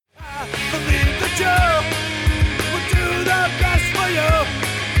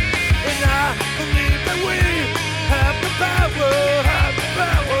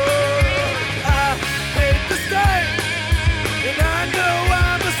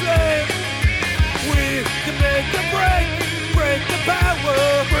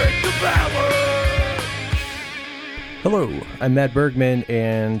Hello, I'm Matt Bergman,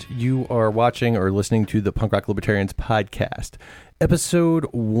 and you are watching or listening to the Punk Rock Libertarians podcast, episode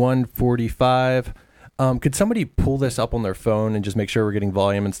 145. Could somebody pull this up on their phone and just make sure we're getting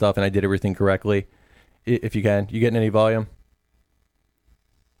volume and stuff, and I did everything correctly? If you can. You getting any volume?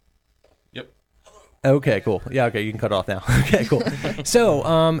 Yep. Okay, cool. Yeah, okay, you can cut it off now. Okay, cool.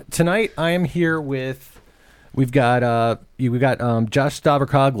 So, tonight I am here with, we've got Josh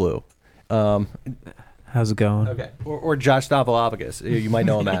Stavrakoglu. How's it going? Okay, or Josh Stavropoulos, you might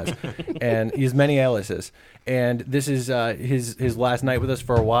know him as, and he has many aliases. And this is his last night with us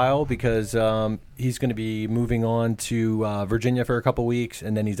for a while because he's going to be moving on to Virginia for a couple weeks,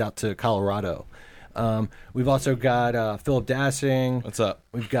 and then he's out to Colorado. We've also got Philip Dassing. What's up?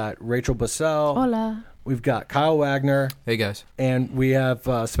 We've got Rachel Bassell. Hola. We've got Kyle Wagner. Hey, guys. And we have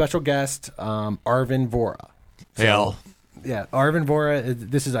special guest Arvin Vora. Hey, all. Yeah, Arvin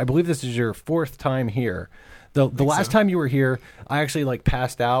Vora. I believe this is your fourth time here. The last time you were here, I actually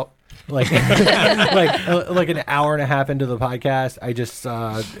passed out, like an hour and a half into the podcast. I just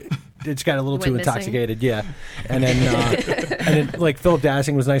got a little too intoxicated. Yeah, and then Philip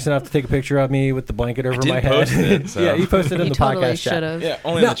Dassing was nice enough to take a picture of me with the blanket over my head. It, so. Yeah, he posted it in the totally podcast chat. have. Yeah,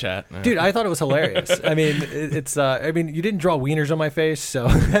 only in the chat. Dude, I thought it was hilarious. I mean, it's. I mean, you didn't draw wieners on my face, so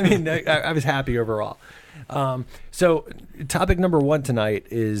I mean, I was happy overall. So topic number one tonight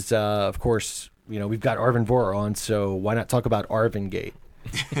is, of course, we've got Arvin Vora on, so why not talk about Arvin Gate?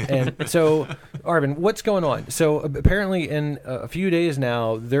 And so, Arvin, what's going on? So apparently in a few days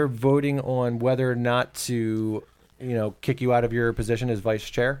now, they're voting on whether or not to, kick you out of your position as vice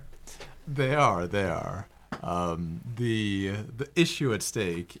chair. They are. The issue at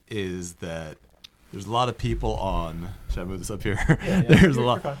stake is that there's a lot of people on. Should I move this up here? Yeah. There's a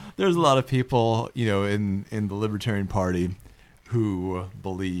lot of people, in the Libertarian Party, who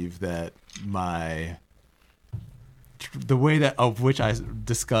believe that the way of which I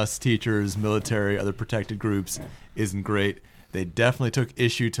discuss teachers, military, other protected groups isn't great. They definitely took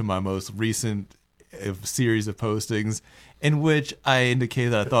issue to my most recent series of postings, in which I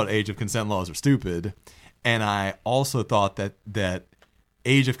indicated that I thought age of consent laws are stupid, and I also thought that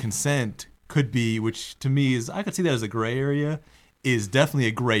age of consent could be, which to me is, I could see that as a gray area, is definitely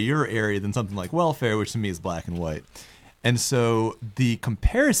a grayer area than something like welfare, which to me is black and white. And so the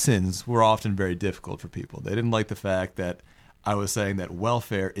comparisons were often very difficult for people. They didn't like the fact that I was saying that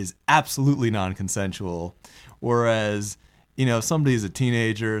welfare is absolutely non-consensual, whereas, if somebody's a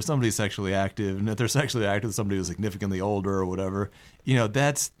teenager, somebody's sexually active, and if they're sexually active with somebody who's significantly older or whatever,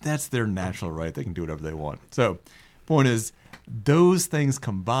 that's their natural right. They can do whatever they want. So point is, those things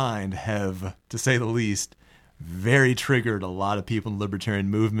combined have, to say the least, very triggered a lot of people in the libertarian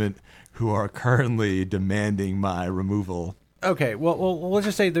movement who are currently demanding my removal. Okay, well, let's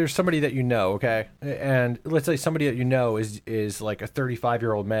just say there's somebody that you know, okay? And let's say somebody that you know is like a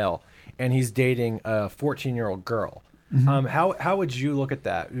 35-year-old male, and he's dating a 14-year-old girl. Mm-hmm. How would you look at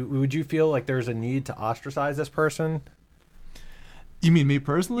that? Would you feel like there's a need to ostracize this person? You mean me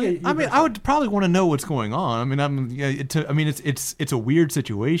personally? Yeah, I would probably want to know what's going on. It's a weird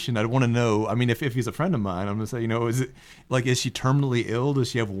situation. I'd want to know. I mean, if he's a friend of mine, I'm gonna say, is she terminally ill? Does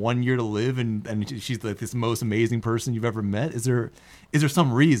she have 1 year to live, and she's like this most amazing person you've ever met? Is there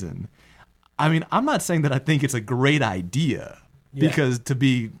some reason? I mean, I'm not saying that I think it's a great idea, because to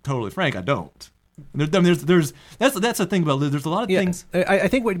be totally frank, I don't. That's the thing about there's a lot of things. I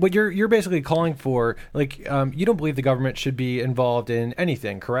think what you're basically calling for, you don't believe the government should be involved in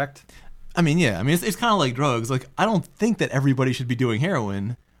anything, correct? I mean, yeah. I mean, it's kind of like drugs. Like, I don't think that everybody should be doing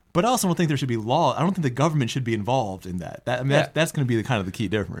heroin, but I also don't think there should be law. I don't think the government should be involved in that. That's going to be the key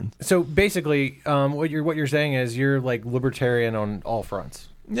difference. So basically, what you're saying is you're like libertarian on all fronts.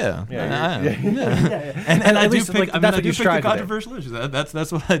 Yeah. And I do pick the controversial issues.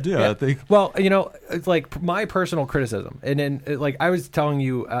 That's what I do. Yeah. I think. Well, it's like my personal criticism, and then I was telling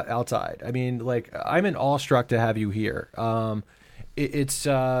you outside. I mean, I'm awestruck to have you here. I was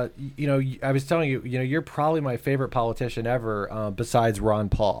telling you, you're probably my favorite politician ever, besides Ron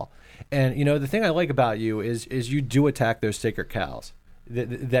Paul. And the thing I like about you is you do attack those sacred cows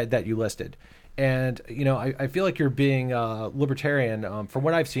that you listed. And, I feel like you're being libertarian, from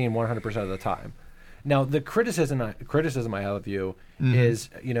what I've seen, 100% of the time. Now, the criticism I have of you is,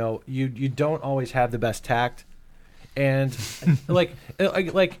 you don't always have the best tact. And, for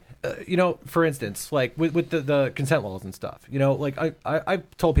instance, with the consent laws and stuff,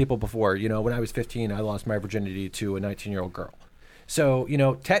 I've told people before, when I was 15, I lost my virginity to a 19-year-old girl. So,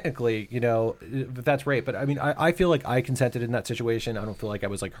 technically, that's rape. But I mean, I feel like I consented in that situation. I don't feel like I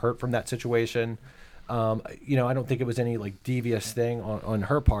was hurt from that situation. I don't think it was any devious thing on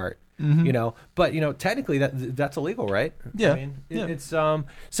her part. you know. But you know, technically that's illegal, right? Yeah. I mean, Yeah. it's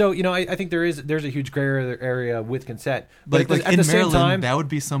so you know, I think there's a huge gray area with consent, but Like at in the same Maryland, time, that would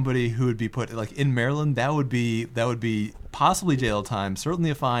be somebody who would be put like in Maryland. That would be possibly jail time, certainly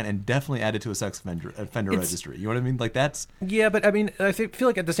a fine, and definitely added to a sex offender registry. You know what I mean? Like that's yeah, but I mean, feel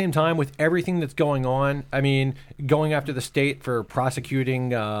like at the same time, with everything that's going on, I mean, going after the state for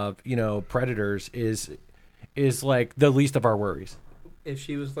prosecuting, you know, predators is like the least of our worries. If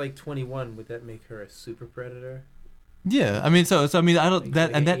she was like 21, would that make her a super predator? yeah. I mean, so I mean, I don't Like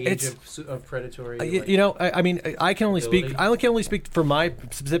that the and that age it's of predatory. like, You know, I mean, I can only speak. ability? I can only speak for my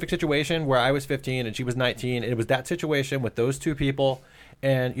specific situation where I was 15 and she was 19. And it was that situation with those two people,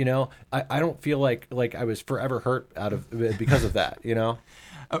 and you know, I don't feel like I was forever hurt out of because of that. You know.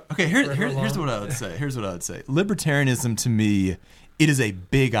 okay. Here's what I would say. Here's what I would say. Libertarianism to me, it is a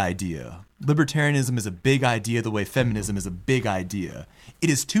big idea. Libertarianism is a big idea the way feminism is a big idea.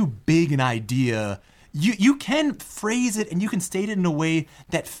 It is too big an idea. You can phrase it and you can state it in a way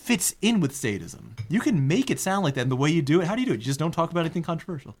that fits in with statism. You can make it sound like that, and the way you do it, how do you do it? You just don't talk about anything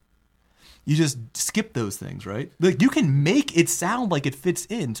controversial. You just skip those things, right? Like you can make it sound like it fits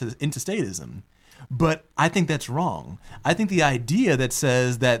into statism. But I think that's wrong. I think the idea that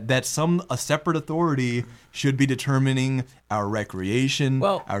says that a separate authority should be determining our recreation,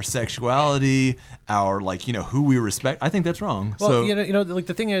 our sexuality, our like, you know, who we respect. I think that's wrong. Well, so you know, like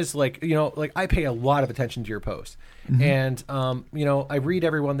the thing is, like, you know, like I pay a lot of attention to your posts, and you know, I read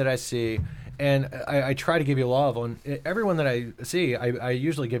everyone that I see, and I try to give you love on everyone that I see. I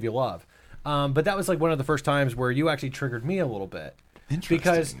usually give you love, but that was like one of the first times where you actually triggered me a little bit.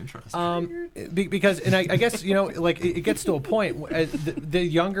 Because, because, and I guess, you know, like it gets to a point, the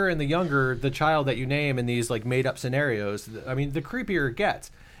younger the child that you name in these like made up scenarios, I mean, the creepier it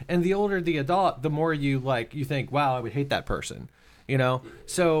gets. And the older the adult, the more you think, wow, I would hate that person, you know?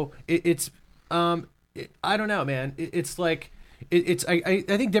 So I don't know, man. It's like, I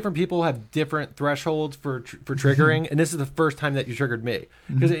think different people have different thresholds for triggering, and this is the first time that you triggered me,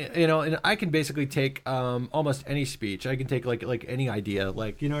 because you know, and I can basically take almost any speech. I can take like any idea,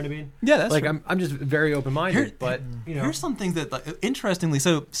 like, you know what I mean? Yeah, that's like true. I'm just very open minded, but you know, here's some things that like, interestingly,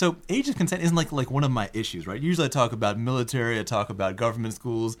 so age of consent isn't like one of my issues, right? Usually I talk about military, I talk about government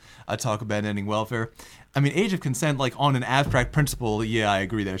schools, I talk about ending welfare. I mean, age of consent, like on an abstract principle, yeah, I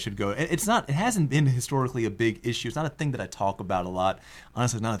agree that it should go. It hasn't been historically a big issue. It's not a thing that I talk about a lot.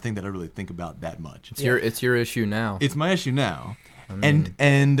 Honestly, it's not a thing that I really think about that much. It's your issue now. It's my issue now.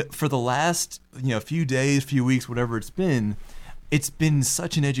 And for the last, you know, few days, few weeks, whatever it's been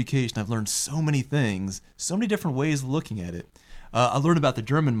such an education. I've learned so many things, so many different ways of looking at it. I learned about the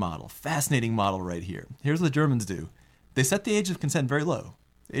German model, fascinating model right here. Here's what the Germans do. They set the age of consent very low.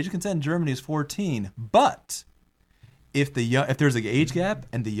 The age of consent in Germany is 14, but if there's an age gap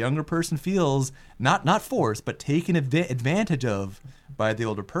and the younger person feels not forced but taken advantage of by the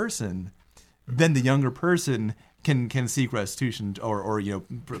older person, then the younger person can seek restitution or you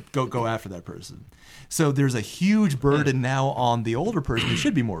know go after that person. So there's a huge burden now on the older person who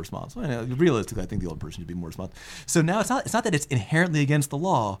should be more responsible. And realistically, I think the older person should be more responsible. So now it's not that it's inherently against the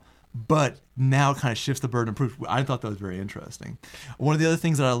law, but now it kind of shifts the burden of proof. I thought that was very interesting. One of the other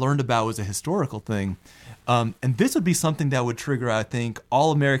things that I learned about was a historical thing. And this would be something that would trigger, I think,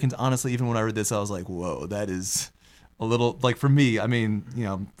 all Americans. Honestly, even when I read this, I was like, whoa, that is a little, like for me, I mean, you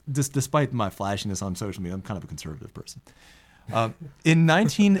know, despite my flashiness on social media, I'm kind of a conservative person. In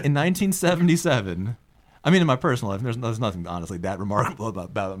 1977, I mean, in my personal life, there's nothing honestly that remarkable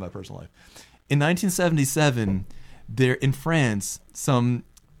about my personal life. In 1977, there in France,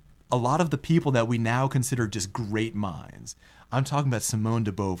 a lot of the people that we now consider just great minds. I'm talking about Simone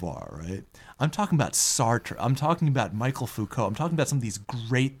de Beauvoir, right? I'm talking about Sartre. I'm talking about Michael Foucault. I'm talking about some of these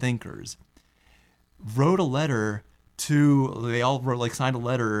great thinkers. Wrote a letter they all signed a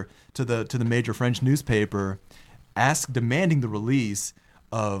letter to the major French newspaper, demanding the release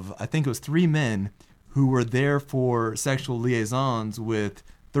of, I think it was 3 men who were there for sexual liaisons with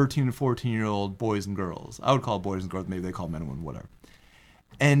 13 and 14-year-old boys and girls. I would call boys and girls, maybe they call men and women, whatever.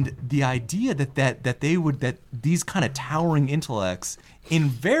 And the idea that these kind of towering intellects in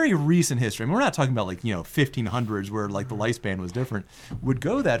very recent history, I mean, we're not talking about like, you know, 1500s where like the lifespan was different, would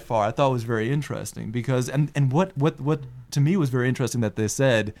go that far, I thought was very interesting because, and what to me was very interesting that they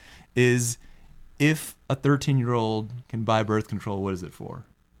said is if a 13-year-old can buy birth control, what is it for?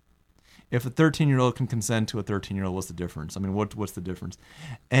 If a 13-year-old can consent to a 13-year-old, what's the difference? I mean, what's the difference?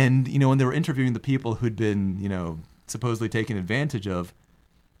 And, you know, when they were interviewing the people who'd been, you know, supposedly taken advantage of,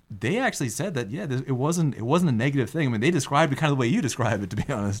 they actually said that it wasn't a negative thing. I mean, they described it kind of the way you describe it, to be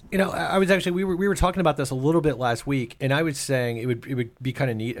honest. I was actually we were talking about this a little bit last week, and I was saying it would be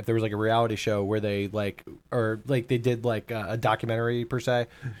kind of neat if there was like a reality show where they they did like a documentary per se,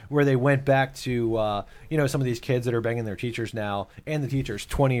 where they went back to some of these kids that are banging their teachers now and the teachers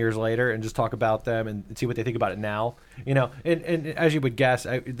 20 years later and just talk about them and see what they think about it now. And as you would guess,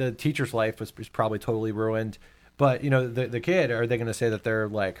 the teacher's life was probably totally ruined. But the kid, are they going to say that they're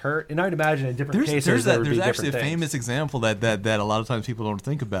like hurt? And I'd imagine in different cases there would be different actually a things. famous example that a lot of times people don't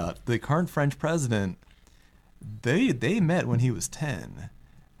think about. The current French president, they met when he was 10.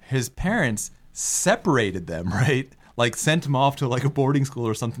 His parents separated them, right? Like sent him off to like a boarding school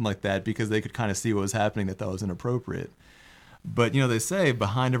or something like that because they could kind of see what was happening that was inappropriate. But they say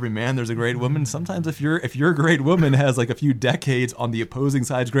behind every man there's a great woman. Sometimes if your great woman has like a few decades on the opposing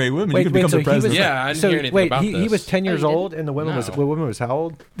side's great women, you can become the president. I didn't hear anything about this. He was 10 years old, and the woman was how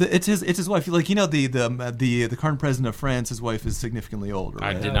old? It's his wife. Like the current president of France, his wife is significantly older.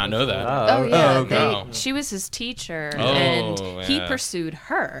 Right? I did not know that. Okay. She was his teacher, and he pursued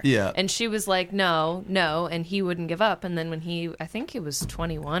her. Yeah, and she was like, no, and he wouldn't give up. And then when I think he was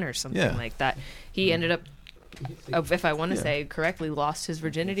 21 or something like that, he ended up. If I want to say correctly, lost his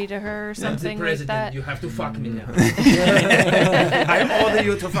virginity to her or something like that. You have to fuck me now. I order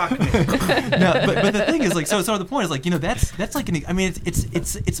you to fuck me. No, but the thing is, like, so the point is, like, that's like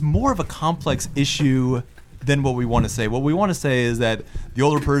it's more of a complex issue than what we want to say. What we want to say is that the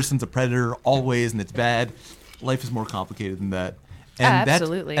older person's a predator always, and it's bad. Life is more complicated than that. And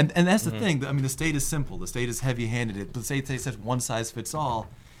absolutely. And that's the thing. I mean, the state is simple. The state is heavy-handed. The state says one size fits all.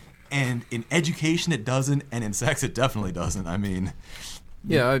 And in education, it doesn't, and in sex, it definitely doesn't. I mean,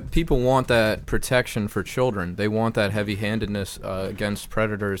 yeah, people want that protection for children. They want that heavy-handedness against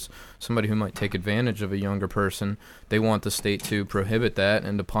predators, somebody who might take advantage of a younger person. They want the state to prohibit that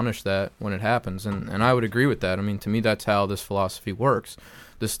and to punish that when it happens. And I would agree with that. I mean, to me, that's how this philosophy works.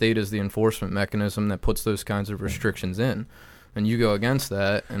 The state is the enforcement mechanism that puts those kinds of restrictions in. And you go against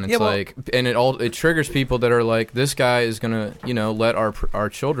that, and it's it triggers people that are like, this guy is gonna, let our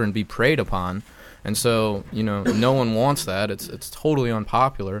children be preyed upon, and so no one wants that. It's totally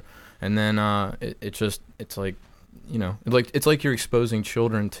unpopular, and then it's like you're exposing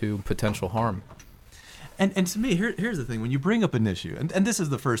children to potential harm. And to me, here's the thing: when you bring up an issue, and this is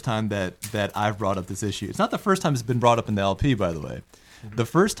the first time that I've brought up this issue. It's not the first time it's been brought up in the LP, by the way. The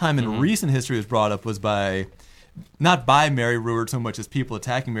first time in recent history it was brought up was not by Mary Ruwart so much as people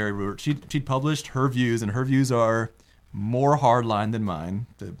attacking Mary Ruwart. She'd published her views, and her views are more hardline than mine.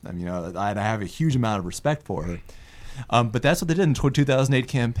 I mean, I have a huge amount of respect for her. But that's what they did in the 2008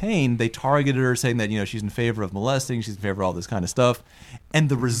 campaign. They targeted her, saying that she's in favor of molesting, she's in favor of all this kind of stuff. And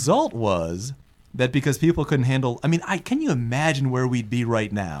the result was that because people couldn't handle... I mean, can you imagine where we'd be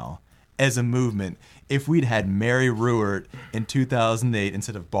right now as a movement if we'd had Mary Ruwart in 2008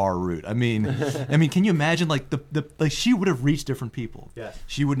 instead of Bar Root? I mean, can you imagine like she would have reached different people. Yes.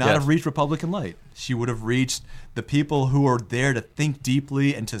 She would not have reached Republican Light. She would have reached the people who are there to think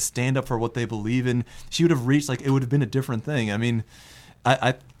deeply and to stand up for what they believe in. She would have reached, like, it would have been a different thing. I mean,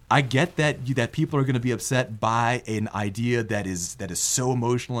 I get that people are going to be upset by an idea that is so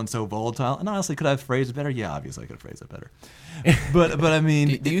emotional and so volatile. And honestly, could I have phrased it better? Yeah, obviously I could have phrased it better. But I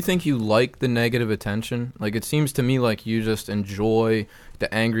mean, do you think you like the negative attention? Like, it seems to me like you just enjoy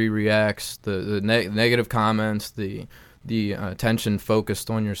the angry reacts, the negative comments, the attention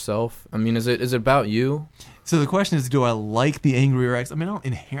focused on yourself. I mean, is it about you? So the question is, do I like the angry reacts? I mean, I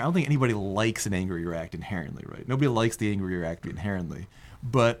don't think anybody likes an angry react inherently, right? Nobody likes the angry react inherently.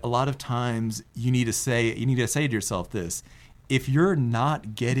 But a lot of times you need to say to yourself this: if you're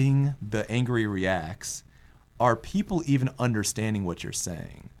not getting the angry reacts, are people even understanding what you're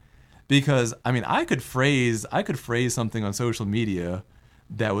saying? Because I mean, I could phrase something on social media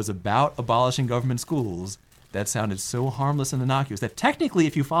that was about abolishing government schools that sounded so harmless and innocuous that technically,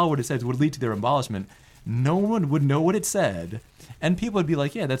 if you follow what it says, would lead to their abolishment. No one would know what it said, and people would be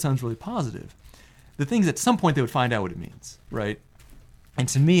like, "Yeah, that sounds really positive." The thing is, at some point, they would find out what it means, right? And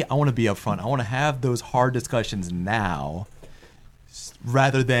to me, I want to be upfront. I want to have those hard discussions now,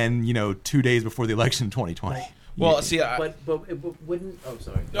 rather than 2 days before the election in 2020. Well, see, but wouldn't? Oh,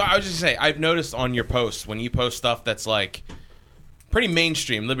 sorry. No, I was just saying, I've noticed on your posts, when you post stuff that's like pretty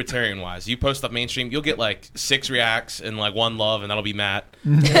mainstream, libertarian wise, you post stuff mainstream, you'll get like 6 reacts and like 1 love, and that'll be Matt.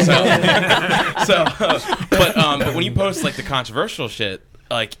 But when you post like the controversial shit,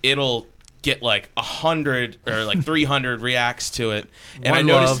 like it'll get like 100 or like 300 reacts to it, and I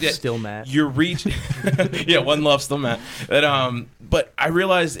noticed that still Matt. Your reach, yeah, 1 love still Matt. But I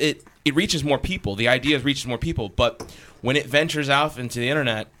realized it reaches more people. The idea reaches more people, but when it ventures out into the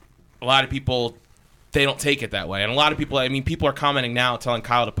internet, a lot of people, they don't take it that way. And a lot of people, I mean, people are commenting now telling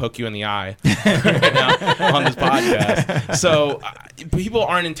Kyle to poke you in the eye right now on this podcast. So people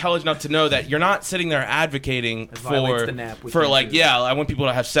aren't intelligent enough to know that you're not sitting there advocating for like, yeah, I want people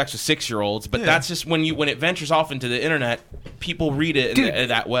to have sex with 6-year-olds. But that's just when it ventures off into the internet, people read it in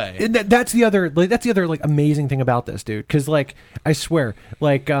that way. And that's the other like amazing thing about this, dude. Because like I swear,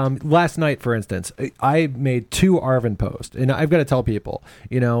 like last night, for instance, I made 2 Arvin posts, and I've got to tell people,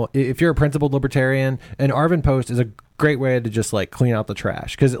 you know, if you're a principled libertarian, an Arvin post is a great way to just like clean out the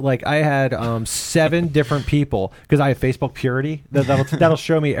trash. Because like I had 7 different people, because I have Facebook purity that'll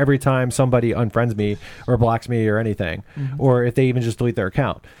show me every time somebody unfriends me or blocks me or anything, or if they even just delete their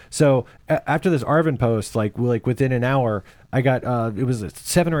account. So after this Arvin post, like within an hour, I got it was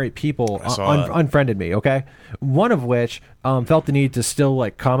 7 or 8 people unfriended me. Okay, one of which felt the need to still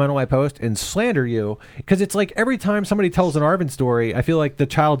like comment on my post and slander you, because it's like every time somebody tells an Arvin story, I feel like the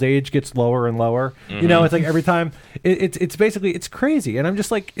child's age gets lower and lower. You know, it's like every time it's basically, it's crazy, and I'm just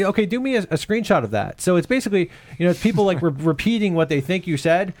like, okay, do me a screenshot of that. So it's basically, you know, it's people like repeating what they think you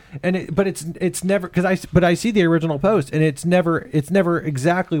said, and but it's never, because I see the original post, and it's never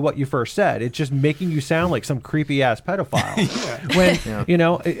exactly what you first said. It's just making you sound like some creepy ass pedophile. When you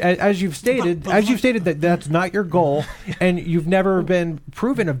know, as you've stated that that's not your goal, and you've never been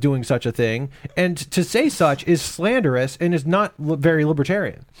proven of doing such a thing, and to say such is slanderous and is not very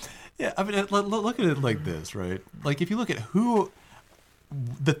libertarian. Yeah, I mean, look at it like this, right? Like if you look at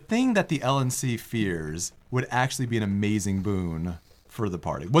the thing that the LNC fears would actually be an amazing boon for the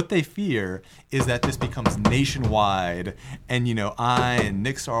party. What they fear is that this becomes nationwide, and you know, I and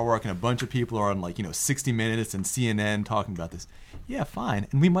Nick Sarwark and a bunch of people are on, like, you know, 60 Minutes and CNN talking about this. Yeah, fine.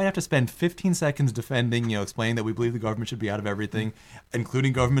 And we might have to spend 15 seconds defending, you know, explaining that we believe the government should be out of everything,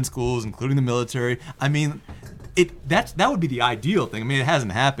 including government schools, including the military. I mean, that would be the ideal thing. I mean, it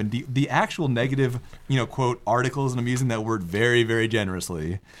hasn't happened. The actual negative, you know, quote articles, and I'm using that word very, very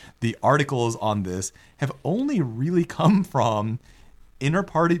generously, the articles on this have only really come from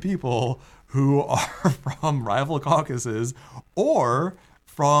inter-party people who are from rival caucuses or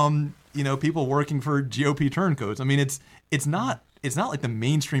from, you know, people working for GOP turncoats. I mean, it's not like the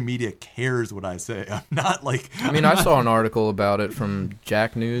mainstream media cares what I say. I'm not like... I saw an article about it from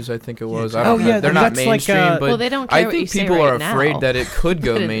Jack News, I think it was. Yeah, they're not mainstream, like, but they don't care I what think you say people right are afraid now. that it could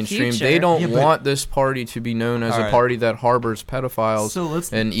go But in the mainstream. future- They don't want this party to be known as a party that harbors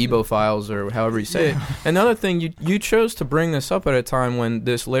pedophiles and Ebophiles, or however you say it. Another thing, you chose to bring this up at a time when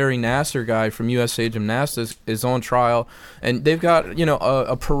this Larry Nassar guy from USA Gymnastics is on trial, and they've got, you know,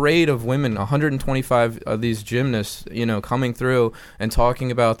 a parade of women, 125 of these gymnasts, you know, coming through and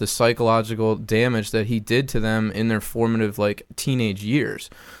talking about the psychological damage that he did to them in their formative, like, teenage years.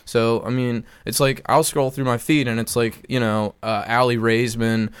 So, I mean, it's like I'll scroll through my feed and it's like, you know, Allie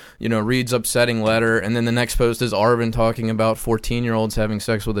Raisman, you know, reads upsetting letter, and then the next post is Arvin talking about 14-year-olds having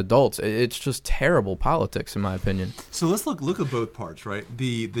sex with adults. It's just terrible politics, in my opinion. So let's look at both parts, right?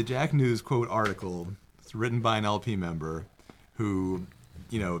 The Jack News quote article, it's written by an LP member who,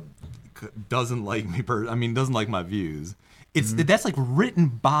 you know, doesn't like me. Doesn't like my views. That's like written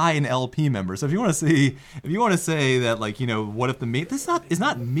by an LP member. So if you want to say that, like, you know, what if it's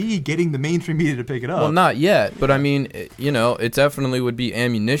not me getting the mainstream media to pick it up. Well, not yet, but I mean, you know, it definitely would be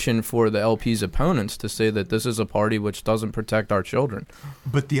ammunition for the LP's opponents to say that this is a party which doesn't protect our children.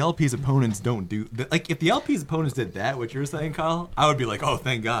 But the LP's opponents don't do like, if the LP's opponents did that, what you're saying, Kyle, I would be like, oh,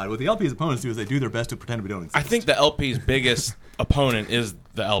 thank God. What the LP's opponents do is they do their best to pretend we don't exist. I think the LP's biggest opponent is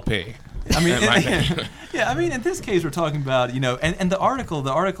the LP. I mean, in this case, we're talking about, you know, and the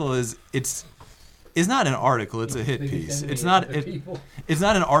article is it's not an article, it's a hit piece. It's not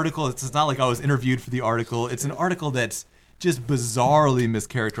an article. It's not like I was interviewed for the article. It's an article that's just bizarrely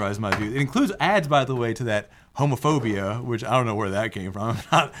mischaracterized my views. It includes ads, by the way, to that homophobia, which I don't know where that came from.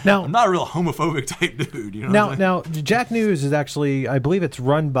 I'm not a real homophobic type dude. You know. Now, Jack News is actually, I believe it's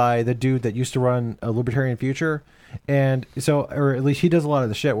run by the dude that used to run a Libertarian Future. And so, or at least he does a lot of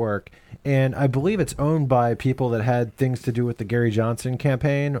the shit work. And I believe it's owned by people that had things to do with the Gary Johnson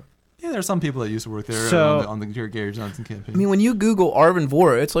campaign. Yeah, there are some people that used to work there on the Gary Johnson campaign. I mean, when you Google Arvin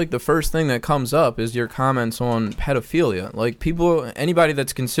Vohra, it's like the first thing that comes up is your comments on pedophilia. Like, anybody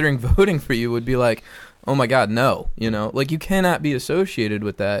that's considering voting for you would be like, oh my God, no. You know, like, you cannot be associated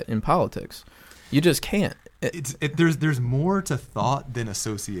with that in politics. You just can't. there's more to thought than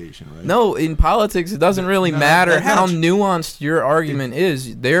association, right? No, in politics, it doesn't really No, matter that's how not nuanced your argument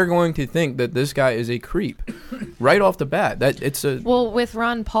is. They're going to think that this guy is a creep right off the bat. Well, with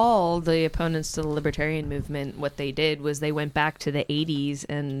Ron Paul, the opponents to the libertarian movement, what they did was they went back to the 80s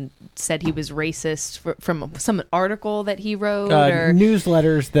and said he was racist from some article that he wrote or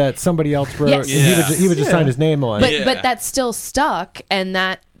newsletters that somebody else wrote. Yes. And he would just sign his name on. But that still stuck, and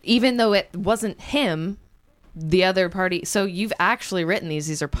that even though it wasn't him, the other party. So you've actually written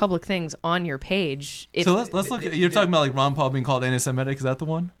these are public things on your page. So let's look at, you're talking about like Ron Paul being called anti-Semitic. Is that the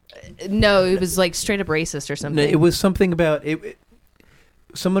one? No, it was like straight up racist or something. No, it was something about it.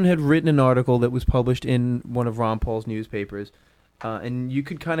 Someone had written an article that was published in one of Ron Paul's newspapers, and you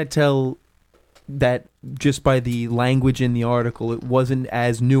could kind of tell that just by the language in the article, it wasn't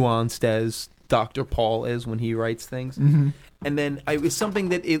as nuanced as Dr. Paul is when he writes things. Mm-hmm. And then it was something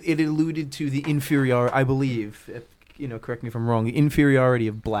that it alluded to the inferiority, I believe, correct me if I'm wrong, the inferiority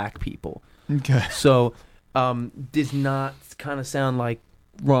of black people. Okay. So does not kind of sound like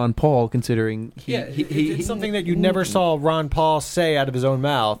Ron Paul, considering it's something that you never saw Ron Paul say out of his own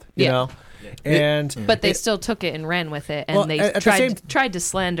mouth, you know? And but they still took it and ran with it, and they tried to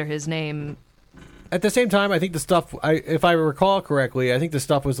slander his name. At the same time, I think the stuff, if I recall correctly, I think the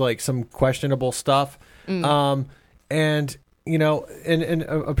stuff was like some questionable stuff. And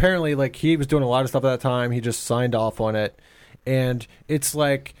apparently, like, he was doing a lot of stuff at that time. He just signed off on it. And it's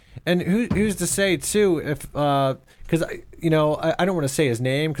like, and who's to say, too, if, because, I don't want to say his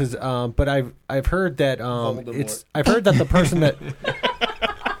name, because, but I've heard that, I've heard that the person that,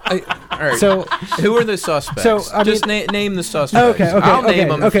 All right. So, who are the suspects? So, just name the suspects. Okay. I'll name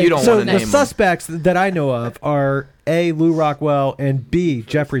them if you don't want to name them. So the suspects that I know of are A, Lou Rockwell, and B,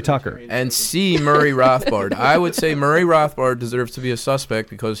 Jeffrey Tucker. And C, Murray Rothbard. I would say Murray Rothbard deserves to be a suspect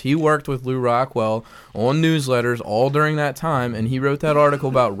because he worked with Lou Rockwell on newsletters all during that time, and he wrote that article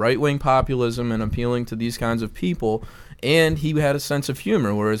about right-wing populism and appealing to these kinds of people, and he had a sense of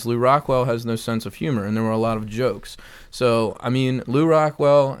humor, whereas Lou Rockwell has no sense of humor, and there were a lot of jokes. So, I mean, Lou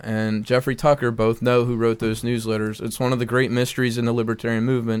Rockwell and Jeffrey Tucker both know who wrote those newsletters. It's one of the great mysteries in the libertarian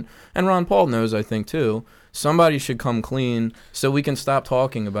movement, and Ron Paul knows, I think, too. Somebody should come clean so we can stop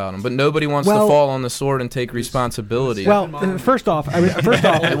talking about him. But nobody wants to fall on the sword and take responsibility. Well, first off,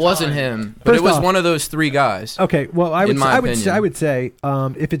 it wasn't him, but it was one of those three guys. Okay, well, I would say,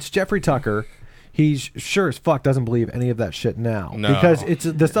 if it's Jeffrey Tucker, he's sure as fuck doesn't believe any of that shit now. No. Because it's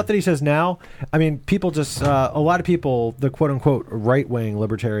the stuff that he says now. I mean, people just a lot of people, the quote unquote right wing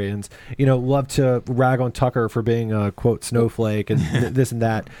libertarians, love to rag on Tucker for being a quote snowflake and this and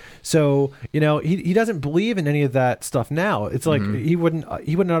that. So he doesn't believe in any of that stuff now. It's like he wouldn't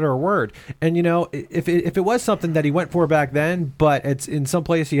utter a word. And if it was something that he went for back then, but it's in some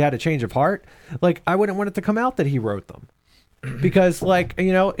place he had a change of heart, like I wouldn't want it to come out that he wrote them. Because,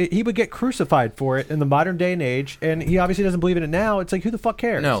 he would get crucified for it in the modern day and age, and he obviously doesn't believe in it now. It's like, who the fuck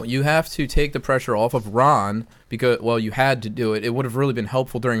cares? No, you have to take the pressure off of Ron because, you had to do it. It would have really been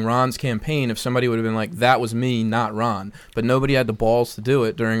helpful during Ron's campaign if somebody would have been like, that was me, not Ron. But nobody had the balls to do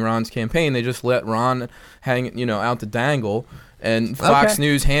it during Ron's campaign. They just let Ron hang, out to dangle. And Fox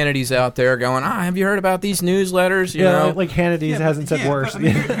News, Hannity's out there going, have you heard about these newsletters? You know? Like Hannity hasn't said worse.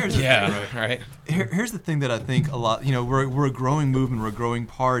 Right. Here's the thing that I think a lot, we're a growing movement, we're a growing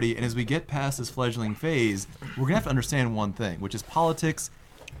party, and as we get past this fledgling phase, we're going to have to understand one thing, which is politics.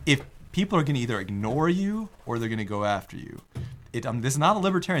 If people are going to either ignore you or they're going to go after you. This is not a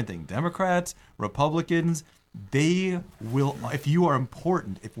libertarian thing. Democrats, Republicans, they will, if you are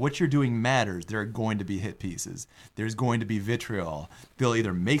important, if what you're doing matters, there are going to be hit pieces. There's going to be vitriol. They'll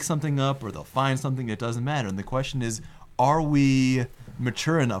either make something up or they'll find something that doesn't matter. And the question is, are we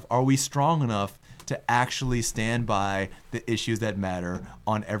mature enough? Are we strong enough to actually stand by the issues that matter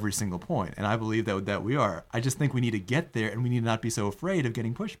on every single point? And I believe that we are. I just think we need to get there, and we need to not be so afraid of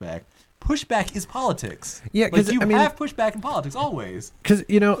getting pushback. Pushback is politics. Yeah, because you have pushback in politics always. Because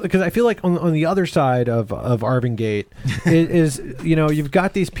I feel like on the other side of Arvin Gate is you've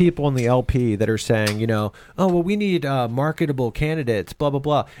got these people in the LP that are saying we need marketable candidates, blah blah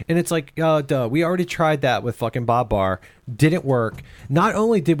blah, and it's like duh, we already tried that with fucking Bob Barr, didn't work. Not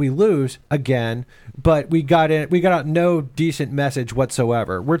only did we lose again, but we got out no decent message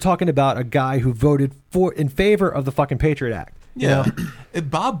whatsoever. We're talking about a guy who voted in favor of the fucking Patriot Act. Yeah,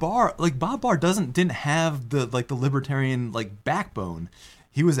 Bob Barr didn't have the libertarian backbone.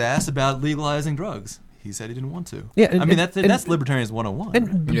 He was asked about legalizing drugs. He said he didn't want to. Yeah, I mean that's libertarians 101.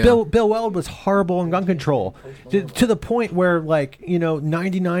 And Yeah. Bill Weld was horrible on gun control to the point where, like,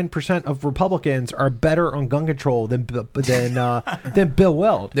 99% of Republicans are better on gun control than Bill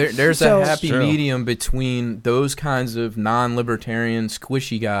Weld. There's So- a happy True. medium between those kinds of non-libertarian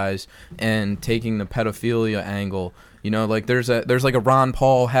squishy guys and taking the pedophilia angle. Like there's like a Ron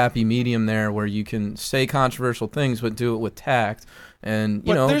Paul happy medium there where you can say controversial things but do it with tact, and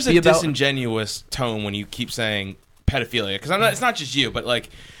But there's be a about disingenuous tone when you keep saying pedophilia, because it's not just you, but like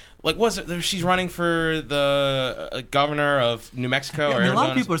was it? She's running for the governor of New Mexico. Yeah, or I mean, a lot of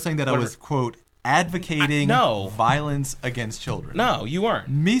Arizona? people are saying that I Whatever. was, quote, advocating No. violence against children. No, you weren't.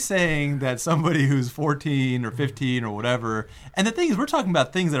 Me saying that somebody who's 14 or 15 or whatever, and the thing is, we're talking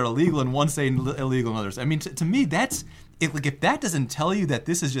about things that are illegal in one state and illegal in others. I mean, to me, that's if that doesn't tell you that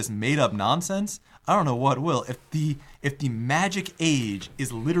this is just made up nonsense, I don't know what will. If the magic age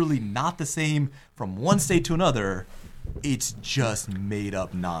is literally not the same from one state to another, it's just made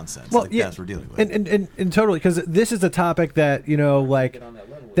up nonsense. That's what we're dealing with. And totally, because this is a topic that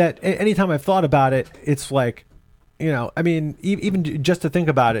that anytime I've thought about it, it's like, I mean, even just to think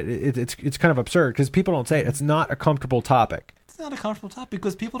about it, it's kind of absurd because people don't say it. It's not a comfortable topic. It's not a comfortable topic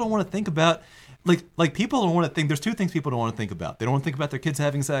because people don't want to think about like people don't want to think. There's two things people don't want to think about. They don't want to think about their kids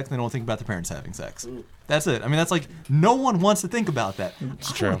having sex, and they don't want to think about their parents having sex. That's it. I mean, that's like no one wants to think about that.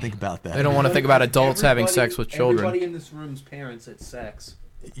 It's true. I don't want to think about that. they don't want to think about adults having sex with children. Everybody in this room's parents had sex.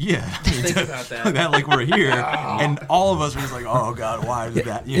 Yeah, Think about that. like we're here, and all of us are just like, oh God, why is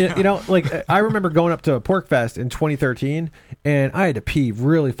that? Like I remember going up to a Pork Fest in 2013, and I had to pee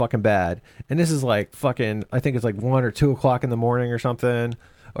really fucking bad. And this is like fucking, I think it's like 1 or 2 o'clock in the morning or something,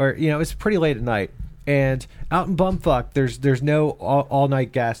 or it's pretty late at night. And out in bumfuck, there's no all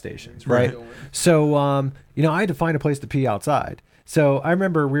night gas stations, right? So I had to find a place to pee outside. So I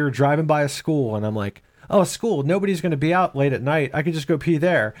remember we were driving by a school, and I'm like, oh, school, nobody's going to be out late at night. I could just go pee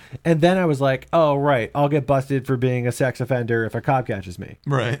there. And then I was like, oh, right, I'll get busted for being a sex offender if a cop catches me.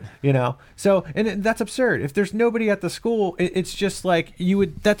 Right. So, and that's absurd. If there's nobody at the school, it's just like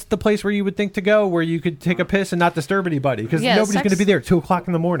that's the place where you would think to go, where you could take a piss and not disturb anybody, because nobody's going to be there at 2 o'clock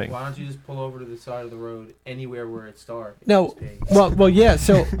in the morning. Why don't you just pull over to the side of the road anywhere where it's dark? and No, just pee? well, yeah.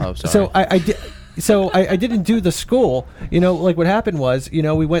 So, Oh, sorry. so I did. So I didn't do the school. Like what happened was,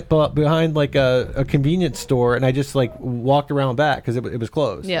 we went behind like a convenience store, and I just like walked around back because it was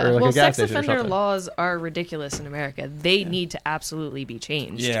closed. Yeah, or like well, a gas sex station or offender something. laws are ridiculous in America. They need to absolutely be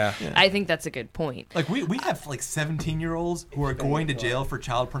changed. Yeah. I think that's a good point. Like we have like 17-year-olds who are going to jail for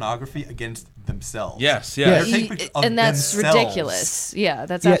child pornography against themselves. Yes. Yeah. Yes. They're taking pictures of And that's themselves. ridiculous. Yeah,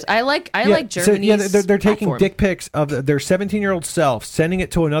 that's. Yeah. I like So, Germany's. they're taking platform. dick pics of their 17-year-old self, sending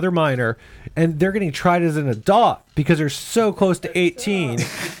it to another minor, and they're getting tried as an adult because they're so close to 18.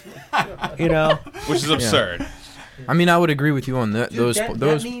 Which is absurd. I mean, I would agree with you on that. Dude,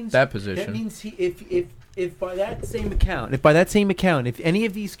 That position. That means if by that same account, if any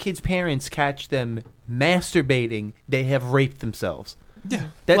of these kids' parents catch them masturbating, they have raped themselves. Yeah.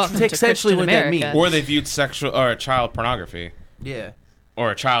 That's Welcome to essentially Christian what that America. means. Or they viewed sexual or child pornography, Yeah. or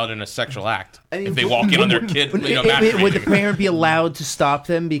a child in a sexual act. I mean, if they walk in on their kid, Would the masturbating. parent be allowed to stop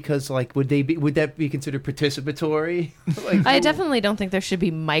them because, like, would that be considered participatory? I definitely don't think there should be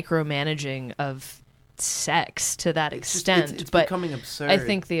micromanaging of sex to that extent. It's but becoming absurd. I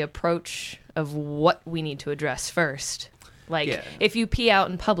think the approach of what we need to address first, like Yeah. if you pee out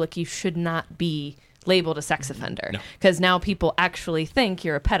in public, you should not be labeled a sex offender, because now people actually think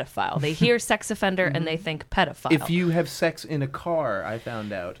you're a pedophile. They hear sex offender and they think pedophile. if you have sex in a car, I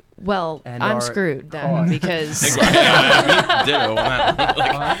found out. well, and I'm are screwed then caught. because ditto on that.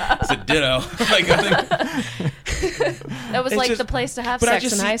 Like, it's a ditto. Like, I think, that was It's like just- the place to have but I sex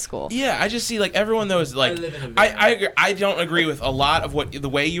just in see- high school. Yeah, I just see like everyone knows like live in I don't agree with a lot of what the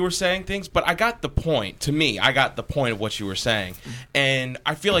way you were saying things, but I got the point. To me, I got the point of what you were saying, and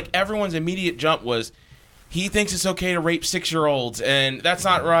I feel like everyone's immediate jump was he thinks it's okay to rape 6-year-olds, and that's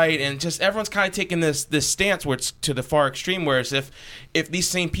not right, and just everyone's kind of taking this stance where it's to the far extreme. Whereas if these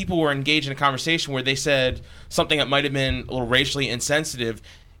same people were engaged in a conversation where they said something that might have been a little racially insensitive,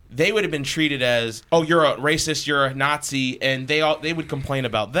 they would have been treated as, oh, you're a racist, you're a Nazi, and they would complain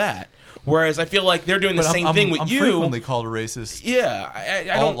about that. Whereas I feel like they're doing the But same thing with I'm you. frequently called a racist. Yeah, I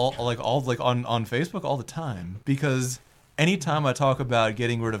don't. on Facebook all the time, because anytime I talk about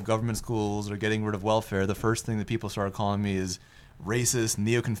getting rid of government schools or getting rid of welfare, the first thing that people start calling me is racist,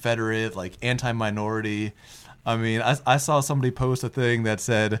 neo-Confederate, like anti-minority. I mean, I saw somebody post a thing that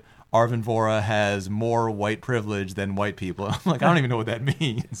said, Arvin Vohra has more white privilege than white people. I'm like, I don't even know what that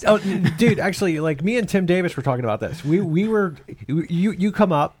means. Oh, dude, actually, like me and Tim Davis were talking about this. We were you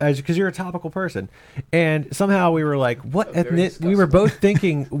come up as because you're a topical person, and somehow we were like, what we were both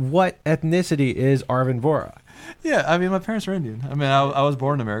thinking, what ethnicity is Arvin Vohra? Yeah, I mean, my parents are Indian. I mean, I was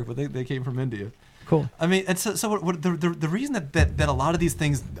born in America, but they came from India. Cool. I mean, and so what the reason that a lot of these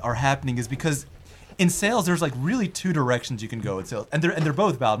things are happening is because in sales, there's like really two directions you can go in sales, and they're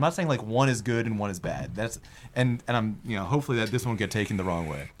both valid. I'm not saying like one is good and one is bad. That's and I'm hopefully that this won't get taken the wrong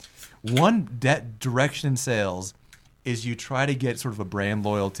way. One direction in sales is you try to get sort of a brand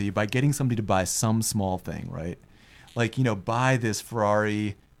loyalty by getting somebody to buy some small thing, right? Like buy this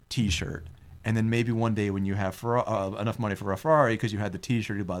Ferrari T-shirt, and then maybe one day when you have enough money for a Ferrari because you had the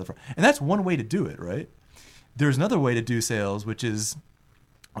T-shirt, you buy the Ferrari, and that's one way to do it, right? There's another way to do sales, which is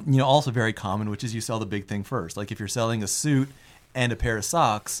also very common, which is you sell the big thing first. Like if you're selling a suit and a pair of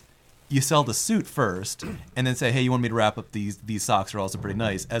socks, you sell the suit first and then say, hey, you want me to wrap up these socks are also pretty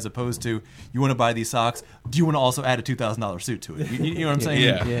nice, as opposed to you want to buy these socks, do you want to also add a $2,000 suit to it? You know what I'm saying?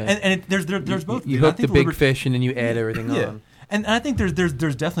 Yeah. And there's both. You hook the big fish and then you add everything on. And I think there's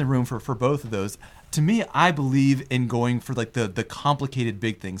definitely room for both of those. To me, I believe in going for like the complicated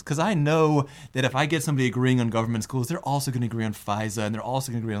big things, because I know that if I get somebody agreeing on government schools, they're also going to agree on FISA, and they're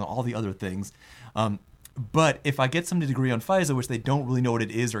also going to agree on all the other things. But if I get somebody to agree on FISA, which they don't really know what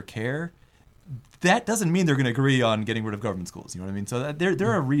it is or care, that doesn't mean they're going to agree on getting rid of government schools. You know what I mean? So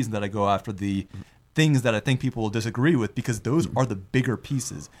there are reasons that I go after the things that I think people will disagree with, because those are the bigger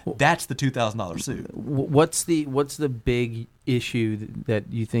pieces. That's the $2,000 suit. What's the big issue that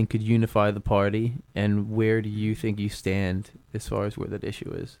you think could unify the party, and where do you think you stand as far as where that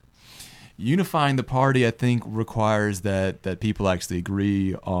issue is? Unifying the party, I think, requires that people actually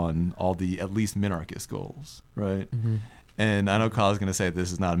agree on all the at least minarchist goals, right? Mm-hmm. And I know Kyle's going to say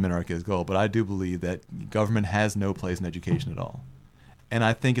this is not a minarchist goal, but I do believe that government has no place in education at all. And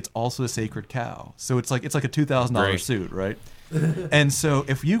I think it's also a sacred cow. So it's like a $2,000 suit, right? And so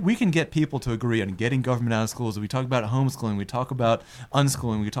if we can get people to agree on getting government out of schools, we talk about homeschooling, we talk about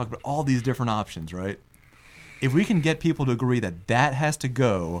unschooling, we talk about all these different options, right? If we can get people to agree that has to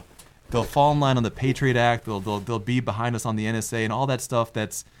go, they'll fall in line on the Patriot Act, they'll be behind us on the NSA and all that stuff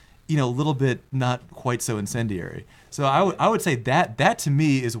that's a little bit not quite so incendiary. So I would say that to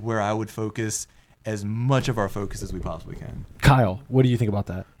me is where I would focus as much of our focus as we possibly can. Kyle, what do you think about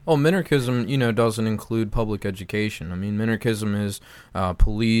that? Well, minarchism, doesn't include public education. I mean, minarchism is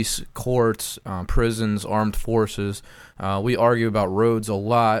police, courts, prisons, armed forces. We argue about roads a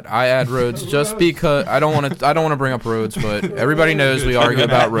lot. I add roads just because I don't want to bring up roads, but everybody knows we argue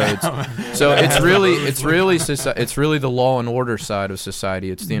about roads. So it's really the law and order side of society.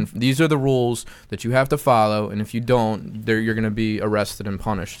 It's these are the rules that you have to follow, and if you don't, you're going to be arrested and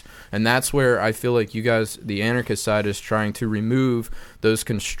punished. And that's where I feel like you guys, the anarchist side, is trying to remove those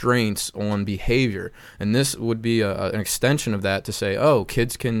constraints on behavior. And this would be an extension of that to say, oh,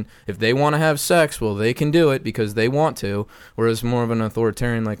 kids can, if they want to have sex, well, they can do it because they want to. Whereas more of an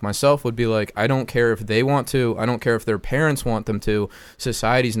authoritarian like myself would be like, I don't care if they want to. I don't care if their parents want them to.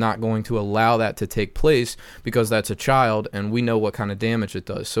 Society's not going to allow that to take place because that's a child, and we know what kind of damage it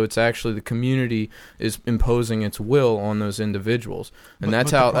does. So it's actually the community is imposing its will on those individuals. And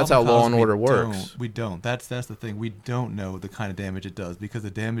that's how law and order works. We don't. That's the thing. We don't know the kind of damage it does, because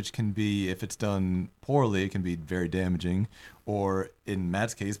the damage can be, if it's done poorly, it can be very damaging, or in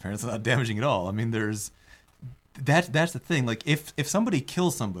Matt's case, parents are not damaging at all. I mean, that's the thing. Like if somebody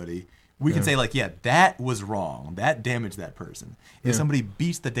kills somebody, we can say like, yeah, that was wrong. That damaged that person. If somebody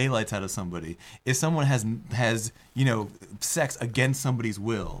beats the daylights out of somebody, if someone has sex against somebody's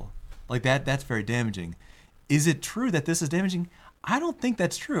will, like that's very damaging. Is it true that this is damaging? I don't think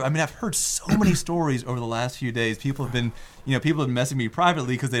that's true. I mean, I've heard so many stories over the last few days. People have been messaging me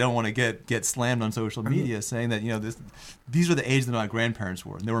privately because they don't want to get slammed on social media, saying that these are the age that my grandparents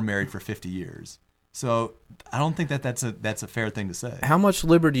were, and they were married for 50 years. So I don't think that's a fair thing to say. How much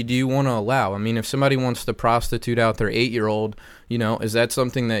liberty do you want to allow? I mean, if somebody wants to prostitute out their 8-year-old, is that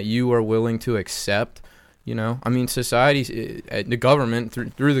something that you are willing to accept? I mean, society, the government,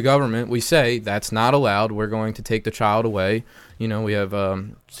 through the government, we say that's not allowed. We're going to take the child away. We have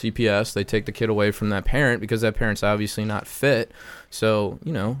CPS. They take the kid away from that parent because that parent's obviously not fit. So,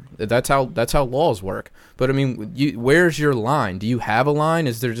 that's how laws work. But I mean, where's your line? Do you have a line?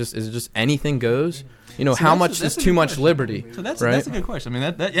 Is it just anything goes? How much is too much liberty? So that's right? That's a good question.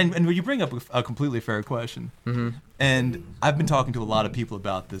 I mean, and you bring up a completely fair question. Mm-hmm. And I've been talking to a lot of people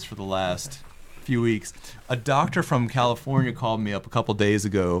about this for the last few weeks. A doctor from California called me up a couple days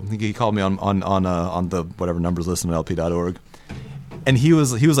ago. I think he called me on the whatever numbers listed on LP.org. and he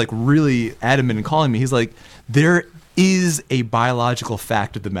was like really adamant in calling me. He's like, there is a biological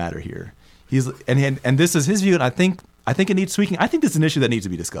fact of the matter here. And this is his view, and I think it needs tweaking. I think this is an issue that needs to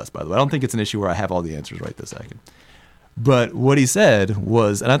be discussed, by the way. I don't think it's an issue where I have all the answers right this second. But what he said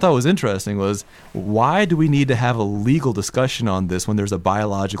was, and I thought was interesting, was why do we need to have a legal discussion on this when there's a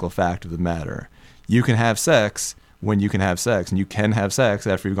biological fact of the matter? You can have sex when you can have sex, and you can have sex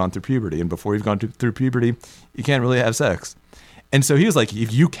after you've gone through puberty. And before you've gone through puberty, you can't really have sex. And so he was like,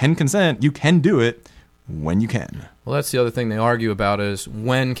 if you can consent, you can do it when you can. Well, that's the other thing they argue about is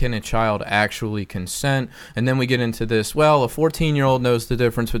when can a child actually consent? And then we get into this, well, a 14-year-old knows the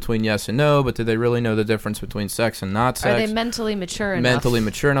difference between yes and no, but do they really know the difference between sex and not sex? Are they mentally mature enough? Mentally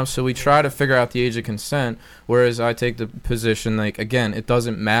mature enough. So we try to figure out the age of consent, whereas I take the position, like, again, it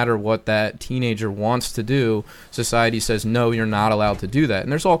doesn't matter what that teenager wants to do. Society says, no, you're not allowed to do that.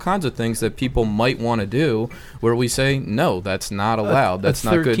 And there's all kinds of things that people might want to do where we say, no, that's not allowed. That's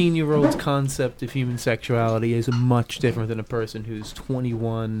not good. A 13-year-old's concept of human sexuality is much different than a person who's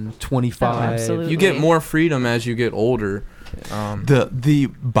 21, 25. Oh, absolutely. You get more freedom as you get older. The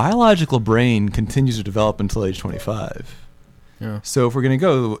biological brain continues to develop until age 25. Yeah. So if we're going to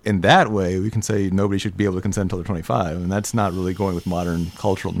go in that way, we can say nobody should be able to consent until they're 25, and that's not really going with modern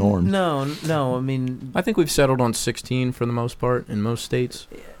cultural norms. No. I mean, I think we've settled on 16 for the most part in most states.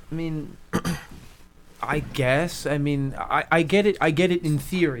 I mean, I guess. I mean, I get it. I get it in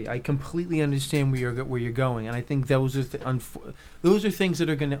theory. I completely understand where you're going, and I think those are those are things that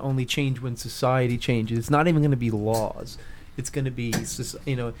are going to only change when society changes. It's not even going to be laws. It's going to be,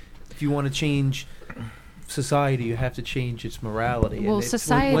 if you want to change society, you have to change its morality. Well, and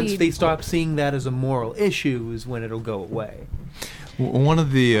society. Once they stop seeing that as a moral issue, is when it'll go away. One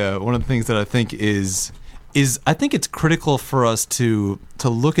of the things that I think is I think it's critical for us to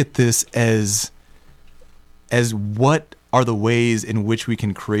look at this as what are the ways in which we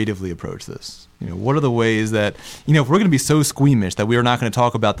can creatively approach this? What are the ways that, if we're going to be so squeamish that we are not going to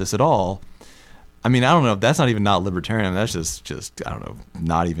talk about this at all, I mean, I don't know, that's not even not libertarian. That's just I don't know,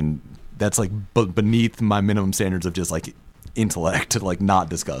 not even, that's like beneath my minimum standards of just like intellect to like not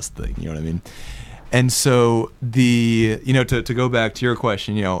discuss the thing, you know what I mean? And so to go back to your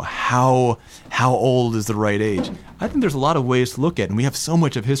question, how old is the right age? I think there's a lot of ways to look at it, and we have so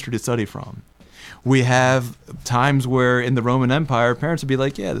much of history to study from. We have times where in the Roman Empire, parents would be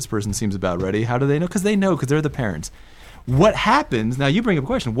like, yeah, this person seems about ready. How do they know? Because they're the parents. What happens, now you bring up a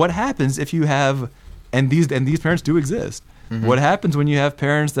question, what happens if you have, and these parents do exist, what happens when you have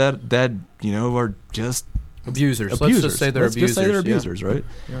parents that are just abusers? Let's just say they're abusers. Just say they're abusers, right?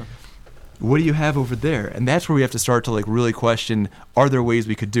 Yeah. What do you have over there? And that's where we have to start to like really question, are there ways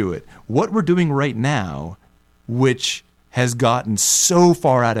we could do it? What we're doing right now, which has gotten so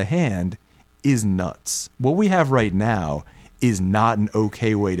far out of hand, is nuts. What we have right now is not an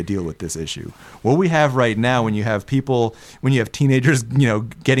okay way to deal with this issue. What we have right now, when you have teenagers,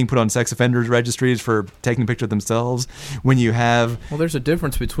 getting put on sex offenders registries for taking a picture of themselves, when you have... Well, there's a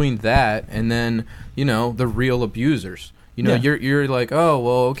difference between that and then, the real abusers. You're like, oh,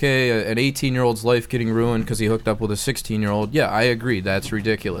 well, okay, an 18-year-old's life getting ruined because he hooked up with a 16-year-old. Yeah, I agree. That's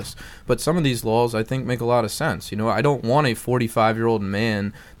ridiculous. But some of these laws, I think, make a lot of sense. I don't want a 45-year-old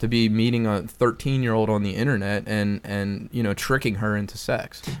man to be meeting a 13-year-old on the internet and tricking her into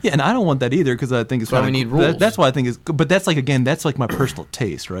sex. Yeah, and I don't want that either because I think it's why we need rules. That's why I think it's... But that's like, again, that's like my personal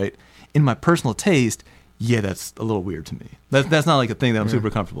taste, right? In my personal taste, yeah, that's a little weird to me. That's not like a thing that I'm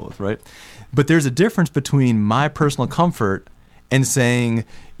super comfortable with, right? But there's a difference between my personal comfort and saying,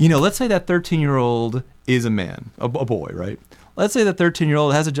 let's say that 13-year-old is a man, a boy, right? Let's say that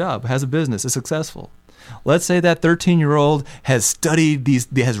 13-year-old has a job, has a business, is successful. Let's say that 13-year-old has studied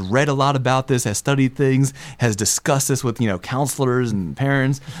has read a lot about this, has studied things, has discussed this with, counselors and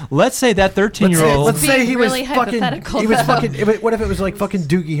parents. Let's say that 13-year-old... Let's say he was really fucking... What if it was like fucking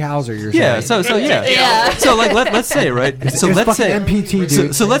Doogie Howser? Yeah, so So let's say, right? So let's say... MPT,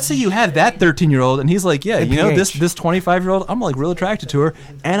 dude. So let's say you have that 13-year-old and he's like, yeah, this 25-year-old, I'm like real attracted to her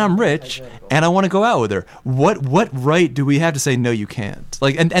and I'm rich and I want to go out with her. What right do we have to say, no, you can't?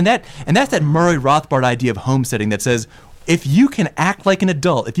 Like, and that's that Murray Rothbard idea of homesteading that says if you can act like an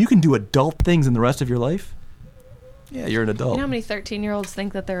adult, if you can do adult things in the rest of your life, yeah, you're an adult. You know how many 13-year-olds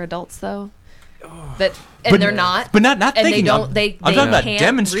think that they're adults though? They're not. But not and thinking. I'm talking about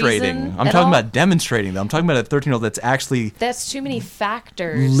demonstrating. I'm talking about demonstrating though. I'm talking about a 13-year-old that's actually... That's too many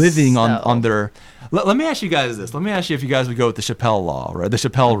factors. Living on their... Let me ask you guys this. Let me ask you if you guys would go with the Chappelle law, right? The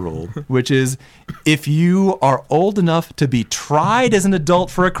Chappelle rule, which is if you are old enough to be tried as an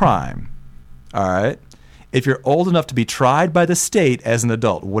adult for a crime, all right, if you're old enough to be tried by the state as an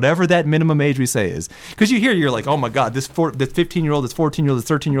adult, whatever that minimum age we say is. Because you're like, oh my God, this 15-year-old, this 14-year-old, this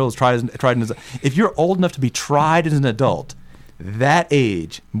 13-year-old is tried as if you're old enough to be tried as an adult, that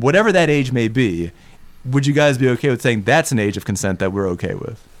age, whatever that age may be, would you guys be okay with saying that's an age of consent that we're okay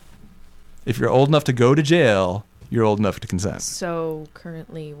with? If you're old enough to go to jail, you're old enough to consent. So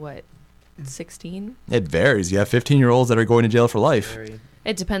currently, what, 16? It varies. You have 15-year-olds that are going to jail for life.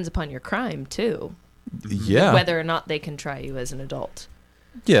 It depends upon your crime, too. Yeah. Whether or not they can try you as an adult.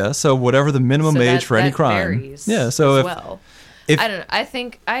 Yeah, so whatever the minimum So age for any crime. Varies Yeah, so as well. I don't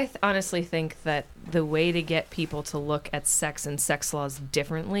know. I honestly think that the way to get people to look at sex and sex laws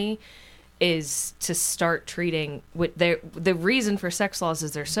differently is to start treating the reason for sex laws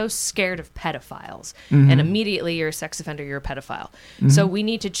is they're so scared of pedophiles, and immediately you're a sex offender, you're a pedophile. So we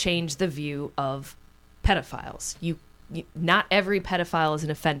need to change the view of pedophiles. Not every pedophile is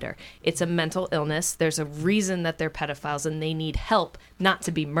an offender. It's a mental illness. There's a reason that they're pedophiles, and they need help not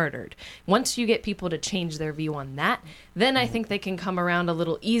to be murdered. Once you get people to change their view on that, then I think they can come around a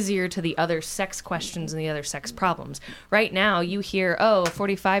little easier to the other sex questions and the other sex problems. Right now, you hear, a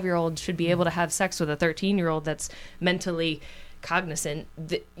 45-year-old should be able to have sex with a 13-year-old that's mentally cognizant.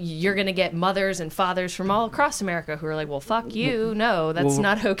 You're going to get mothers and fathers from all across America who are like, well, fuck you. No, that's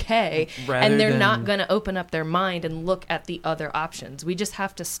not okay. And they're not going to open up their mind and look at the other options. We just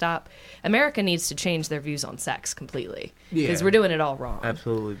have to stop. America needs to change their views on sex completely because we're doing it all wrong.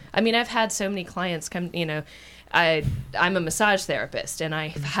 Absolutely. I mean, I've had so many clients come, I'm a massage therapist, and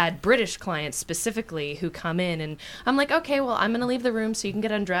I've had British clients specifically who come in, and I'm like, okay, well, I'm going to leave the room so you can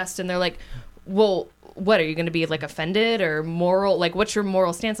get undressed. And they're like, well, what are you going to be like offended or moral? Like, what's your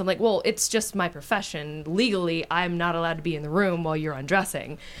moral stance? I'm like, well, it's just my profession. Legally, I'm not allowed to be in the room while you're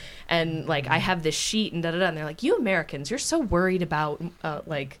undressing. And like, I have this sheet and da-da-da. And they're like, you Americans, you're so worried about,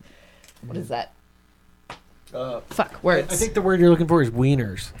 what is that? Fuck, words. I think the word you're looking for is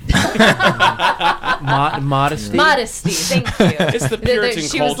wieners. Modesty. Modesty, thank you. It's the Puritan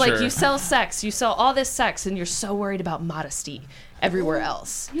She culture. was like, you sell sex, you sell all this sex, and you're so worried about modesty everywhere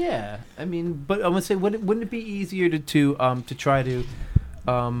else. Yeah, I mean, but I'm gonna say, wouldn't it be easier to try to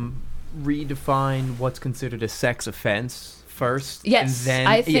redefine what's considered a sex offense first? Yes, and then,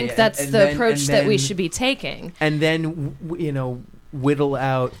 I think that's and the then- approach and that we then- should be taking. And then whittle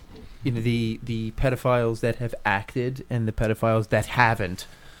out the pedophiles that have acted and the pedophiles that haven't.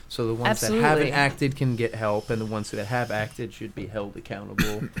 So the ones that haven't acted can get help, and the ones that have acted should be held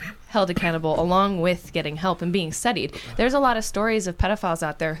accountable. Held accountable along with getting help and being studied. There's a lot of stories of pedophiles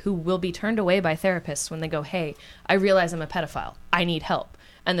out there who will be turned away by therapists when they go, hey, I realize I'm a pedophile. I need help.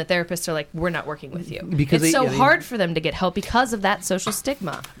 And the therapists are like, we're not working with you. Because it's hard for them to get help because of that social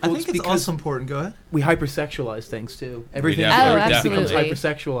stigma. I Well, think it's it's also important. Go ahead. We hypersexualize things too. Everything definitely- becomes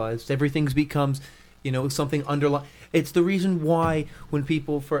hypersexualized. Everything becomes, something underlying. It's the reason why when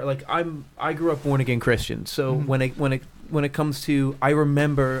people I grew up born again Christian. So when it comes to, I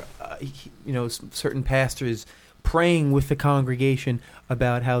remember, certain pastors praying with the congregation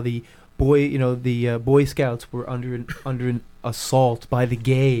about how the Boy Scouts were under an assault by the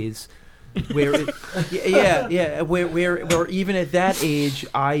gays. Where where even at that age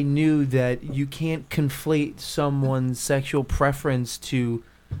I knew that you can't conflate someone's sexual preference to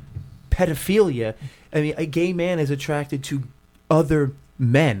pedophilia. I mean, a gay man is attracted to other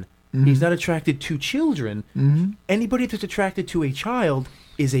men. Mm-hmm. He's not attracted to children. Mm-hmm. Anybody that's attracted to a child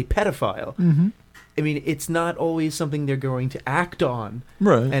is a pedophile. Mm-hmm. I mean, it's not always something they're going to act on.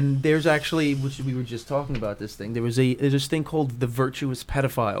 Right. And there's actually, which we were just talking about this thing, there's this thing called the virtuous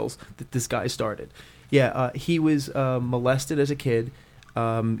pedophiles that this guy started. Yeah, he was molested as a kid.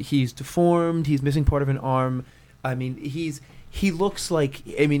 He's deformed. He's missing part of an arm. I mean, he looks like,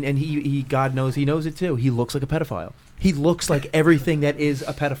 and he God knows he knows it too. He looks like a pedophile. He looks like everything that is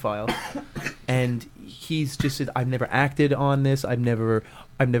a pedophile. And he's just said, I've never acted on this. I've never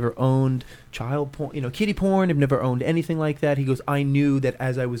owned child porn, kiddie porn. I've never owned anything like that. He goes, I knew that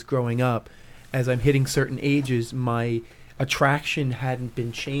as I was growing up, as I'm hitting certain ages, my attraction hadn't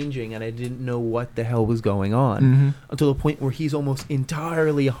been changing, and I didn't know what the hell was going on until the point where he's almost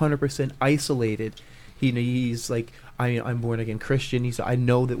entirely 100% isolated. He's like, I'm born again Christian. I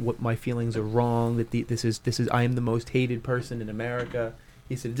know that what my feelings are wrong. That this is I am the most hated person in America.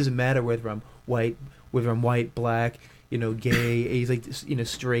 He said it doesn't matter whether I'm white, black, gay. He's like,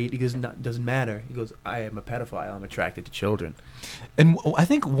 straight. He goes, doesn't matter. He goes, I am a pedophile. I'm attracted to children. And I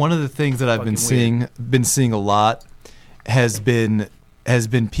think one of the things that I've been seeing a lot has been has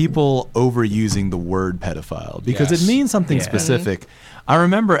been people overusing the word pedophile because Yes. it means something Yeah. specific. I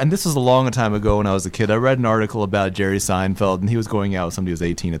remember, and this was a long time ago when I was a kid, I read an article about Jerry Seinfeld, and he was going out with somebody who was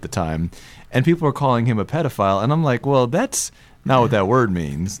 18 at the time, and people were calling him a pedophile, and I'm like, well, that's not what that word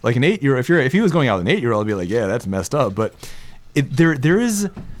means. Like an 8-year-old, if he was going out with an 8-year-old, I'd be like, yeah, that's messed up. But there is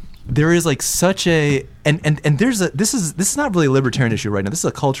like such a and there's a this is not really a libertarian issue right now. This is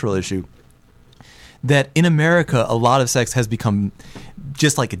a cultural issue. That in America, a lot of sex has become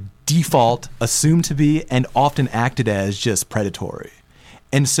just like a default, assumed to be, and often acted as just predatory.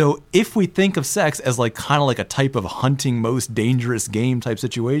 And so if we think of sex as like kind of like a type of hunting most dangerous game type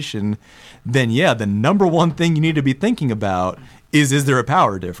situation, then yeah, the number one thing you need to be thinking about is there a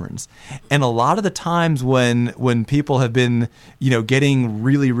power difference? And a lot of the times when people have been, getting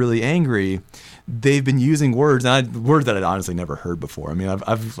really, really angry, they've been using words that I'd honestly never heard before. I mean,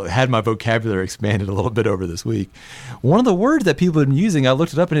 I've had my vocabulary expanded a little bit over this week. One of the words that people have been using, I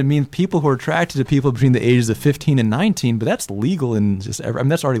looked it up, and it means people who are attracted to people between the ages of 15 and 19, but that's legal in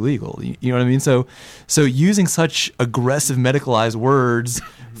that's already legal. You know what I mean? So using such aggressive medicalized words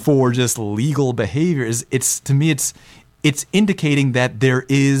for just legal behaviors, to me, it's indicating that there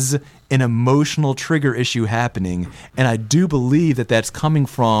is an emotional trigger issue happening, and I do believe that that's coming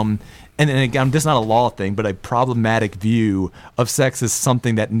from, and again, this is not a law thing, but a problematic view of sex as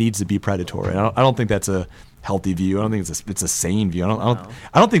something that needs to be predatory. I don't think that's a healthy view. I don't think it's a sane view. I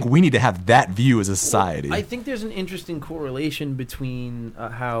don't think we need to have that view as a society. I think there's an interesting correlation between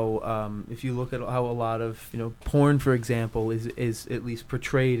how, if you look at how a lot of porn, for example, is at least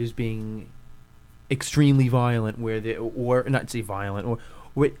portrayed as being extremely violent, or not say violent, or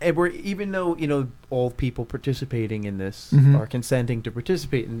where even though all people participating in this are consenting to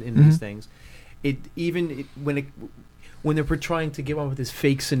participate in these things, when they're trying to give on with this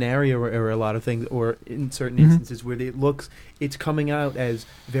fake scenario or a lot of things, or in certain instances where it's coming out as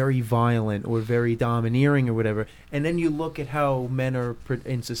very violent or very domineering or whatever, and then you look at how men are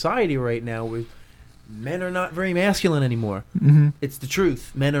in society right now, where men are not very masculine anymore. It's the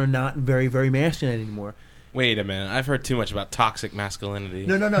truth. Men are not very, very masculine anymore. Wait a minute. I've heard too much about toxic masculinity.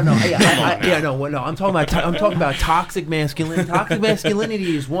 No. I'm talking about toxic masculinity. Toxic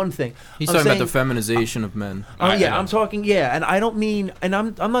masculinity is one thing. He's talking about the feminization of men. I'm talking, and I don't mean, and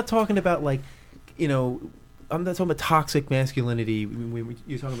I'm not talking about like, I'm not talking about toxic masculinity. When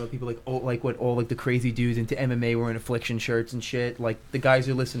you're talking about people like all the crazy dudes into MMA wearing Affliction shirts and shit, like the guys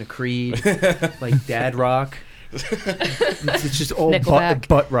who listen to Creed, like Dad Rock. It's just all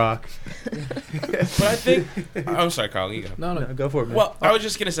butt rock. But I think I'm sorry, Carl. You go. No, go for it, man. Well, I was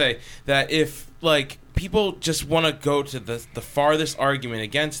just gonna say that if like people just want to go to the farthest argument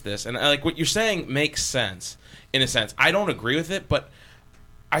against this, and like what you're saying makes sense in a sense. I don't agree with it, but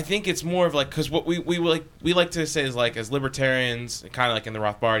I think it's more of like, because what we like to say is like, as libertarians, kind of like in the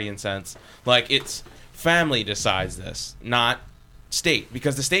Rothbardian sense, like it's family decides this, not state,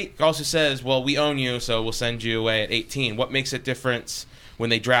 because the state also says, well, we own you, so we'll send you away at 18. What makes it difference when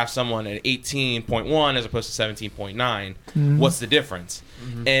they draft someone at 18.1 as opposed to 17.9? What's the difference?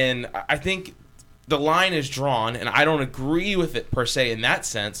 And I think the line is drawn, and I don't agree with it per se in that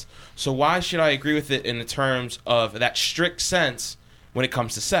sense. So why should I agree with it in the terms of that strict sense when it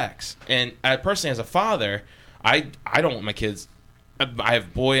comes to sex? And personally, as a father, I don't want my kids. I have a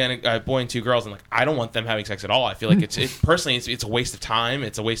boy and 2 girls, and like I don't want them having sex at all. I feel like it's a waste of time.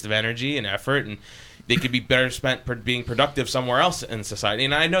 It's a waste of energy and effort, and they could be better spent being productive somewhere else in society.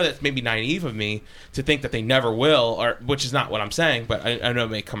 And I know that's maybe naive of me to think that they never will, or which is not what I'm saying, but I know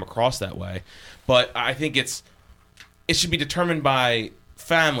it may come across that way. But I think it should be determined by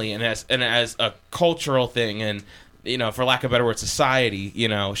family and as a cultural thing, and for lack of a better word, society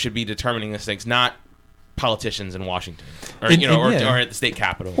should be determining these things, not politicians in Washington or at the state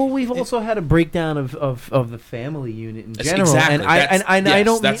capitol. Well, we've also had a breakdown of the family unit in general. Exactly. I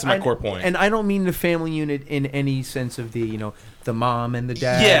don't. That's my core point. And I don't mean the family unit in any sense of the the mom and the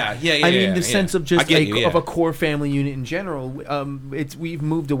dad. Yeah. I mean the sense of just of a core family unit in general. We've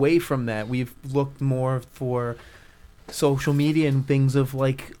moved away from that. We've looked more for social media and things of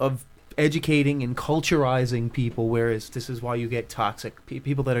educating and culturizing people, whereas this is why you get toxic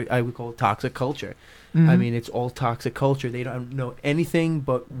people that I would call toxic culture. I mean, it's all toxic culture. They don't know anything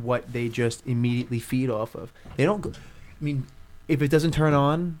but what they just immediately feed off of. They don't. I mean, if it doesn't turn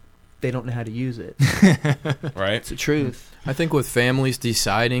on, they don't know how to use it. Right. It's the truth. I think with families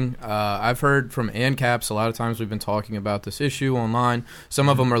deciding, I've heard from ANCAPs, a lot of times we've been talking about this issue online. Some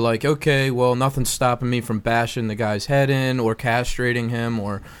of them are like, okay, well, nothing's stopping me from bashing the guy's head in or castrating him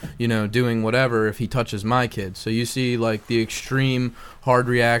or, doing whatever if he touches my kid. So you see like the extreme hard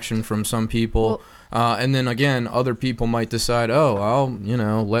reaction from some people. And then again, other people might decide, oh,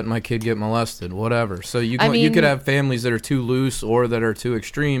 I'll, let my kid get molested, whatever. So you could have families that are too loose or that are too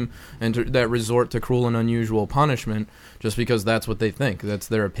extreme and that resort to cruel and unusual punishment just because that's what they think. That's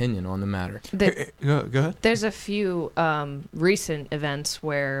their opinion on the matter. Go ahead. There's a few recent events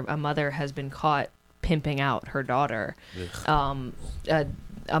where a mother has been caught pimping out her daughter.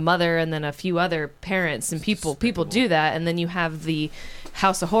 A mother and then a few other parents and people do that, and then you have the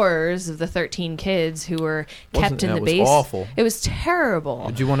House of Horrors of the 13 kids who were kept in the base. It was awful. It was terrible.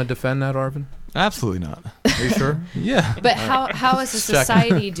 Did you want to defend that, Arvin? Absolutely not. Are you sure? Yeah. But how as a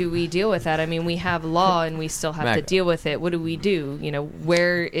society do we deal with that? I mean, we have law and we still have to deal with it. What do we do?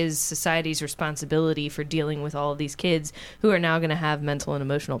 Where is society's responsibility for dealing with all of these kids who are now going to have mental and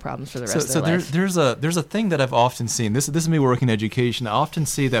emotional problems for the rest of their life? There's a thing that I've often seen. This is me working in education. I often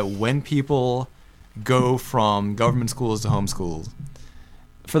see that when people go from government schools to homeschools,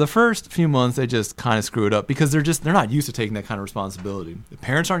 for the first few months, they just kind of screw it up because they're not used to taking that kind of responsibility. The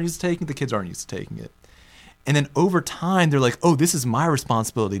parents aren't used to taking it. The kids aren't used to taking it. And then over time, they're like, oh, this is my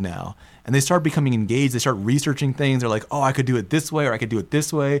responsibility now. And they start becoming engaged. They start researching things. They're like, oh, I could do it this way or I could do it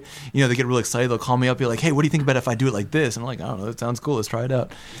this way. They get really excited. They'll call me up, be like, hey, what do you think about if I do it like this? And I'm like, I don't know. That sounds cool. Let's try it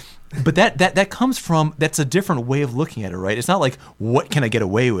out. But that comes from, that's a different way of looking at it, right? It's not like, what can I get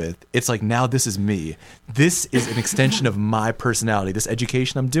away with? It's like, now this is me. This is an extension of my personality. This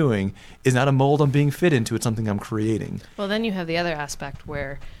education I'm doing is not a mold I'm being fit into. It's something I'm creating. Well, then you have the other aspect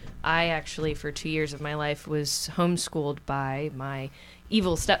where I actually, for 2 years of my life, was homeschooled by my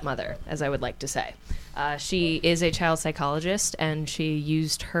evil stepmother, as I would like to say. She is a child psychologist, and she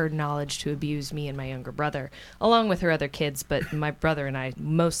used her knowledge to abuse me and my younger brother, along with her other kids, but my brother and I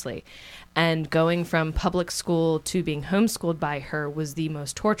mostly. And going from public school to being homeschooled by her was the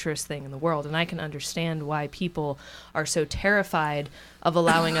most torturous thing in the world. And I can understand why people are so terrified of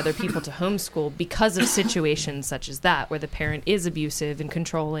allowing other people to homeschool because of situations such as that, where the parent is abusive and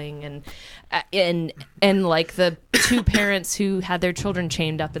controlling, and like the two parents who had their children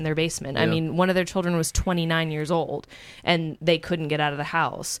chained up in their basement. Yeah. I mean, one of their children was 29 years old, and they couldn't get out of the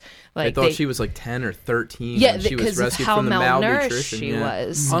house. I thought she was like 10 or 13. Yeah, she was rescued how from the malnourished she yeah.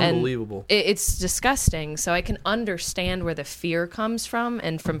 was. Unbelievable. It's disgusting. So I can understand where the fear comes from,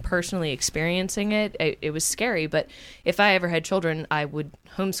 and from personally experiencing it, it was scary. But if I ever had children, I would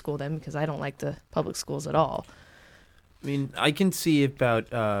homeschool them because I don't like the public schools at all. I mean, I can see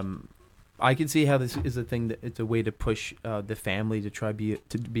I can see how this is a thing that it's a way to push the family to try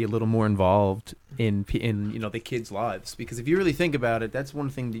to be a little more involved in the kids' lives, because if you really think about it, that's one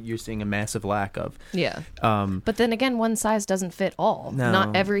thing that you're seeing a massive lack of. Yeah. But then again, one size doesn't fit all. No.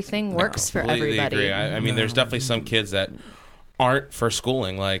 Not everything works for everybody. Agree. I mean, there's definitely some kids that aren't for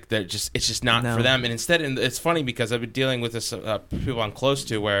schooling. Like it's just not for them. And instead, it's funny because I've been dealing with this people I'm close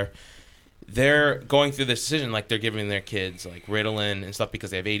to where they're going through this decision, like they're giving their kids like Ritalin and stuff because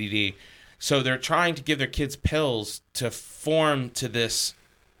they have ADD. So they're trying to give their kids pills to form to this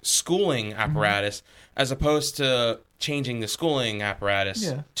schooling apparatus, as opposed to changing the schooling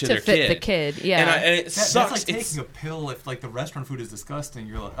apparatus to their fit kid. the kid. Yeah, and it sucks. That's like taking a pill. If like the restaurant food is disgusting,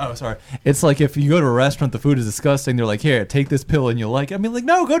 you're like, oh, sorry. It's like if you go to a restaurant, the food is disgusting. They're like, here, take this pill, and you'll like it. I mean, like,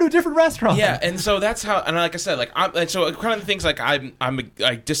 no, go to a different restaurant. Yeah, and so that's how. And like I said, so kind of the things like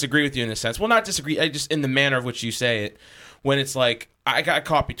I disagree with you in a sense. Well, not disagree. I just in the manner of which you say it. When it's like I got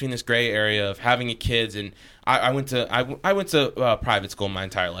caught between this gray area of having a kids, and I went to private school my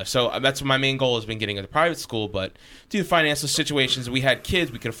entire life. So that's my main goal has been getting into private school. But due to financial situations, we had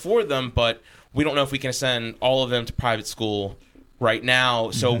kids, we could afford them, but we don't know if we can send all of them to private school right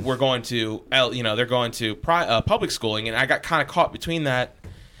now. So we're going to, they're going to public schooling, and I got kind of caught between that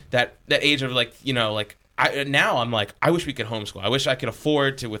age of now I'm like, I wish we could homeschool. I wish I could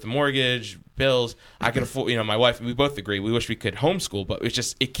afford to, with a mortgage, bills, I could afford, my wife, we both agree, we wish we could homeschool, but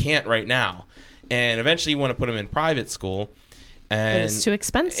it can't right now. And eventually you want to put them in private school. And it's too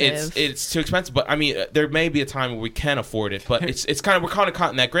expensive. It's too expensive, but I mean, there may be a time where we can afford it, but we're kind of caught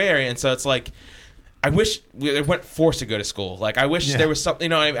in that gray area. And so it's like, I wish we weren't forced to go to school. Like, I wish there was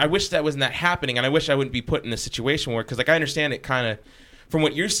something, I wish that wasn't that happening. And I wish I wouldn't be put in a situation where, because like I understand it kind of, from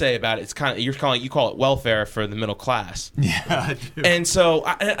what you say about it, it's kind of you call it welfare for the middle class. Yeah, I do. And so,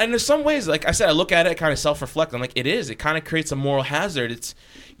 and there's some ways, like I said, I look at it, kind of self-reflect. I'm like, it is. It kind of creates a moral hazard. It's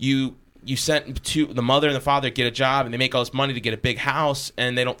you sent to the mother and the father get a job, and they make all this money to get a big house,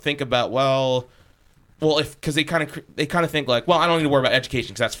 and they don't think about because they kind of think like, well, I don't need to worry about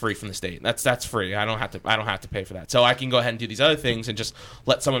education because that's free from the state. That's free. I don't have to pay for that. So I can go ahead and do these other things and just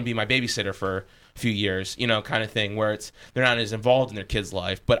let someone be my babysitter for few years, kind of thing, where they're not as involved in their kid's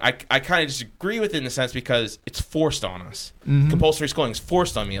life. But I kind of disagree with it in a sense because it's forced on us. Compulsory schooling is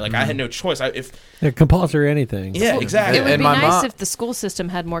forced on me. Like I had no choice. Compulsory anything. Yeah, exactly. It would And be my nice mom- if the school system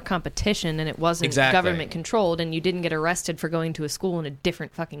had more competition and it wasn't Exactly. government controlled and you didn't get arrested for going to a school in a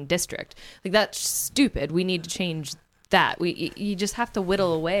different fucking district. Like that's stupid. We need to change that. You just have to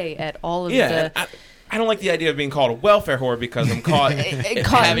whittle away at all of the. I don't like the idea of being called a welfare whore because I'm caught in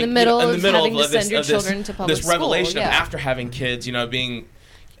the middle of having to send your children to public this revelation school. of after having kids, being,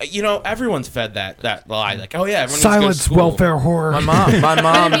 everyone's fed that lie, like, oh yeah, everyone Silence, needs to go to school. welfare whore. My I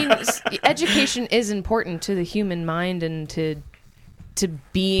mom. mean, education is important to the human mind and to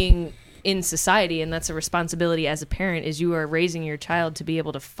being in society, and that's a responsibility as a parent, is you are raising your child to be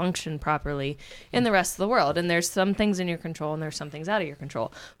able to function properly in the rest of the world. And there's some things in your control and there's some things out of your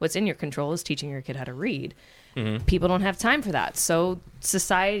control. What's in your control is teaching your kid how to read. People don't have time for that. So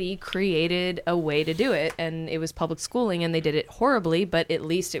society created a way to do it, and it was public schooling, and they did it horribly, but at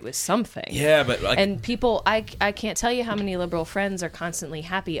least it was something. Yeah, but and people, I can't tell you how many liberal friends are constantly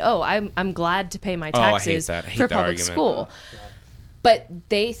happy. Oh, I'm glad to pay my taxes I hate for that public argument. school. But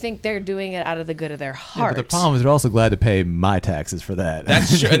they think they're doing it out of the good of their Yeah, heart. but the problem is they're also glad to pay my taxes for that.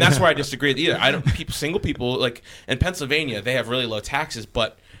 That's true, and that's where I disagree with either. Single people, like in Pennsylvania, they have really low taxes,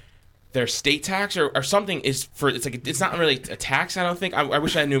 but their state tax or something is it's not really a tax. I don't think. I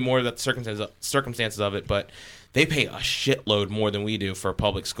wish I knew more about the circumstances of it, but they pay a shitload more than we do for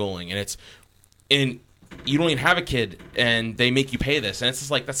public schooling, and you don't even have a kid, and they make you pay this, and it's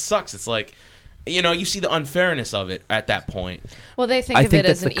just like that sucks. It's like, you see the unfairness of it at that point. Well, they think I of think it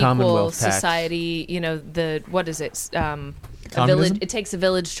as that's an the equal Commonwealth tax. society. What is it? A Communism? village. It takes a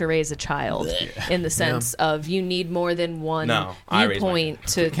village to raise a child, in the sense of you need more than one No, I raise my viewpoint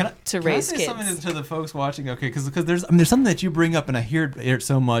to Can raise I say kids. something to the folks watching? Okay, because there's something that you bring up, and I hear it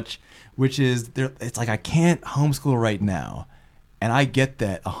so much, which is it's like I can't homeschool right now, and I get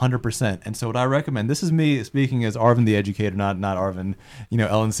that 100%. And so what I recommend, this is me speaking as Arvin the educator, not Arvin,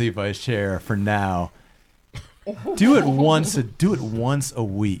 LNC vice chair for now. Do it once a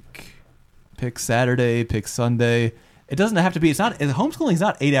week. Pick Saturday, pick Sunday. It doesn't have to be. Homeschooling is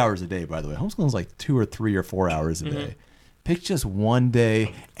not 8 hours a day, by the way. Homeschooling is like 2 or 3 or 4 hours a day. Pick just one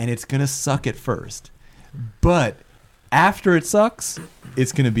day, and it's gonna suck at first, but after it sucks,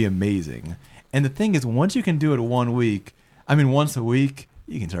 it's gonna be amazing. And the thing is, once you can do it once a week,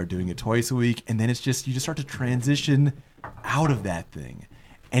 you can start doing it twice a week, and then you just start to transition out of that thing.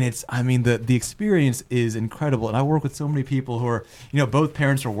 And the experience is incredible. And I work with so many people who are, both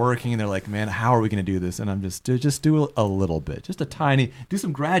parents are working, and they're like, man, how are we going to do this? And I'm just do a little bit, just do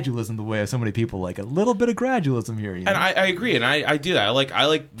some gradualism the way so many people like a little bit of gradualism here. And I agree, and I do that. I like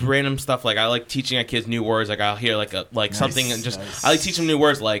random stuff. Like I like teaching my kids new words. Like I'll hear nice, something, and just nice. I like teaching them new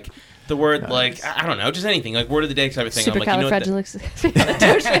words. Like the word, like I don't know, just anything, like word of the day type of thing.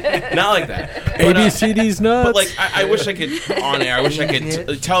 Supercalifragilistic. Not like that. ABCD's nuts. But like I wish I could on air. I wish I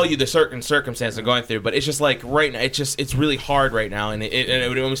could tell you the certain circumstance I'm going through. But it's just like right now, it's really hard right now, and it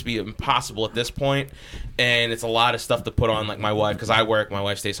would almost be impossible at this point. And it's a lot of stuff to put on, like my wife, because I work. My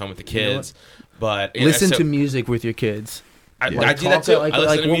wife stays home with the kids. But listen to music with your kids. I do that too.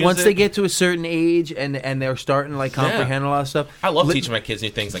 Once they get to a certain age and they're starting to comprehend a lot of stuff. I love teaching my kids new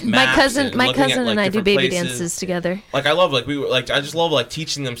things like my maps cousin at, and I do baby places. dances together. Like I love I just love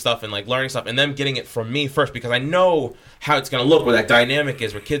teaching them stuff and learning stuff and them getting it from me first, because I know how it's going to look, where that dynamic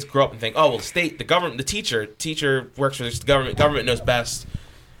is, where kids grow up and think, oh well, the government, the teacher works for the government knows best.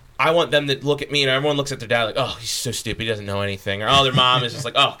 I want them to look at me, and everyone looks at their dad like, oh, he's so stupid, he doesn't know anything, or oh, their mom is just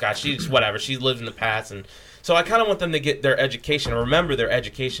like, oh gosh, she's whatever, she lives in the past. And so I kind of want them to get their education, remember their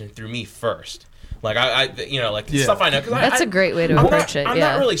education through me first. Like stuff I know. That's a great way to approach it.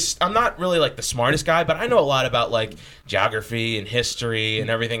 I'm not really like the smartest guy, but I know a lot about like geography and history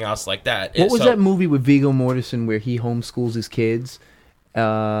and everything else like that. What was that movie with Viggo Mortensen where he homeschools his kids?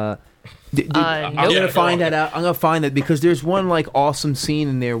 I'm gonna find that out. I'm gonna find that, because there's one awesome scene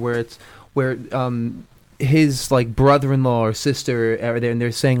in there where his brother-in-law or sister are there, and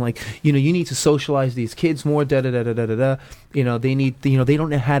they're saying you need to socialize these kids more. Da da da da da da. They need. They don't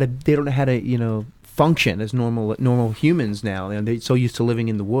know how to function as normal humans now. They're so used to living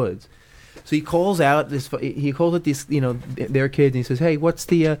in the woods. So he calls out these their kids, and he says, "Hey, what's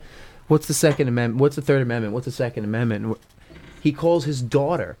the Second Amendment? What's the Third Amendment? What's the Second Amendment?" And he calls his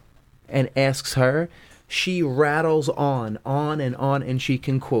daughter and asks her. She rattles on and on, and she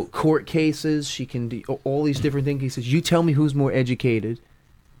can quote court cases. She can do all these different things. He says, "You tell me who's more educated."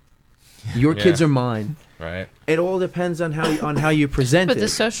 Your Yeah. kids are mine. Right. It all depends on how you present But it. the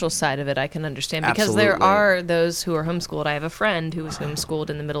social side of it, I can understand because there Absolutely. are those who are homeschooled. I have a friend who was homeschooled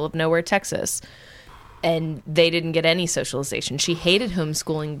in the middle of nowhere, Texas, and they didn't get any socialization. She hated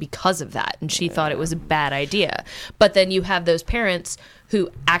homeschooling because of that, and she thought it was a bad idea. But then you have those parents who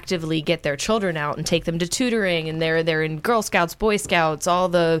actively get their children out and take them to tutoring, and they're in Girl Scouts, Boy Scouts, all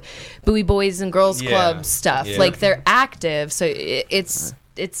the Bowie Boys and Girls Yeah. Club stuff. Yeah. Like they're active, so it's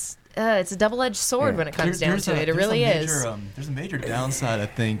a double-edged sword when it comes down to it. It really is. There's a major downside, I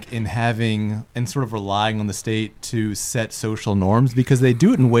think, in having and sort of relying on the state to set social norms because they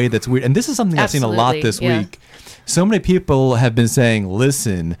do it in a way that's weird. And this is something I've seen a lot Absolutely, this yeah. week. So many people have been saying,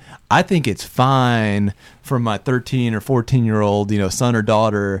 listen, I think it's fine for my 13 or 14-year-old, son or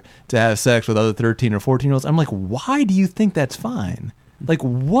daughter to have sex with other 13 or 14-year-olds. I'm like, why do you think that's fine? Like,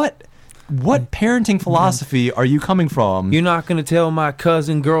 what parenting philosophy are you coming from? You're not going to tell my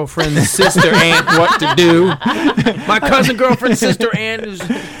cousin, girlfriend, sister, aunt what to do. My cousin, girlfriend, sister, aunt is.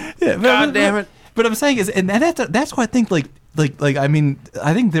 Yeah, God damn it. But I'm saying is, and that's why I think I mean,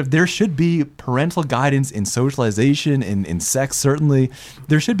 I think there should be parental guidance in socialization, in sex. Certainly,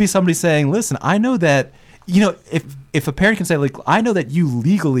 there should be somebody saying, "Listen, I know that if a parent can say, like, I know that you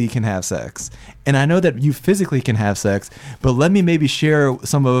legally can have sex, and I know that you physically can have sex, but let me maybe share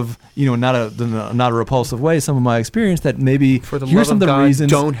some of not a repulsive way, some of my experience that maybe For the here's love some of of the God,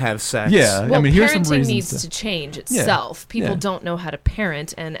 reasons. don't have sex. Yeah, Well, I mean, here's some parenting reasons. needs to change itself. People Yeah. don't know how to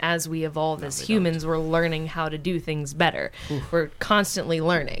parent, and as we evolve as humans, we're learning how to do things better. We're constantly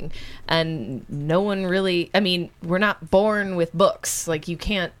learning, and no one really. I mean, we're not born with books. Like you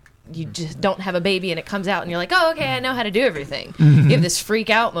can't. You just don't have a baby and it comes out and you're like, oh, okay, I know how to do everything. You have this freak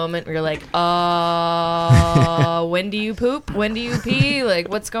out moment where you're like, when do you poop? When do you pee? Like,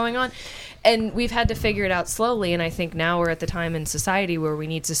 what's going on? And we've had to figure it out slowly, and I think now we're at the time in society where we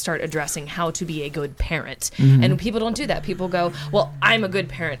need to start addressing how to be a good parent. And people don't do that. People go, well, I'm a good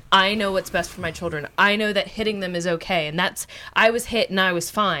parent. I know what's best for my children. I know that hitting them is okay, and I was hit and I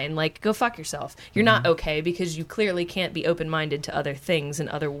was fine. Like, go fuck yourself. You're not okay because you clearly can't be open-minded to other things and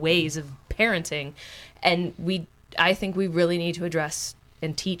other ways of parenting. And I think we really need to address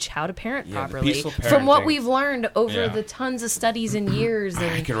and teach how to parent Yeah, the properly peaceful from what parenting. we've learned over Yeah. the tons of studies and years. I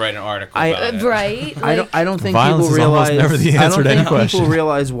And could write an article I- about it. right? I don't think Violence people is almost realize. never the I answer don't to any think people question.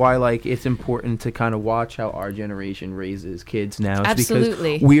 realize why it's important to kind of watch how our generation raises kids now. It's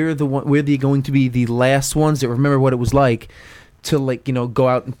Absolutely. because we're going to be the last ones that remember what it was like to go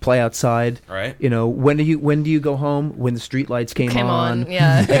out and play outside. Right. When do you go home? When the street lights came on.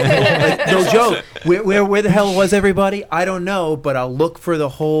 Yeah. No joke. Where the hell was everybody? I don't know, but I'll look for the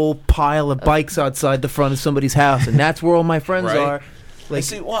whole pile of bikes outside the front of somebody's house, and that's where all my friends Right. are. Like,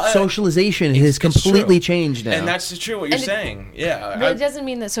 See, well, socialization it's has completely true. changed now. And that's true what you're And it- saying. Yeah. But it doesn't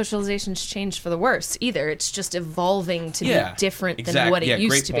mean that socialization's changed for the worse either. It's just evolving to Yeah, be different than exactly. what it Yeah, used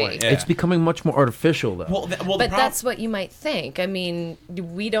great to point. be. Yeah. It's becoming much more artificial, though. Well, the But problem, that's what you might think. I mean,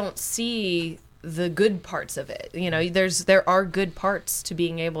 we don't see the good parts of it. There are good parts to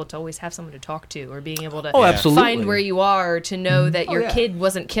being able to always have someone to talk to, or being able to Oh, absolutely. find where you are, to know that your yeah. kid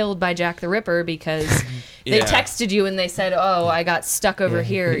wasn't killed by Jack the Ripper because they Yeah. texted you and they said, "Oh, I got stuck over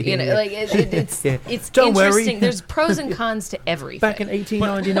here." Like it's Yeah. it's Don't worry. interesting. There's pros and cons to everything. Back in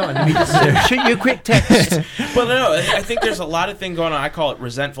 1899, we just shoot you a quick text. But no, I think there's a lot of thing going on. I call it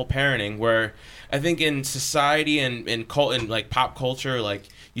resentful parenting, where I think in society and in like pop culture, like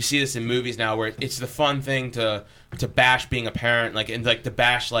you see this in movies now, where it's the fun thing to bash being a parent, to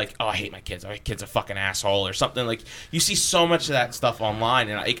bash oh, I hate my kids, my kid's a fucking asshole or something. Like you see so much of that stuff online,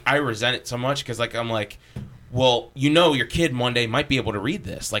 and I resent it so much because I'm like, well, your kid one day might be able to read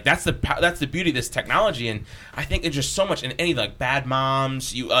this. Like that's the beauty of this technology, and I think there's just so much in any bad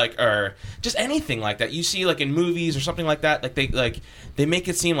moms, or just anything like that you see in movies or something like that. They make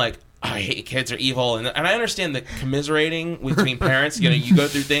it seem like, oh, I hate kids are evil, and I understand the commiserating between parents. You go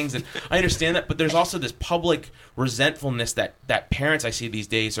through things, and I understand that, but there's also this public resentfulness that parents I see these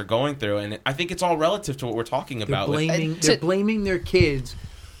days are going through, and I think it's all relative to what we're talking about. They're blaming their kids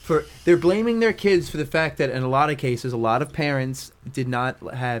for the fact that in a lot of cases, a lot of parents did not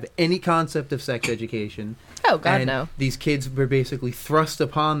have any concept of sex education. Oh God, and no. These kids were basically thrust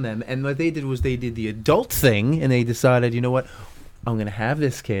upon them, and what they did was they did the adult thing, and they decided, you know what, I'm going to have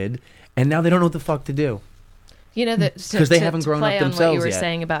this kid, and now they don't know what the fuck to do. Because they haven't grown up play on what themselves you were yet.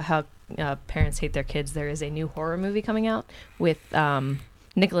 saying about how parents hate their kids. There is a new horror movie coming out with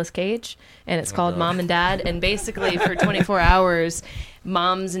Nicolas Cage, and it's called Mom and Dad. And basically, for 24 hours,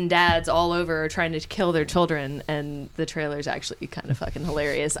 moms and dads all over are trying to kill their children. And the trailer's actually kind of fucking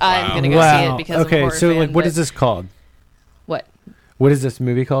hilarious. I'm gonna go see it because I'm a horror fan, what but is this called? What? What is this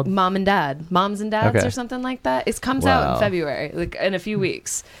movie called? Moms and Dads, Okay. or something like that. It comes out Wow. in February, like in a few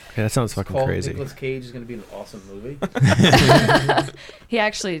weeks. Yeah, that sounds fucking crazy. Nicolas Cage is going to be an awesome movie. He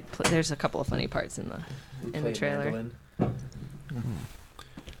actually, there's a couple of funny parts in the trailer.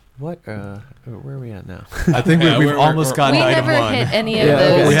 What? Where are we at now? I think Yeah, we've we're- almost gotten We to item never one. hit any of Yeah,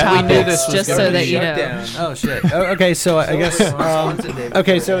 okay. those We topics, this was just gonna so be that you shut know. Oh shit. Okay, so I guess.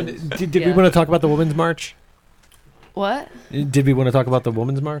 Okay, so did we Yeah. want to talk about the Women's March? What? Did we want to talk about the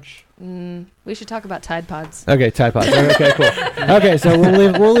Women's March? We should talk about Tide Pods. Okay, Tide Pods. Okay, cool. Okay, so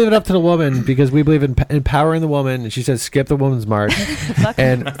we'll leave it up to the woman because we believe in empowering the woman. And she says skip the Women's March,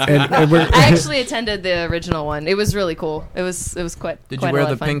 and we're. I actually attended the original one. It was really cool. It was quite. Did quite you a wear lot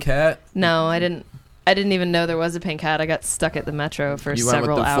the of fun. pink hat? No, I didn't. I didn't even know there was a pink hat. I got stuck at the metro for You went with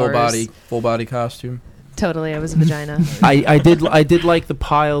several the hours. full body costume. Totally, I was a vagina. I did like the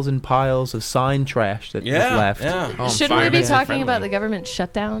piles and piles of sign trash that was left. Yeah. Oh, Shouldn't we be environmentally talking friendly. about the government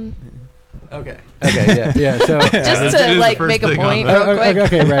shutdown? Okay. Okay. Yeah. So. Just that to is like the make a first thing point on real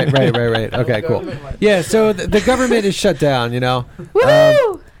quick. Okay. Right. Okay. Cool. Yeah. So the government is shut down. You know.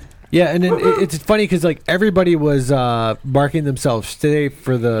 Woo! Yeah, and then it's funny because like everybody was marking themselves today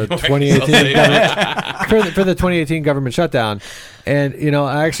for the 2018 for the 2018 government shutdown, and you know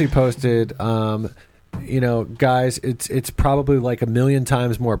I actually posted, you know, guys, it's probably like 1 million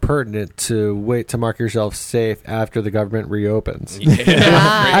times more pertinent to wait to mark yourself safe after the government reopens.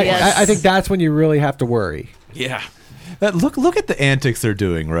 Yeah. I think that's when you really have to worry. Yeah. Look at the antics they're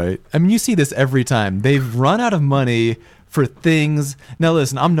doing, right? I mean, you see this every time. They've run out of money for things. Now,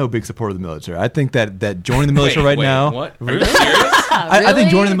 listen, I'm no big supporter of the military. I think that joining the military right now. What? Are you serious? I think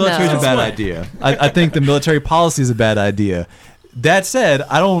joining the military is a No. bad idea. I think the military policy is a bad idea. That said,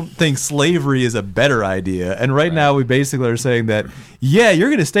 I don't think slavery is a better idea. And right now, we basically are saying that, yeah, you're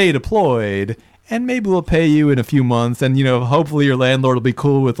going to stay deployed, and maybe we'll pay you in a few months, and you know, hopefully your landlord will be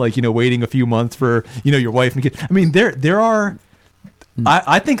cool with like, you know, waiting a few months for, you know, your wife and kid. I mean, there are.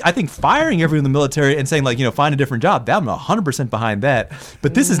 I think firing everyone in the military and saying like, you know, find a different job, I'm 100% behind that.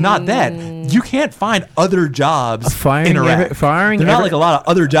 But this is not that. You can't find other jobs in Iraq. There are not like a lot of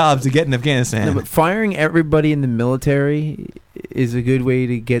other jobs to get in Afghanistan. No, but firing everybody in the military is a good way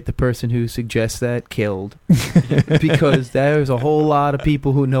to get the person who suggests that killed, because there's a whole lot of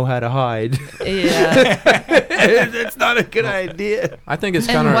people who know how to hide. Yeah. That's not a good idea. I think it's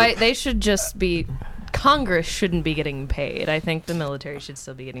kind And of. they should just be. Congress shouldn't be getting paid. I think the military should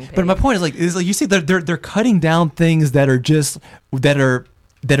still be getting paid. But my point is like you see they're cutting down things that are just that are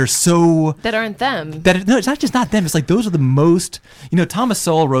so that aren't them. no, it's not just not them. It's like those are the most. You know, Thomas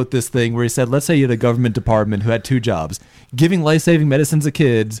Sowell wrote this thing where he said, let's say you had a government department who had two jobs: giving life-saving medicines to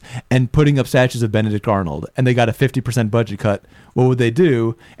kids and putting up statues of Benedict Arnold, and they got a 50% budget cut. What would they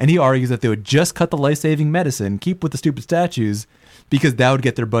do? And he argues that they would just cut the life-saving medicine, keep with the stupid statues, because that would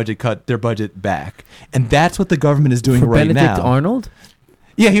get their budget back. And that's what the government is doing For right Benedict now. Arnold?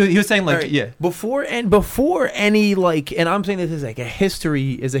 Yeah, he was saying like, All right, yeah. Before any like, and I'm saying this is like a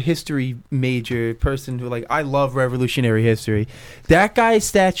history major person who like, I love revolutionary history. That guy's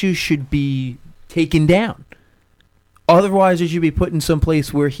statue should be taken down. Otherwise, it should be put in some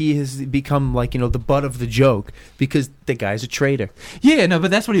place where he has become like, you know, the butt of the joke because the guy's a traitor. Yeah, no, but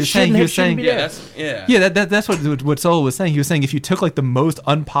that's what he was saying. He was saying, be Yeah, there. that's what Sowell was saying. He was saying if you took like the most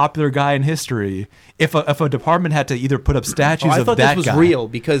unpopular guy in history, if a department had to either put up statues I of thought that this was guy, real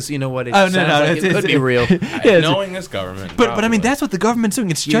because you know what? It Oh, no, sounds no, like it could be real. Yeah, it's- Knowing this government. but I mean probably. that's what the government's doing.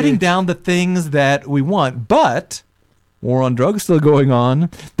 It's shutting Huge. down the things that we want. But war on drugs still going on.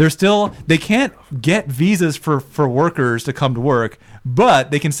 They can't get visas for workers to come to work, but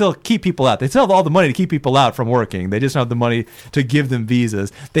they can still keep people out. They still have all the money to keep people out from working. They just don't have the money to give them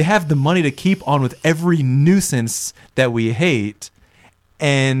visas. They have the money to keep on with every nuisance that we hate.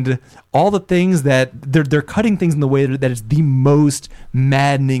 And all the things that they're cutting things in the way that is the most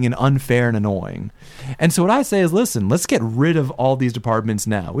maddening and unfair and annoying. And so what I say is, listen, let's get rid of all these departments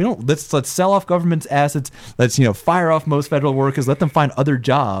now. Let's sell off government's assets. Let's fire off most federal workers. Let them find other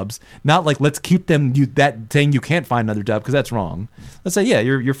jobs. Not like let's keep them saying you can't find another job because that's wrong. Let's say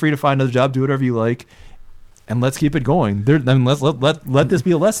you're free to find another job, do whatever you like. And let's keep it going. Let this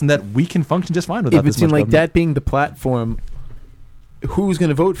be a lesson that we can function just fine without It would this seem much like government. that being the platform. Who's going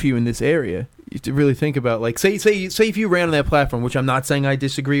to vote for you in this area? You have to really think about, like, say if you ran on that platform, which I'm not saying I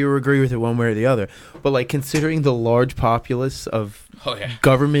disagree or agree with it one way or the other, but like considering the large populace of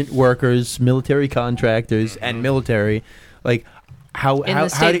government workers, military contractors, and military, like how In the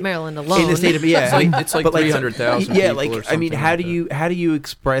state of Maryland alone. in the state of It's like but 300,000 Yeah, people like or I mean, something how like do that. how do you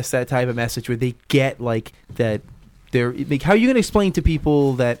express that type of message where they get like that? They're like, how are you going to explain to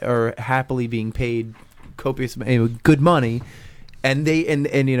people that are happily being paid copious good money and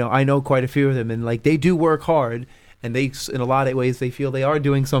you know, I know quite a few of them, and like they do work hard, and they, in a lot of ways, they feel they are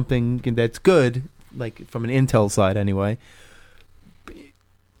doing something that's good, like from an Intel side anyway.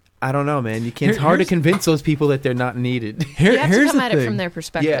 I don't know, man. You can't. It's hard to convince those people that they're not needed. You have to come at it from their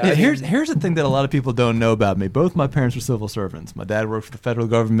perspective. Yeah, Here's the thing that a lot of people don't know about me. Both my parents were civil servants. My dad worked for the federal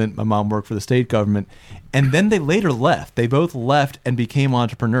government. My mom worked for the state government. And then they later left. They both left and became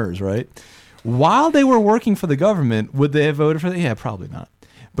entrepreneurs, right? While they were working for the government, would they have voted for them? Yeah, probably not.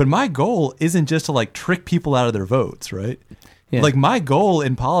 But my goal isn't just to like trick people out of their votes, right? Yeah. Like my goal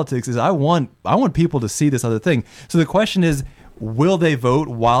in politics is I want people to see this other thing. So the question is, will they vote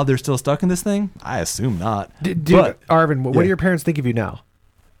while they're still stuck in this thing? I assume not. But Arvin, what do your parents think of you now?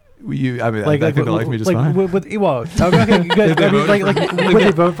 I mean, I think they'll like me just fine. Okay, good. Would they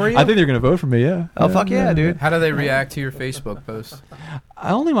vote for you? I think they're going to vote for me, yeah. Oh, fuck yeah, dude. How do they react to your Facebook posts?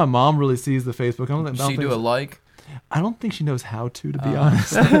 Only my mom really sees the Facebook. Does she do a like? I don't think she knows how to be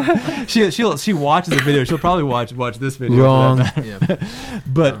honest. she watches the video. She'll probably watch this video. Wrong. Yeah.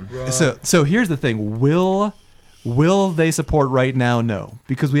 But so here's the thing. Will they support right now? No,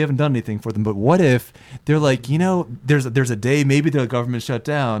 because we haven't done anything for them. But what if they're like, you know, there's a day, maybe the government shut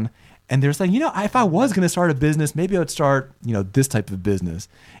down, and they're saying, you know, if I was going to start a business, maybe I would start, you know, this type of business.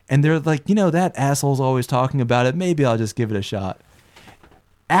 And they're like, you know, that asshole's always talking about it. Maybe I'll just give it a shot.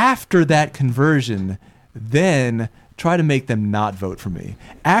 After that conversion, then try to make them not vote for me.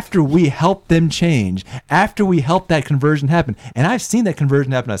 After we help them change, after we help that conversion happen, and I've seen that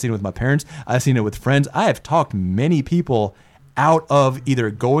conversion happen. I've seen it with my parents. I've seen it with friends. I have talked many people out of either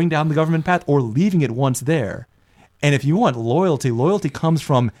going down the government path or leaving it once there. And if you want loyalty comes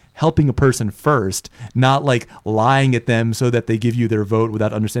from helping a person first, not like lying at them so that they give you their vote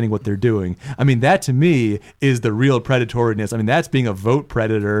without understanding what they're doing. I mean, that to me is the real predatoriness. I mean, that's being a vote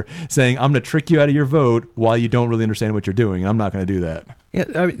predator, saying, I'm going to trick you out of your vote while you don't really understand what you're doing. And I'm not going to do that. Yeah,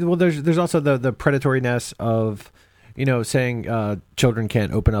 I mean, well, there's also the predatoriness of, you know, saying children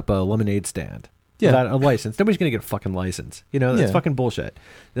can't open up a lemonade stand. Yeah. Without a license. Nobody's going to get a fucking license. You know, that's fucking bullshit.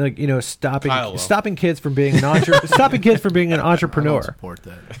 Like, you know, stopping kids from being an entrepreneur. I don't support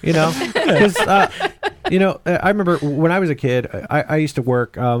that. You know, because you know, I remember when I was a kid, I used to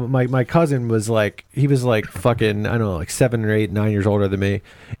work. My cousin was like, he was like fucking, I don't know, like 7 or 8, 9 years older than me,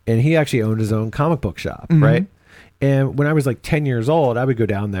 and he actually owned his own comic book shop, right? And when I was like 10 years old, I would go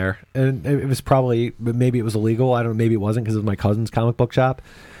down there, and it was probably, maybe it was illegal. I don't know, maybe it wasn't because it was my cousin's comic book shop.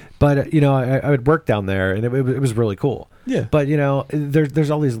 But, you know, I would work down there, and it was really cool. Yeah. But, you know, there's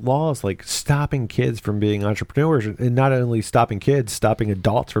all these laws like stopping kids from being entrepreneurs, and not only stopping kids, stopping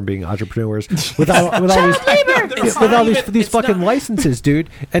adults from being entrepreneurs with all these fucking licenses, dude.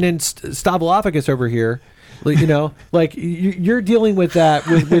 And then Stavropoulos over here, you know, like you're dealing with that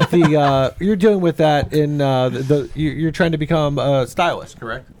with the you're dealing with that in you're trying to become a stylist,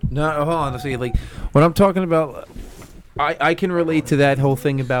 correct? No, hold on. Let's see. Like when I'm talking about. I can relate to that whole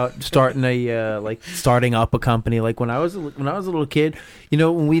thing about starting up a company. Like when I was a little kid, you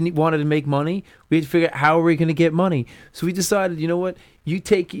know, when we wanted to make money, we had to figure out how are we going to get money. So we decided, you know what,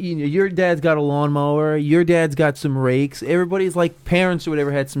 your dad's got a lawnmower, your dad's got some rakes. Everybody's like parents or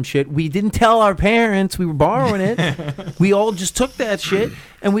whatever had some shit. We didn't tell our parents we were borrowing it. We all just took that shit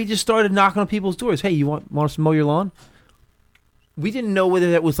and we just started knocking on people's doors. Hey, you want us to mow your lawn? We didn't know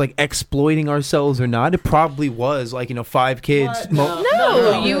whether that was like exploiting ourselves or not. It probably was, like, you know, 5 kids.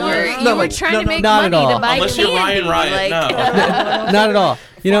 No, you were trying to make money to buy unless candy. You're Ryan Riot, no. Not at all.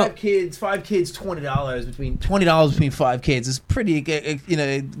 You know, five kids, $20 between 5 kids is pretty, you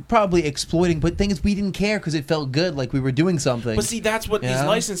know, probably exploiting. But the thing is, we didn't care because it felt good, like we were doing something. But see, that's what these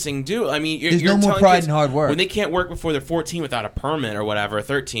licensing do. I mean, there's no more pride in hard work when they can't work before they're 14 without a permit or whatever.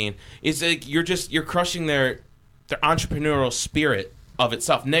 13, it's like you're crushing their entrepreneurial spirit of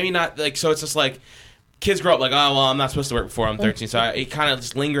itself. Maybe not like, so it's just like kids grow up like, oh, well, I'm not supposed to work before I'm 13. So it kind of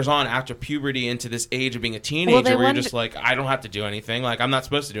just lingers on after puberty into this age of being a teenager where you're just like, I don't have to do anything. Like, I'm not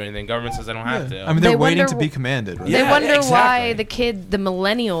supposed to do anything. Government says I don't have to. I mean, they're waiting to be commanded. Right? They wonder why the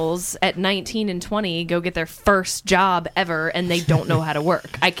millennials at 19 and 20 go get their first job ever and they don't know how to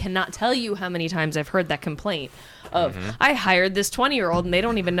work. I cannot tell you how many times I've heard that complaint. I hired this 20-year-old and they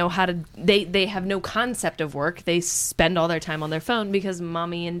don't even know how to, they have no concept of work. They spend all their time on their phone because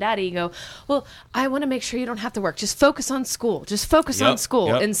mommy and daddy go, well, I want to make sure you don't have to work. Just focus on school. Just focus on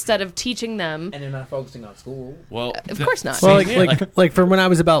school instead of teaching them. And they're not focusing on school. Well, of course not. Well, like from when I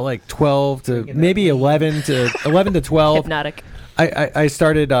was about like 12 to maybe 11 to 12. Hypnotic. I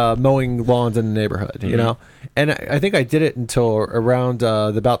started mowing lawns in the neighborhood, you know, and I think I did it until around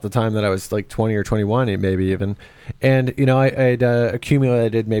about the time that I was like 20 or 21, maybe even. And, you know, I'd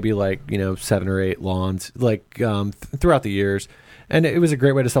accumulated maybe like, you know, 7 or 8 lawns like throughout the years. And it was a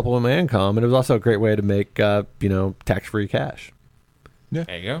great way to supplement my income, and it was also a great way to make tax-free cash. There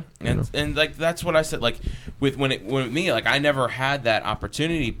you go. And like that's what I said. Like with with me, like I never had that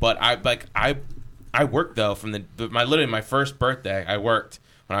opportunity, but I worked though from literally my first birthday. I worked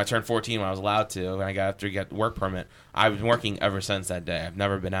when I turned 14 when I was allowed to, and I got the work permit. I've been working ever since that day. I've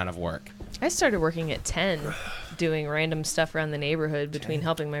never been out of work. I started working at 10, doing random stuff around the neighborhood between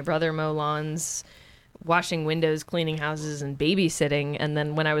helping my brother mow lawns, washing windows, cleaning houses, and babysitting. And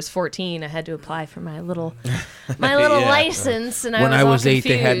then when I was 14, I had to apply for my little license. And when I was 8,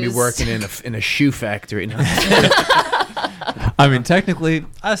 they had me confused. working in a shoe factory. I mean, technically,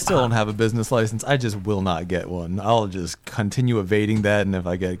 I still don't have a business license. I just will not get one. I'll just continue evading that, and if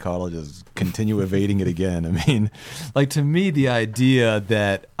I get caught, I'll just continue evading it again. I mean, like, to me, the idea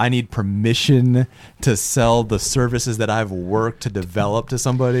that I need permission to sell the services that I've worked to develop to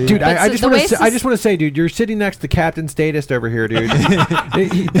somebody. Dude, But I so just the want way to. I just want to say, dude, you're sitting next to Captain Statist over here, dude.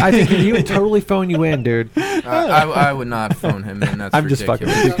 I think he would totally phone you in, dude. I would not phone him in. That's I'm just fucking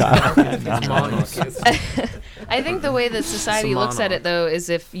ridiculous. with you, Kyle. I think the way that society looks at it, though, is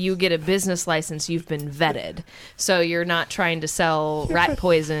if you get a business license, you've been vetted. So you're not trying to sell rat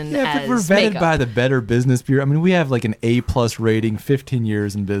poison Yeah, but as we're vetted makeup. by the Better Business Bureau. I mean, we have like an A+ rating, 15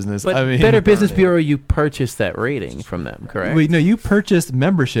 years in business. But I mean, Better Business Bureau, you purchased that rating from them, correct? Wait, no, you purchased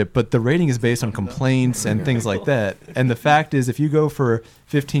membership, but the rating is based on complaints and things like that. And the fact is, if you go for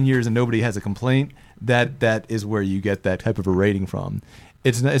 15 years and nobody has a complaint, that is where you get that type of a rating from.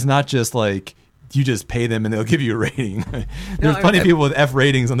 It's not just like you just pay them and they'll give you a rating. There's plenty of people with F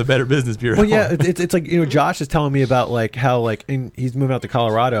ratings on the Better Business Bureau. Well, yeah, it's like Josh is telling me about like how like he's moving out to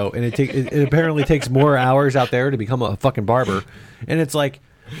Colorado, and it apparently takes more hours out there to become a fucking barber, and it's like.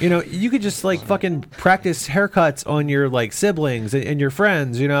 You could just like fucking practice haircuts on your like siblings and your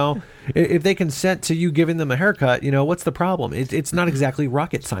friends. If they consent to you giving them a haircut, what's the problem? It's not exactly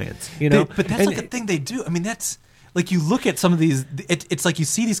rocket science. But that's not the thing they do. I mean, that's like you look at some of these. It's like you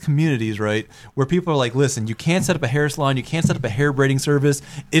see these communities, right, where people are like, listen, you can't set up a hair salon, you can't set up a hair braiding service.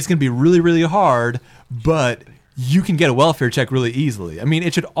 It's going to be really, really hard, but you can get a welfare check really easily. I mean,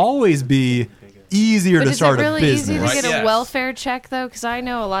 it should always be easier to start a business. But is it really easy to get Yes. a welfare check, though? Because I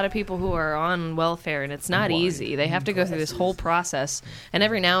know a lot of people who are on welfare, and it's not easy. They have to go through this whole process, and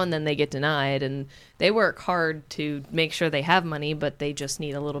every now and then they get denied, and they work hard to make sure they have money, but they just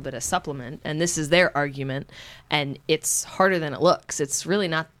need a little bit of supplement, and this is their argument, and it's harder than it looks. It's really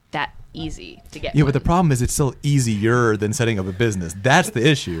not that easy to get Yeah, but one. the problem is it's still easier than setting up a business. That's the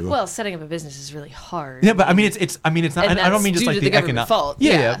issue. Well, setting up a business is really hard. Yeah, but I mean, it's not. And I don't that's mean just due like to the government economic fault.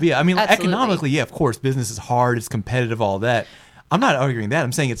 Yeah. I mean, absolutely. economically, yeah, of course, business is hard. It's competitive, all that. I'm not arguing that.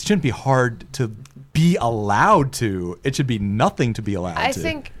 I'm saying it shouldn't be hard to be allowed to. It should be nothing to be allowed to.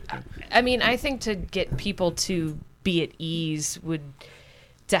 I think to get people to be at ease would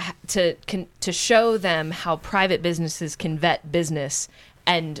to show them how private businesses can vet business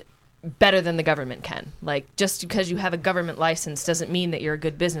and better than the government can. Like, just because you have a government license doesn't mean that you're a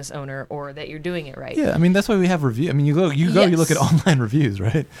good business owner or that you're doing it right. Yeah, I mean that's why we have review. I mean, you look at online reviews,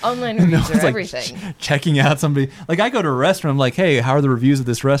 right? Online reviews it's are like everything. Checking out somebody. Like I go to a restaurant, I'm like, hey, how are the reviews of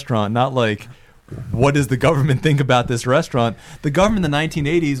this restaurant? Not like, what does the government think about this restaurant? The government in the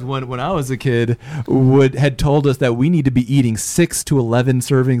 1980s, when I was a kid, had told us that we need to be eating 6 to 11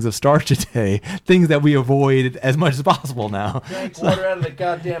 servings of starch a day, things that we avoid as much as possible now. Drink water out of the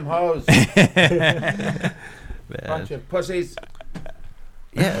goddamn hose. Bunch of pussies.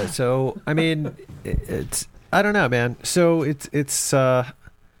 Yeah, so I mean, it's I don't know, man. So it's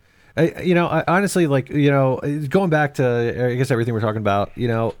I honestly, like, going back to I guess everything we're talking about,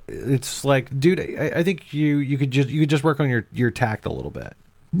 it's like, dude, I think you could just work on your tact a little bit.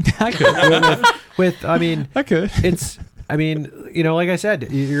 I could. I could. It's. I mean, like I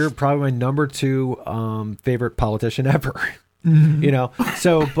said, you're probably my number 2 favorite politician ever.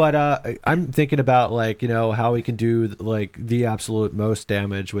 So, but I'm thinking about like, how we can do like the absolute most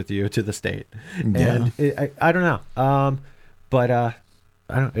damage with you to the state. Yeah. And I don't know. But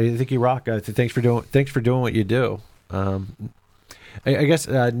I think you rock. Thanks for doing what you do. I guess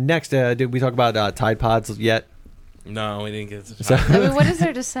next, did we talk about Tide Pods yet? No, we didn't get to So- I mean, what is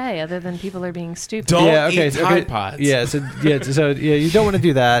there to say other than people are being stupid? Don't eat Tide Pods. Yeah, so you don't want to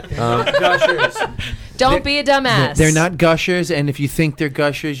do that. Gushers. Don't be a dumbass. They're not gushers, and if you think they're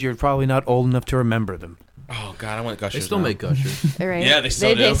gushers, you're probably not old enough to remember them. Oh God, I want gushers. They still now. make gushers. Right? Yeah, they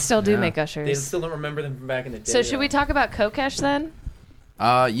still do. They still do Yeah. make They gushers. still don't remember them from back in the day. So should we talk about Kokesh then?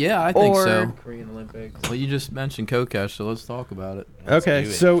 Yeah, I think Or- so. Korean Olympics. Well, you just mentioned Kokesh, so let's talk about it. Okay,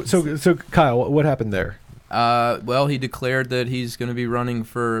 do it. so Kyle, what happened there? Well, he declared that he's going to be running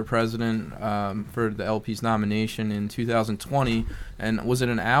for president for the LP's nomination in 2020. And was it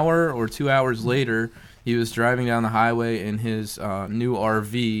an hour or 2 hours later, he was driving down the highway in his new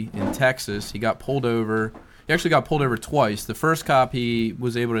RV in Texas. He got pulled over. He actually got pulled over twice. The first cop, he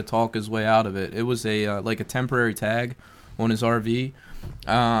was able to talk his way out of it. It was like a temporary tag on his RV.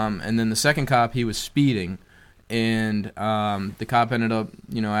 And then the second cop, he was speeding. And the cop ended up,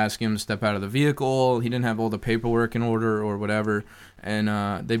 asking him to step out of the vehicle. He didn't have all the paperwork in order or whatever.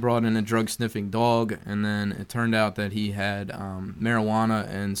 And they brought in a drug-sniffing dog. And then it turned out that he had marijuana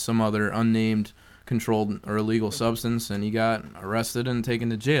and some other unnamed controlled or illegal substance, and he got arrested and taken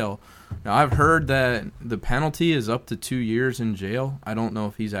to jail. Now, I've heard that the penalty is up to 2 years in jail. I don't know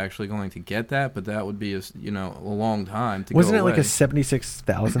if he's actually going to get that, but that would be a long time to Wasn't go it away. like a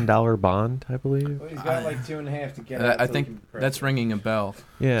 $76,000 bond, I believe? Well, he's got like 2.5 to get out. I think that's ringing a bell.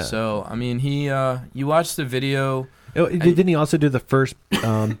 Yeah. So, I mean, you watched the video. Didn't he also do the first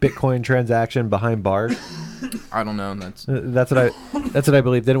Bitcoin transaction behind bars? I don't know. That's what I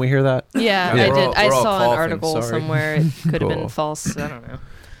believe. Didn't we hear that? Yeah, Yeah, I we're did. all- I we're all saw coughing, an article sorry. somewhere. It could have Cool. been false. I don't know.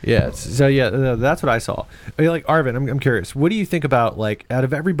 Yeah. So that's what I saw. I mean, like Arvin, I'm curious. What do you think about, like, out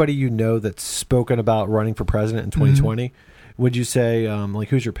of everybody you know that's spoken about running for president in 2020? Would you say like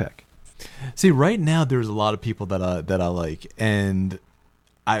who's your pick? See, right now there's a lot of people that I like, and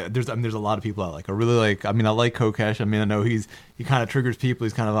there's a lot of people I like. I really like. I mean, I like Kokesh. I mean, I know he kind of triggers people.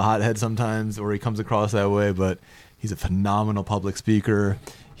 He's kind of a hothead sometimes, or he comes across that way, but he's a phenomenal public speaker.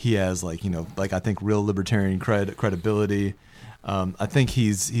 He has I think real libertarian credibility. I think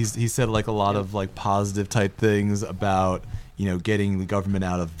he's said like a lot of like positive type things about getting the government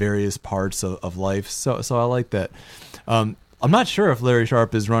out of various parts of life. So I like that. I'm not sure if Larry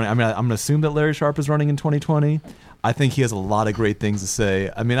Sharpe is running. I mean, I'm going to assume that Larry Sharpe is running in 2020. I think he has a lot of great things to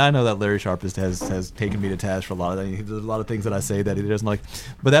say. I mean, I know that Larry Sharpe has taken me to task for a lot of things. There's a lot of things that I say that he doesn't like,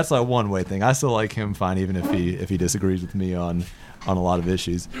 but that's like one way thing. I still like him fine, even if he disagrees with me on a lot of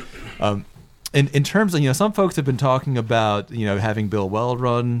issues. In terms of some folks have been talking about having Bill Weld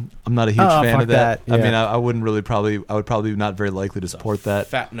run. I'm not a huge fan fuck of that. that, I yeah. mean, I wouldn't really I would probably not very likely to support that.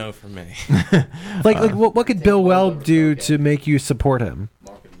 Fat no for me. Like what could Bill Weld do to make you support him?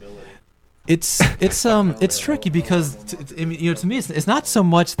 It's tricky because to me it's not so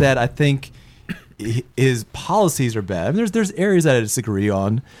much that I think his policies are bad. I mean, there's areas that I disagree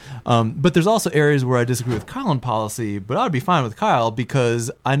on, but there's also areas where I disagree with Kyle on policy. But I would be fine with Kyle because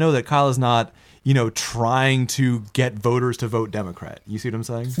I know that Kyle is not trying to get voters to vote Democrat. You see what I'm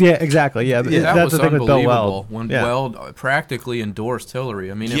saying? Yeah, exactly. Yeah, That that's was the thing with Bill unbelievable Weld. when Yeah. Weld practically endorsed Hillary.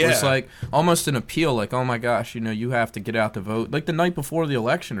 I mean, it was Yeah. like almost an appeal, like, oh my gosh, you have to get out to vote. Like the night before the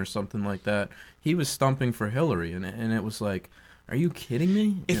election or something like that, he was stumping for Hillary, and it was like, are you kidding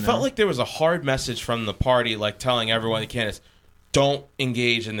me? It felt like there was a hard message from the party, like telling everyone, the candidates, don't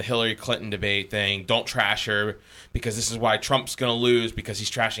engage in the Hillary Clinton debate thing. Don't trash her because this is why Trump's going to lose because he's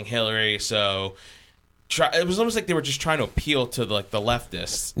trashing Hillary. So it was almost like they were just trying to appeal to the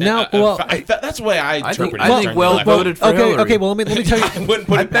leftists. No, And well, that's the way I interpreted I it. think Weld voted for okay, Hillary. okay. Well, let me tell you. I wouldn't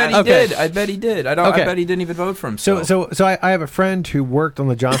put I it bet he past Okay. did. I bet he did. I Okay. bet he didn't even vote for himself. So I have a friend who worked on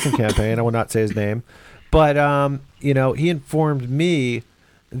the Johnson campaign. I will not say his name, but he informed me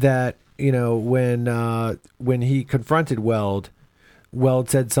that when he confronted Weld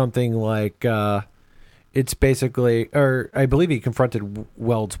said something like it's basically, or I believe he confronted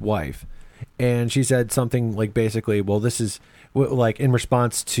Weld's wife, and she said something like basically, well, this is like in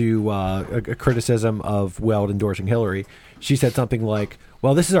response to a criticism of Weld endorsing Hillary. She said something like,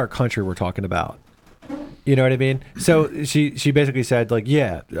 well, this is our country we're talking about. You know what I mean? So she basically said like,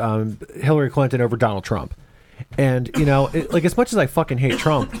 yeah, Hillary Clinton over Donald Trump. And like as much as I fucking hate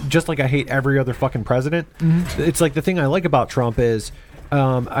Trump, just like I hate every other fucking president, it's like the thing I like about Trump is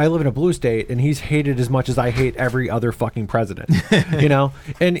I live in a blue state, and he's hated as much as I hate every other fucking president.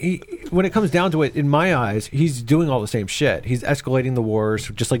 And when it comes down to it, in my eyes, he's doing all the same shit. He's escalating the wars,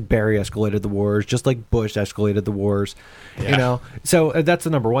 just like Barry escalated the wars, just like Bush escalated the wars. So that's the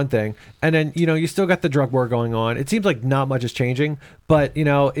number one thing. And then you still got the drug war going on. It seems like not much is changing, but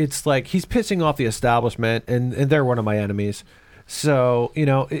it's like he's pissing off the establishment, and they're one of my enemies. So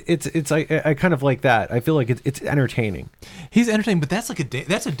it's I kind of like that. I feel like it's entertaining. He's entertaining, but that's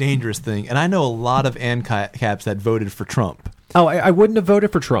that's a dangerous thing. And I know a lot of ANCAPs that voted for Trump. Oh, I wouldn't have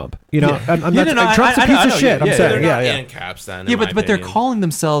voted for Trump. I'm not. Trump's a I piece know, of shit. yeah, I'm yeah, saying, They're not yeah. ANCAPs then. Yeah, in my but they're opinion. calling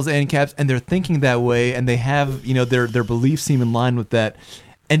themselves ANCAPs, and they're thinking that way, and they have their beliefs seem in line with that.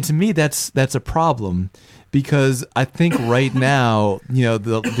 And to me, that's a problem, because I think right now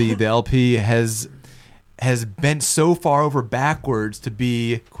the LP has bent so far over backwards to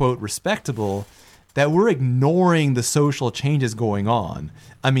be, quote, respectable, that we're ignoring the social changes going on.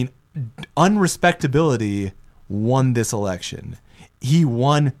 I mean, unrespectability won this election. He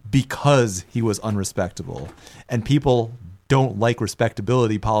won because he was unrespectable. And people don't like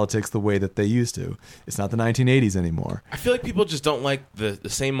respectability politics the way that they used to. It's not the 1980s anymore. I feel like people just don't like the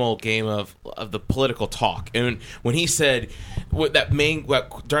same old game of the political talk. And when he said during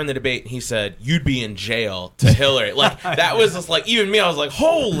the debate, he said you'd be in jail to Hillary. Like that was just like, even me, I was like,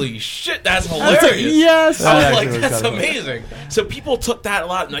 holy shit, that's hilarious. Yes, I was That like, actually was that's kinda amazing. So people took that a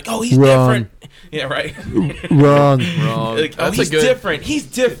lot and like, oh, he's Wrong. different. Yeah, right. Wrong. Like, oh, That's he's a good. different. He's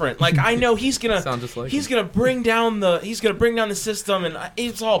different. Like I know he's gonna Sound just like he's him. gonna bring down the system, and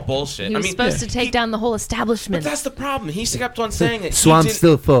it's all bullshit. He was supposed to take down the whole But establishment. that's the problem. He kept on saying it. Swamp's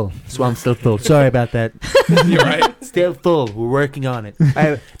still full. Swamp's still full. Sorry about that. You're right. Still full. We're working on it.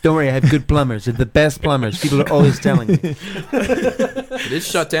 Don't worry, I have good plumbers. They're the best plumbers. People are always telling me. It is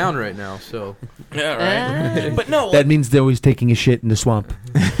shut down right now, so Yeah, right. But no, That means they're always taking a shit in the swamp.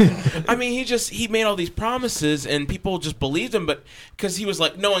 I mean, he made all these promises, and people just believed him. But because he was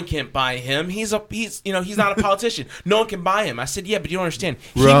like, no one can't buy him. He's not a politician. No one can buy him. I said, yeah, but you don't understand.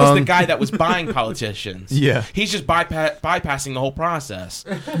 He was the Wrong. guy that was buying politicians. Yeah. He's just bypassing the whole process.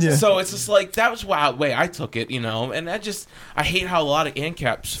 Yeah. So it's just like that was the way I took it, and I hate how a lot of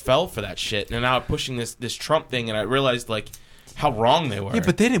ANCAPs fell for that shit, and now pushing this Trump thing, and I realized like how wrong they were. Yeah,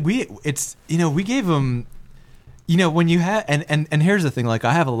 but they did. We gave them. When you have and here's the thing. Like,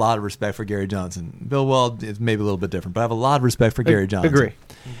 I have a lot of respect for Gary Johnson. Bill Weld is maybe a little bit different, but I have a lot of respect for Gary Johnson. Agree.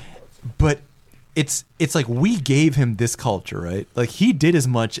 But it's like we gave him this culture, right? Like, he did as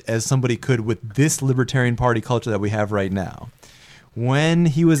much as somebody could with this Libertarian Party culture that we have right now. When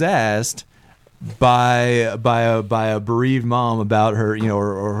he was asked by a bereaved mom about her,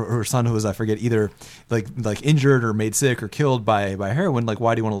 or her son who was, I forget, either like injured or made sick or killed by heroin, like,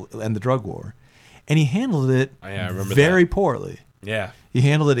 why do you want to end the drug war? And he handled it I remember very that. poorly. Yeah. He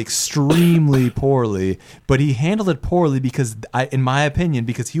handled it extremely poorly, but he handled it poorly because, in my opinion,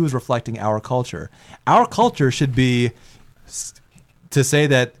 because he was reflecting our culture. Our culture should be to say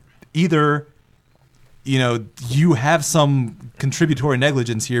that either, you have some contributory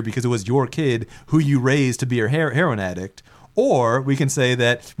negligence here because it was your kid who you raised to be a heroin addict, or we can say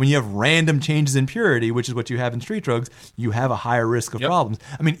that when you have random changes in purity, which is what you have in street drugs, you have a higher risk of problems.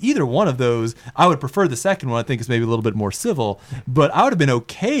 I mean, either one of those, I would prefer the second one. I think is maybe a little bit more civil, but I would have been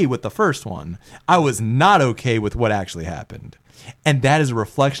okay with the first one. I was not okay with what actually happened. And that is a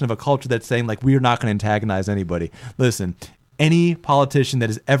reflection of a culture that's saying, like, we are not going to antagonize anybody. Listen, any politician that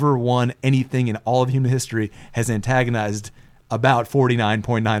has ever won anything in all of human history has antagonized about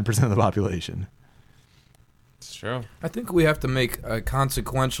 49.9% of the population. It's true. I think we have to make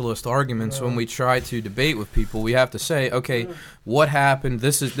consequentialist arguments when we try to debate with people. We have to say, okay, what happened?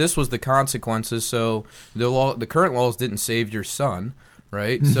 This was the consequences. So the current laws didn't save your son,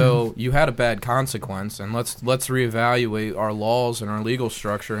 right? So you had a bad consequence, and let's reevaluate our laws and our legal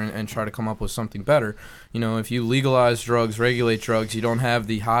structure and try to come up with something better. If you legalize drugs, regulate drugs, you don't have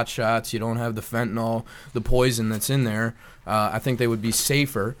the hot shots, you don't have the fentanyl, the poison that's in there. I think they would be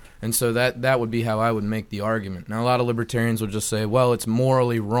safer, and so that would be how I would make the argument. Now, a lot of libertarians would just say, well, it's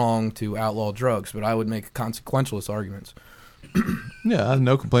morally wrong to outlaw drugs, but I would make consequentialist arguments. Yeah,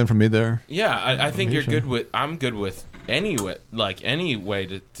 no complaint from me there. Yeah, I think you're good with. I'm good with any way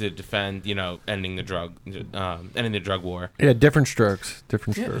to defend, ending the drug war. Yeah, different strokes.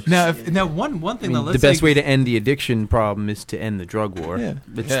 Different strokes. Now one thing. The best way to end the addiction problem is to end the drug war. Yeah.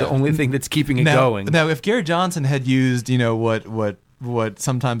 It's the only thing that's keeping it now, going. Now, if Gary Johnson had used, what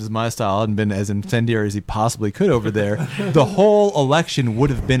sometimes is my style and been as incendiary as he possibly could over there, the whole election would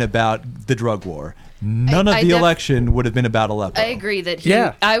have been about the drug war. None of the election would have been about Aleppo. I agree that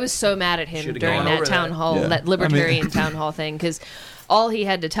Yeah. I was so mad at him Should've during gone that over town that. hall, Yeah. that libertarian town hall thing, because all he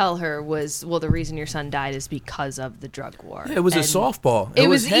had to tell her was, well, the reason your son died is because of the drug war. Yeah, it was And a softball. It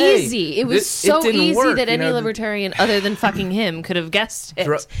was hey, easy. It was it so didn't easy work, that any the libertarian other than fucking him could have guessed it.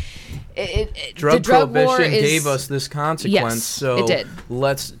 Drug the drug war prohibition is, gave us this consequence, Yes, so it did.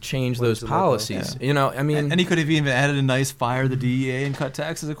 let's change those policies. I mean, and he could have even added a nice fire the DEA and cut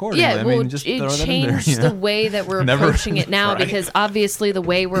taxes accordingly. Yeah, I well, mean, just it throw that in there, changed the way that we're Never- approaching it now, Right. because obviously the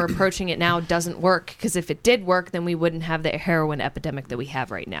way we're approaching it now doesn't work, because if it did work, then we wouldn't have the heroin epidemic that we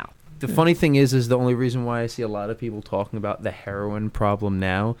have right now. The funny thing is the only reason why I see a lot of people talking about the heroin problem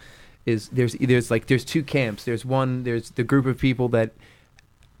now is there's two camps. There's the group of people that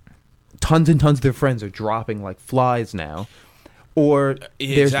tons and tons of their friends are dropping like flies now, or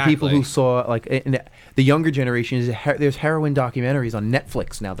there's people Exactly. who saw like the younger generation is there's heroin documentaries on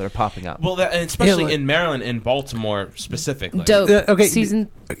Netflix now that are popping up. Well, and especially like- in Maryland, in Baltimore specifically. Dope. Okay, Season.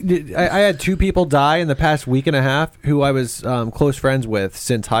 I had 2 people die in the past week and a half who I was close friends with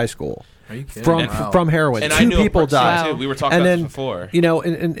since high school Are you kidding? from Wow. from heroin. And 2 I knew people a person died. too. We were talking And about then, this before. You know,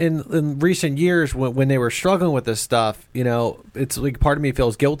 in recent years when they were struggling with this stuff, you know, it's like part of me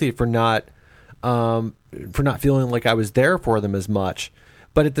feels guilty for not feeling like I was there for them as much.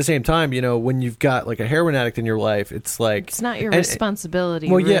 But at the same time, you know, when you've got like a heroin addict in your life, it's like It's not your and- responsibility,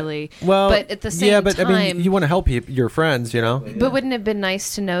 well, yeah, really. well, but at the same yeah, but time, I mean, you want to help your friends, you know. but wouldn't it have been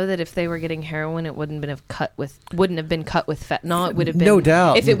nice to know that if they were getting heroin, it wouldn't have been cut with fentanyl. It would have been, No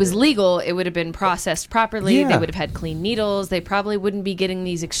doubt. If it was legal, it would have been processed properly. Yeah. They would have had clean needles. They probably wouldn't be getting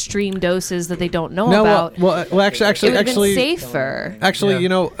these extreme doses that they don't know No, about. well, it would have actually, been safer. Actually, Yeah. you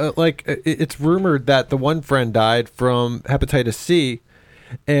know, it's rumored that the one friend died from hepatitis C,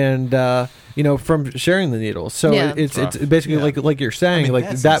 and you know, from sharing the needles. So Yeah. it's Rough. basically Yeah. like you're saying, I mean, like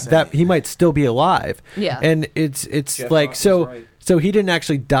that's that insane. he might still be alive. Yeah. and it's like so he didn't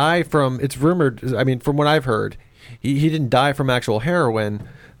actually die from. It's rumored. I mean, from what I've heard, he didn't die from actual heroin,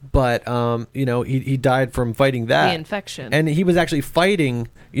 but you know, he died from fighting that The infection. and he was actually fighting,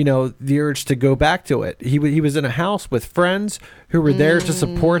 you know, the urge to go back to it. He was in a house with friends who were there to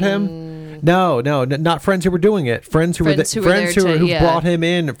support him. No, not friends who were doing it. Friends who Friends were who were friends there who to- yeah. brought him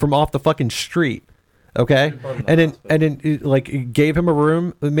in from off the fucking street. Okay, and then like gave him a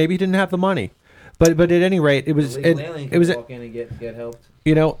room. Maybe he didn't have the money, but at any rate, it was Illegal alien it can was walk in and get helped.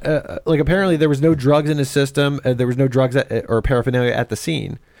 you know like apparently there was no drugs in his system. There was no drugs or paraphernalia at the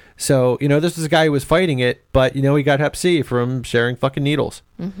scene. So, you know, this is a guy who was fighting it, but, you know, he got hep C from sharing fucking needles.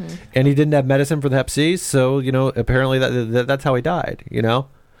 Mm-hmm. And he didn't have medicine for the hep C, so, you know, apparently that's how he died, you know?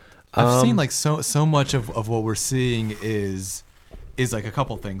 I've seen like so much of what we're seeing is like a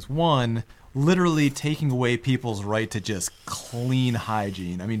couple things. One, literally taking away people's right to just clean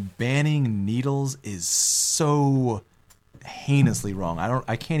hygiene. I mean, banning needles is so heinously wrong.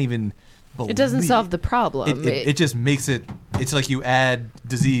 I can't even believe it doesn't solve the problem. it just makes it. It's like you add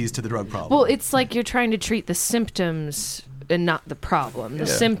disease to the drug problem. Well, it's like you're trying to treat the symptoms and not the problem. The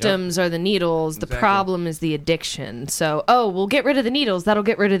symptoms are the needles. The problem is the addiction. So, we'll get rid of the needles. That'll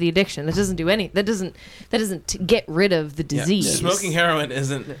get rid of the addiction. That doesn't do any. That doesn't get rid of the disease. Smoking heroin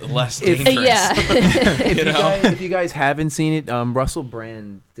isn't less dangerous. Yeah. If you guys haven't seen it, Russell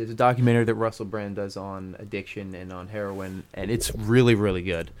Brand, there's a documentary that Russell Brand does on addiction and on heroin, and it's really, really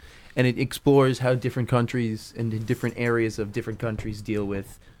good. And it explores how different countries and different areas of different countries deal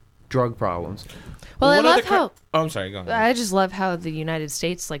with drug problems. Well, I What other love how. Oh, I'm sorry. Go ahead. I just love how the United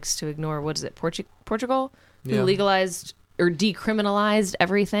States likes to ignore, what is it, Portugal? Who Yeah. legalized or decriminalized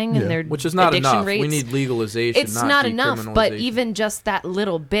everything Yeah. and their Which is not addiction enough. rates. We need legalization. It's not enough, but decriminalization. even just that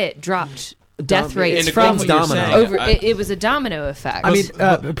little bit dropped death Dom- rates And from what you're domino. saying, over. I- It was a domino effect. I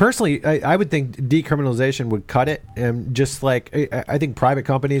mean, personally, I would think decriminalization would cut it. And just like, I think private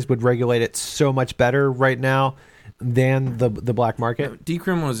companies would regulate it so much better right now than the black market.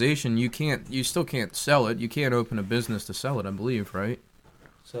 Decriminalization, you still can't sell it. You can't open a business to sell it, I believe, right?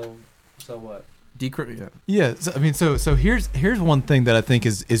 So what? Yeah, so, I mean, so here's one thing that I think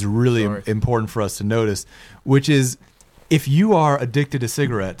is really Sorry. important for us to notice, which is if you are addicted to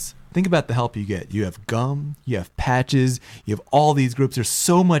cigarettes, think about the help you get. You have gum, you have patches, you have all these groups. There's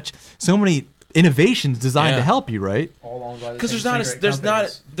so many innovations designed to Yeah. help you, right? Because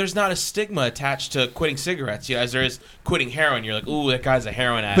there's not a stigma attached to quitting cigarettes, you know, as there is quitting heroin. You're like, ooh, that guy's a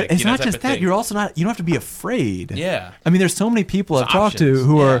heroin addict. But it's you know, not type just of that. thing. You're also not. You don't have to be afraid. Yeah. I mean, there's so many people There's I've talked to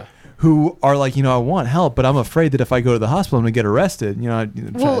options, who are like, you know, I want help, but I'm afraid that if I go to the hospital, I'm gonna get arrested. You know.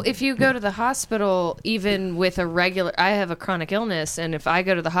 well, if you go to the hospital, even with I have a chronic illness, and if I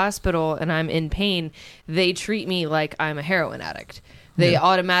go to the hospital and I'm in pain, they treat me like I'm a heroin addict. They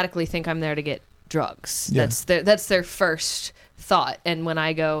automatically think I'm there to get drugs. Yeah. That's their first thought. And when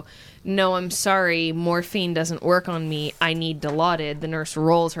I go, no, I'm sorry, morphine doesn't work on me, I need Dilaudid, the nurse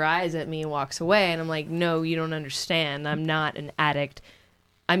rolls her eyes at me and walks away. And I'm like, no, you don't understand. I'm not an addict.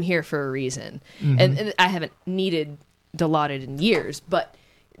 I'm here for a reason. And I haven't needed Dilaudid in years, but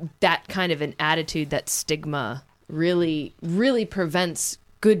that kind of an attitude, that stigma really, really prevents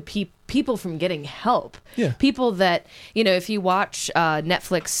good people from getting help. Yeah. People that, you know, if you watch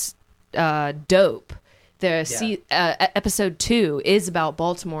Netflix Dope, episode 2 is about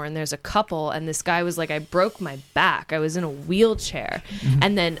Baltimore, and there's a couple, and this guy was like, I broke my back. I was in a wheelchair.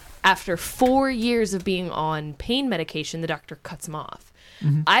 And then after 4 years of being on pain medication, the doctor cuts him off.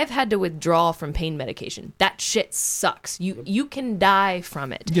 I've had to withdraw from pain medication. That shit sucks. You can die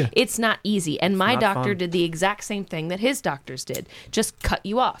from it. Yeah. It's not easy. And my not doctor fun. did the exact same thing that his doctors did. Just cut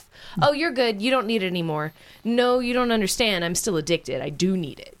you off. Oh, you're good. You don't need it anymore. No, you don't understand. I'm still addicted. I do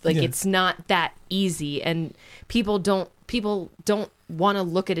need it. Like, Yeah. it's not that easy. And people don't want to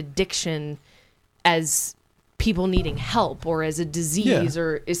look at addiction as people needing help or as a disease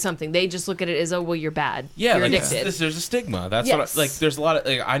or is something. They just look at it as, oh, well, you're bad. Yeah, you're like addicted. there's a stigma. That's Yes. what there's a lot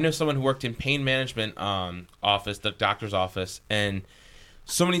of I know someone who worked in pain management office, the doctor's office, and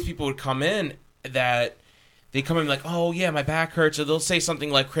so many people would come in that they come in like, oh yeah, my back hurts, or they'll say something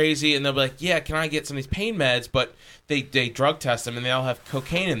like crazy, and they'll be like, yeah, can I get some of these pain meds? But they drug test them, and they all have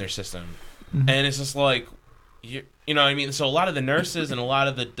cocaine in their system, and it's just like, you know what I mean? So a lot of the nurses and a lot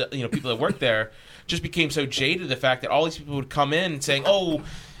of the people that work there just became so jaded to the fact that all these people would come in saying, oh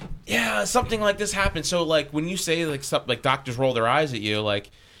yeah, something like this happened. So like when you say like something like doctors roll their eyes at you, like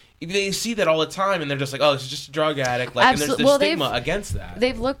they see that all the time and they're just like, oh, this is just a drug addict. Like, and there's this stigma against that.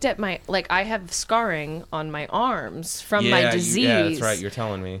 They've looked at I have scarring on my arms from my disease. Yeah, that's right. You're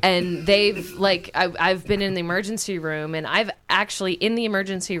telling me. And they've I've been in the emergency room, and I've actually in the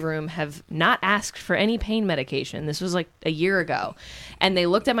emergency room have not asked for any pain medication. This was like a year ago, and they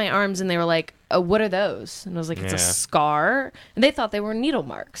looked at my arms and they were like, oh, what are those? And I was like, it's a scar, and they thought they were needle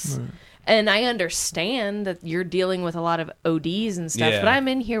marks. Right. And I understand that you're dealing with a lot of ODs and stuff, but I'm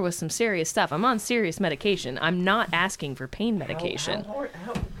in here with some serious stuff. I'm on serious medication. I'm not asking for pain medication.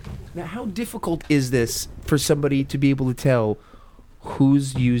 How difficult is this for somebody to be able to tell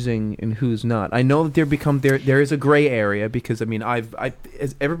who's using and who's not? I know that there is a gray area because, I mean,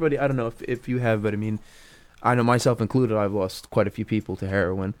 as everybody, I don't know if you have, but I mean, I know myself included, I've lost quite a few people to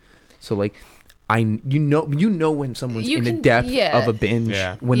heroin. So, like, you know when someone's in the depth of a binge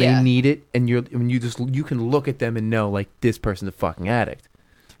when they need it, and you can look at them and know, like, this person's a fucking addict.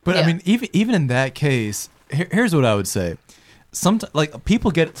 But I mean, even in that case, here's what I would say: sometimes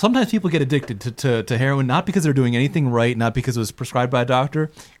people get addicted to heroin not because they're doing anything right, not because it was prescribed by a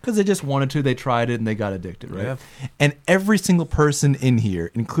doctor, because they just wanted to, they tried it, and they got addicted, right? Yeah. And every single person in here,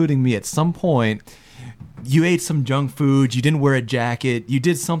 including me, at some point, you ate some junk food, you didn't wear a jacket, you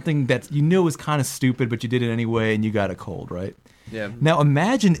did something that you knew was kind of stupid, but you did it anyway, and you got a cold, right? Yeah. Now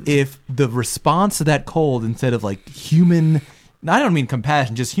imagine if the response to that cold, instead of like human, I don't mean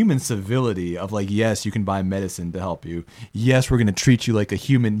compassion, just human civility of like, yes, you can buy medicine to help you. Yes, we're going to treat you like a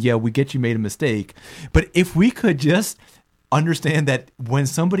human. Yeah, we get you made a mistake. But if we could just understand that when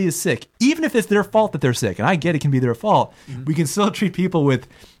somebody is sick, even if it's their fault that they're sick, and I get it can be their fault, we can still treat people with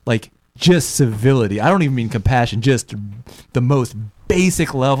like just civility. I don't even mean compassion, just the most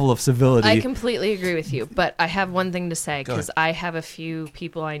basic level of civility. I completely agree with you, but I have one thing to say, because I have a few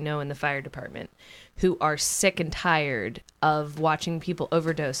people I know in the fire department who are sick and tired of watching people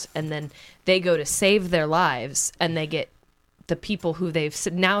overdose, and then they go to save their lives, and they get the people who they've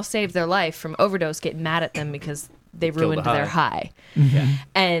now saved their life from overdose get mad at them because they ruined their high. Mm-hmm.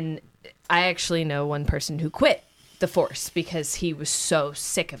 And I actually know one person who quit the force because he was so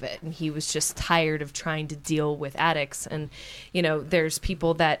sick of it, and he was just tired of trying to deal with addicts. And there's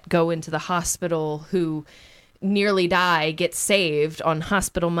people that go into the hospital who nearly die, get saved on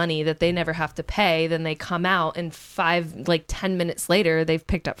hospital money that they never have to pay, then they come out and 10 minutes later they've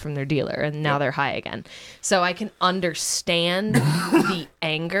picked up from their dealer and now they're high again. So I can understand the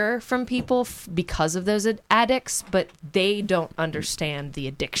anger from people because of those addicts, but they don't understand the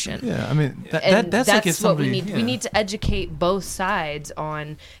addiction. Yeah, I mean that's like if somebody, what we need. Yeah. We need to educate both sides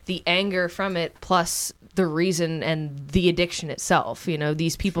on the anger from it plus the reason and the addiction itself.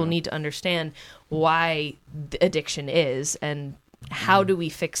 These people need to understand why the addiction is and how do we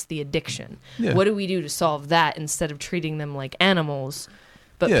fix the addiction. What do we do to solve that instead of treating them like animals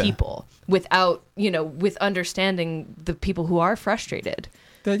but people, without with understanding the people who are frustrated.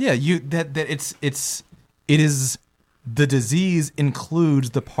 It is the disease includes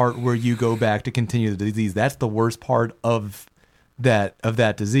the part where you go back to continue the disease. That's the worst part of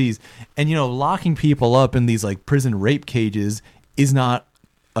that disease. And locking people up in these like prison rape cages is not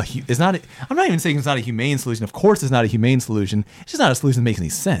I'm not even saying it's not a humane solution. Of course it's not a humane solution. It's just not a solution that makes any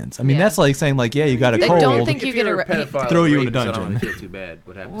sense. I mean, that's like saying like, you got a cold. I don't think you get throw you in a dungeon. I don't feel too bad.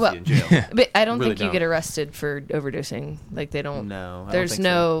 What happens to you in jail? But I don't think you get arrested for overdosing. Like they don't. No, there's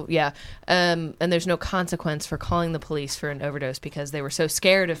no. So. And there's no consequence for calling the police for an overdose because they were so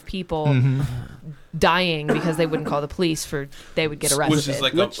scared of people dying because they wouldn't call the police they would get arrested. Which is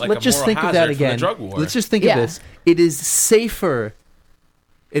like let's a just moral think of that hazard again. for the drug war. Let's just think of this. It is safer.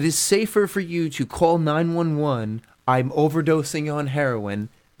 It is safer for you to call 911, I'm overdosing on heroin,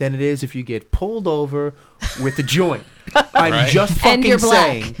 than it is if you get pulled over with a joint. I'm Right. just fucking And you're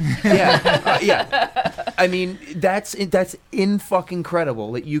black. saying. Yeah. I mean, that's in fucking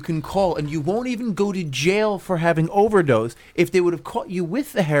credible that you can call and you won't even go to jail for having overdose. If they would have caught you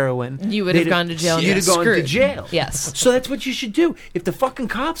with the heroin, You would have gone to jail. and You'd have gone to screwed. jail. Yes. So that's what you should do. If the fucking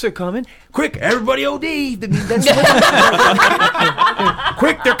cops are coming, quick, everybody OD. I mean, that's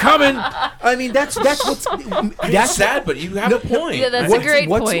quick, they're coming. I mean, that's what's That's sad, but you have a point. Yeah, that's what's, a great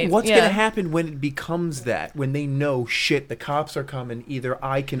what's, point. What's Yeah. going to happen when it becomes that? When they know, shit, the cops are coming. Either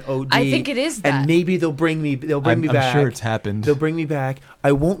I can OD. I think it is that. and maybe they'll bring me. They'll bring me I'm back. sure it's happened. They'll bring me back.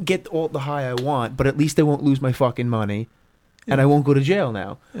 I won't get all the high I want, but at least I won't lose my fucking money, and I won't go to jail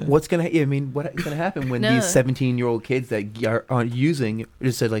now. What's gonna? I mean, what's gonna happen when No. these 17-year-old kids that are using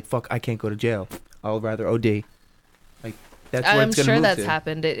just said like, "Fuck, I can't go to jail. I'll rather OD." Like that's where I'm it's gonna sure move that's to.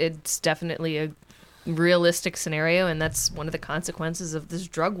 happened. It's definitely a realistic scenario, and that's one of the consequences of this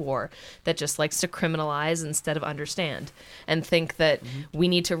drug war that just likes to criminalize instead of understand and think that we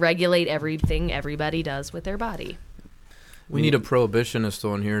need to regulate everything everybody does with their body. We need a prohibitionist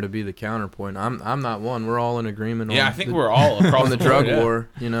on here to be the counterpoint. I'm not one. We're all in agreement Yeah, on I think the, we're all across on the board, drug yeah. war,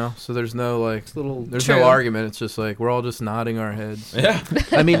 you know? So there's no like there's True. no argument. It's just like we're all just nodding our heads. Yeah,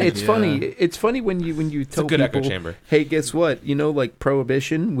 I mean, it's Yeah. funny. It's funny when you it's a tell good echo people, chamber. hey, guess what? You know, like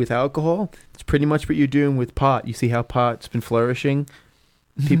prohibition with alcohol, it's pretty much what you're doing with pot. You see how pot's been flourishing?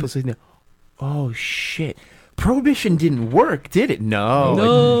 People say, oh, shit. Prohibition didn't work, did it?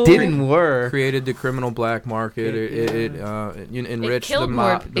 No. It didn't work. Created the criminal black market. It enriched the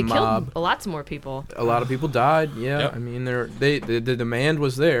mob. It killed lots more people. A lot of people died. Yeah, Yep. I mean, the demand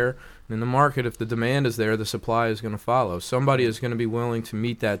was there. In the market, if the demand is there, the supply is going to follow. Somebody is going to be willing to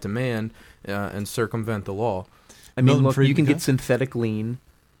meet that demand and circumvent the law. I mean, Milton look, you Friedman, can huh? get synthetic lean.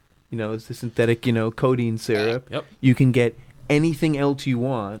 You know, it's the synthetic, codeine syrup. Yep. You can get anything else you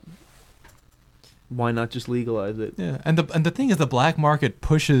want. Why not just legalize it? Yeah, and the thing is, the black market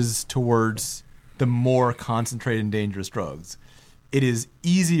pushes towards the more concentrated and dangerous drugs. It is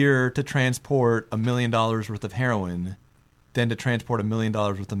easier to transport $1 million worth of heroin than to transport $1 million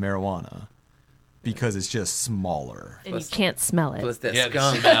worth of marijuana because it's just smaller. And you can't smell it. that Yeah,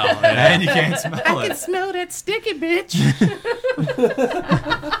 the smell. Yeah. And you can't smell it. smell that sticky bitch.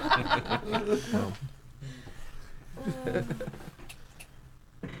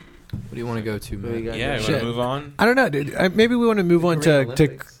 What do you want to go to, man? Yeah, you want Shit. to move on? I don't know, dude. Maybe we want to move on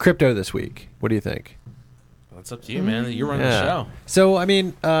to crypto this week. What do you think? That's up to you, man. You run the Yeah. show. So, I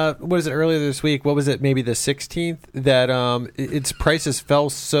mean, what is it, earlier this week? What was it, maybe the 16th? That its prices fell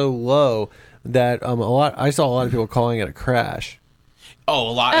so low that I saw a lot of people calling it a crash. Oh,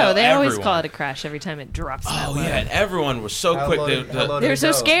 a lot. Oh, they always everyone. call it a crash every time it drops. that Oh low. yeah, and everyone was so quick. They're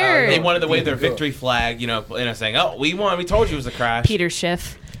so scared. They wanted to wave their victory flag, saying, "Oh, we won. We told you it was a crash." Peter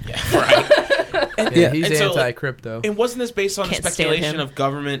Schiff. Yeah, right. Yeah, he's And so, anti-crypto. And wasn't this based on Can't stand speculation him. of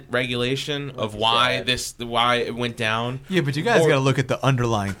government regulation of why it went down? Yeah, but you guys got to look at the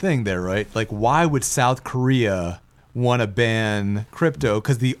underlying thing there, right? Like, why would South Korea want to ban crypto?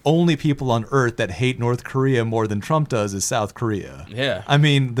 Because the only people on Earth that hate North Korea more than Trump does is South Korea. Yeah. I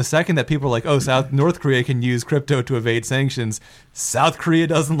mean, the second that people are like, oh, North Korea can use crypto to evade sanctions, South Korea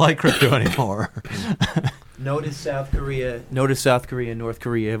doesn't like crypto anymore. Notice South Korea and North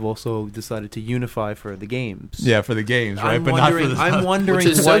Korea have also decided to unify for the games. Yeah, for the games, right? I'm but wondering, not for the I'm wondering Which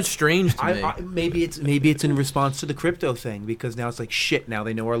is so what. strange to me. Maybe it's in response to the crypto thing because now it's like shit. Now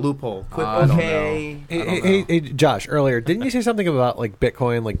they know our loophole. Quick, I don't okay. Hey, Josh, earlier, didn't you say something about like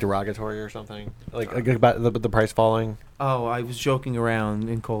Bitcoin, like derogatory or something? Like about the price falling? Oh, I was joking around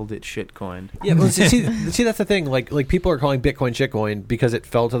and called it shitcoin. Yeah, well, see, that's the thing. Like people are calling Bitcoin shitcoin because it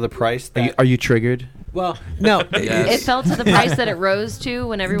fell to the price. That, Are you triggered? well, no, Yes. It fell to the price that it rose to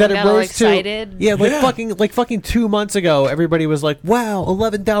when everyone that it got all rose excited. to. Yeah, like fucking 2 months ago, everybody was like, "Wow,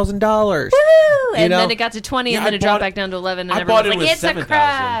 $11,000." And know? then it got to 20, Yeah, and then I it dropped bought it- back down to 11, and I everyone bought was it like, with "It's a 7,000.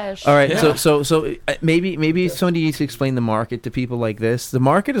 crash." All right, Yeah. so maybe somebody needs to explain the market to people like this. The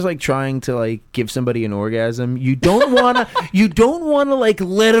market is like trying to like give somebody an orgasm. You don't wanna like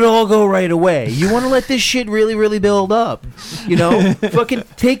let it all go right away. You wanna let this shit really, really build up. Fucking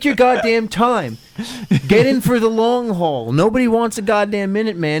take your goddamn time. Get in for the long haul. Nobody wants a goddamn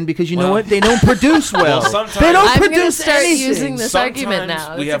minute, man, because you know Well- what? They don't produce well. Well, sometimes- they don't I'm going to produce start anything. using this argument Sometimes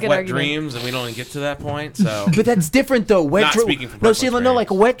now. we It's a have good wet argument. dreams and we don't get to that point. So, But that's different though. Not speaking from no, personal see, no,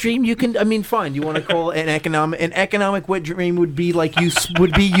 like a experience. wet dream. You can, I mean, fine. You want to call it an economic wet dream would be like you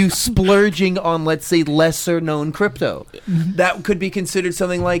splurging on, let's say, lesser known crypto. That could be considered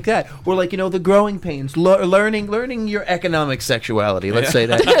something like that, or like the growing pains, learning your economic sexuality. Let's say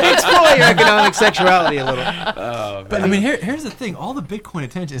that explore your economic sexuality a little. But I mean, here's the thing: all the Bitcoin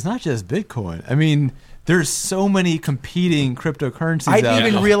attention is not just Bitcoin. I mean, there's so many competing cryptocurrencies. I didn't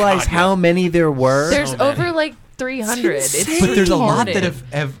even realize how many there were. There's over like 300. It's But there's a lot retarded.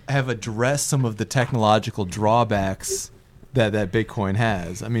 that have addressed some of the technological drawbacks that Bitcoin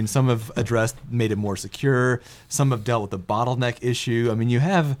has. I mean, some have made it more secure. Some have dealt with the bottleneck issue. I mean, you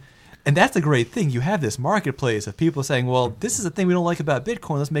have, and that's a great thing. You have this marketplace of people saying, well, this is the thing we don't like about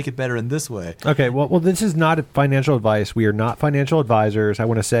Bitcoin. Let's make it better in this way. Okay, well, this is not financial advice. We are not financial advisors. I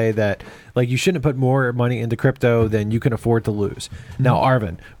want to say that, like, you shouldn't put more money into crypto than you can afford to lose. Now,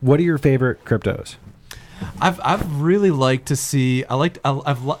 Arvin, what are your favorite cryptos? I've really liked to see. I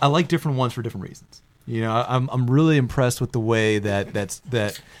like different ones for different reasons. I'm really impressed with the way that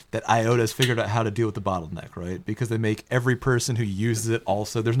IOTA has figured out how to deal with the bottleneck, right? Because they make every person who uses it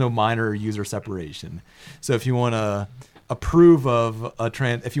also. There's no minor user separation. So if you want to approve of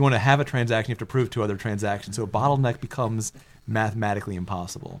if you want to have a transaction, you have to prove to other transactions. So a bottleneck becomes mathematically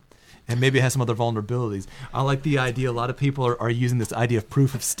impossible. And maybe it has some other vulnerabilities. I like the idea. A lot of people are using this idea of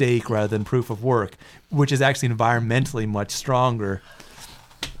proof of stake rather than proof of work, which is actually environmentally much stronger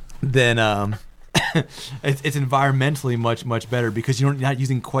than. It's environmentally much better because you're not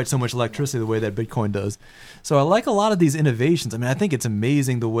using quite so much electricity the way that Bitcoin does. So I like a lot of these innovations. I mean, I think it's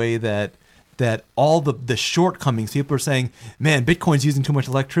amazing the way that all the shortcomings, people are saying, man, Bitcoin's using too much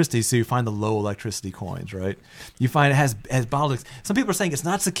electricity, so you find the low electricity coins, right? You find it has bottlenecks. Some people are saying it's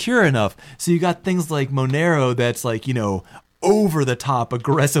not secure enough, so you got things like Monero that's like, over the top,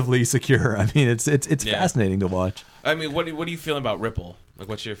 aggressively secure. I mean, it's fascinating to watch. I mean, what are you feeling about Ripple? Like,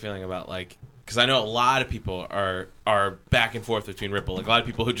 what's your feeling about, like, because I know a lot of people are back and forth between Ripple. Like, a lot of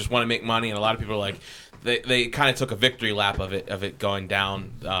people who just want to make money, and a lot of people are like, they kind of took a victory lap of it going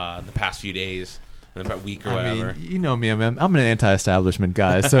down the past few days, about a week or whatever. I mean, you know me, I'm an anti-establishment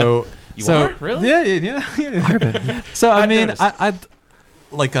guy. So You are? Really? Yeah. So I mean, I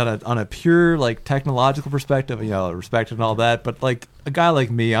like on a pure like technological perspective, respect and all that. But like a guy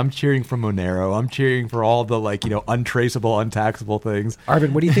like me, I'm cheering for Monero. I'm cheering for all the untraceable, untaxable things.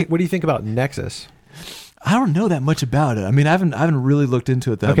 Arvin, what do you think? What do you think about Nexus? I don't know that much about it. I mean, I haven't really looked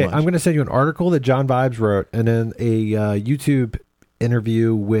into it that much. Okay, I'm going to send you an article that John Vibes wrote, and then a YouTube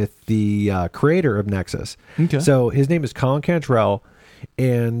interview with the creator of Nexus. Okay. So his name is Colin Cantrell,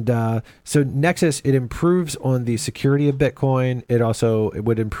 and so Nexus, it improves on the security of Bitcoin. It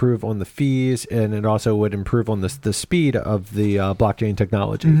would improve on the fees, and it also would improve on the speed of the blockchain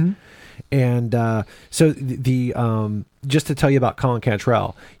technology. Mm-hmm. And so just to tell you about Colin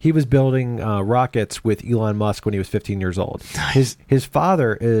Cantrell, he was building rockets with Elon Musk when he was 15 years old. Nice. His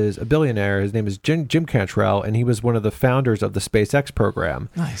father is a billionaire. His name is Jim Cantrell, and he was one of the founders of the SpaceX program.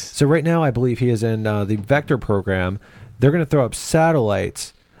 Nice. So right now, I believe he is in the Vector program. They're going to throw up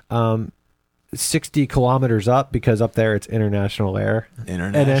satellites 60 kilometers up because up there it's international air.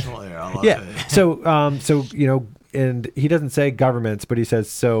 International air. I love Yeah. it. So and he doesn't say governments, but he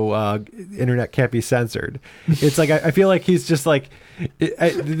says internet can't be censored. It's like I feel like he's just like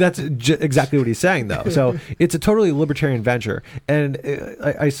that's exactly what he's saying though. So it's a totally libertarian venture. And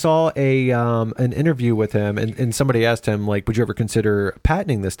I saw an interview with him, and somebody asked him like, would you ever consider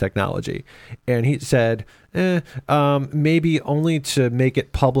patenting this technology? And he said, maybe only to make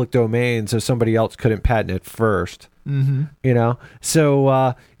it public domain so somebody else couldn't patent it first. Mm-hmm.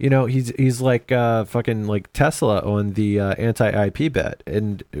 So he's like fucking like Tesla on the anti-IP bit,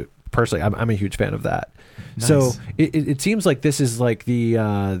 and personally I'm a huge fan of that. Nice. So it seems like this is like the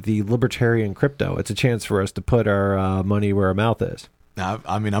libertarian crypto. It's a chance for us to put our money where our mouth is.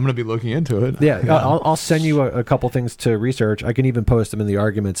 I mean, I'm going to be looking into it. Yeah, I'll send you a couple things to research. I can even post them in the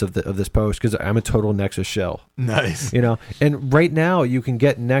arguments of this post because I'm a total Nexus shill. Nice. And right now you can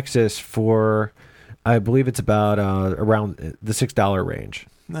get Nexus for, I believe it's about around the $6 range.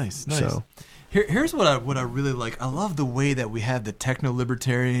 Nice. So here's what I really like. I love the way that we have the techno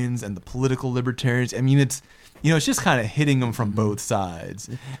libertarians and the political libertarians. I mean, it's just kind of hitting them from both sides.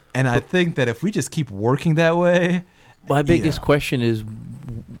 And I think that if we just keep working that way. My biggest question is,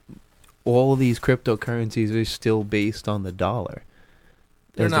 all of these cryptocurrencies are still based on the dollar.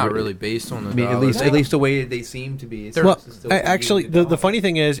 They're not really based on the I mean, dollar. at least the way they seem to be. It's Well, supposed to still be actually, the the funny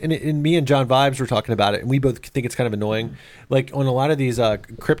thing is, and me and John Vibes were talking about it, and we both think it's kind of annoying. Like on a lot of these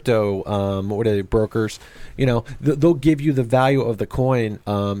crypto, what are they, brokers? You know, they'll give you the value of the coin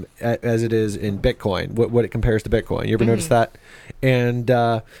as it is in Bitcoin, what it compares to Bitcoin. You ever notice that? And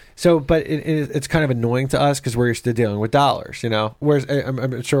but it's kind of annoying to us because we're used to dealing with dollars, you know. Whereas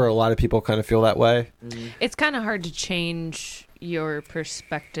I'm sure a lot of people kind of feel that way. It's kind of hard to change your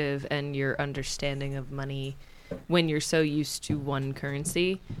perspective and your understanding of money when you're so used to one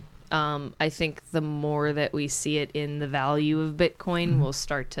currency. I think the more that we see it in the value of Bitcoin, we'll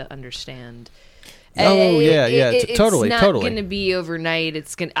start to understand. Oh yeah, totally, It's not totally. going to be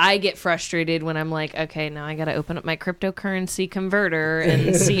overnight. I get frustrated when I'm like, okay, now I got to open up my cryptocurrency converter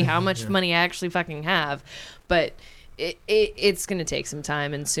and see how much money I actually fucking have. But it's going to take some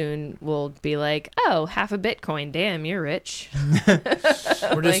time, and soon we'll be like, oh, half a Bitcoin. Damn, you're rich.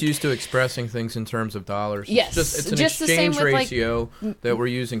 We're just used to expressing things in terms of dollars. Yes, it's an just the same exchange with, ratio that we're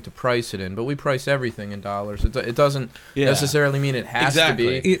using to price it in, but we price everything in dollars. It doesn't necessarily mean it has to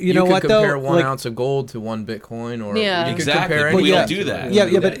be. You know what, could compare though? 1 ounce of gold to 1 Bitcoin, or Yeah. you could Exactly. compare But anything. we don't do that.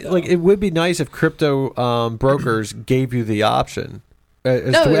 Yeah, but like it would be nice if crypto brokers gave you the option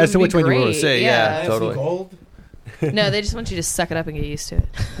as No, it to would which be one you want to great, say. yeah. Yeah, totally. Gold. No, they just want you to suck it up and get used to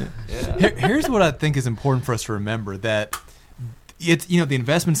it. Here's what I think is important for us to remember, that it's, you know, the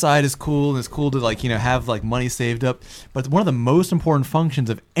investment side is cool, and it's cool to, like, you know, have like money saved up, but one of the most important functions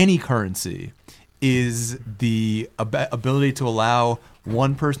of any currency is the ability to allow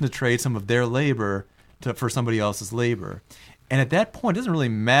one person to trade some of their labor for somebody else's labor. And at that point, it doesn't really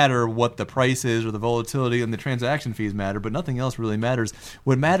matter what the price is or the volatility, and the transaction fees matter, but nothing else really matters.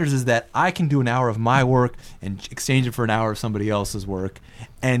 What matters is that I can do an hour of my work and exchange it for an hour of somebody else's work,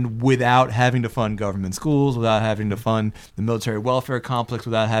 and without having to fund government schools, without having to fund the military welfare complex,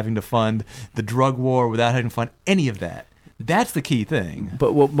 without having to fund the drug war, without having to fund any of that. That's the key thing.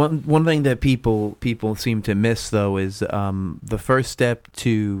 But one thing that people seem to miss, though, is the first step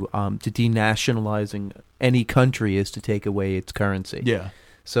to denationalizing any country is to take away its currency. Yeah.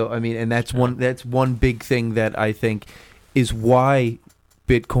 So I mean, and that's one big thing that I think is why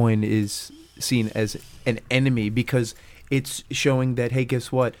Bitcoin is seen as an enemy, because it's showing that, hey,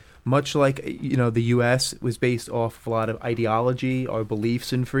 guess what? Much like, you know, the U.S. was based off of a lot of ideology or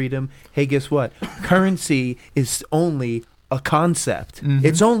beliefs in freedom. Hey, guess what? Currency is only a concept. Mhm.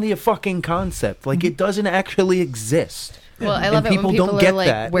 It's only a fucking concept. Like, it doesn't actually exist. Well, I And love it when people people don't are get like,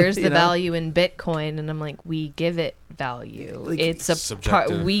 that, "Where's you the know? value in Bitcoin?" And I'm like, "We give it value. Like, It's a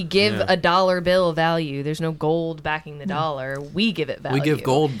subjective. we give Yeah. a dollar bill value. There's no gold backing the dollar. We give it value. We give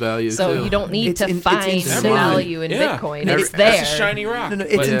gold value So too. you don't need to It's find insane. the value in Yeah. Bitcoin. Every- It's there. That's a shiny rock. No,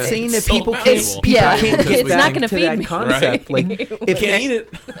 it's But, insane that it's so people valuable. Yeah. can't Because get we It's not back gonna to feed that me. concept. Right. Like, if Can't eat it.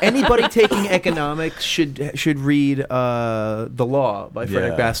 anybody taking economics should read The Law by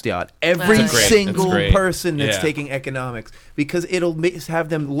Frederick Yeah. Bastiat. Every That's great. single That's great. person that's Yeah. taking economics, because it'll have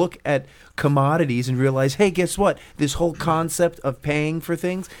them look at commodities and realize, hey, guess what? This whole concept of paying for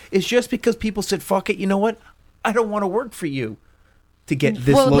things is just because people said, fuck it, you know what? I don't want to work for you to get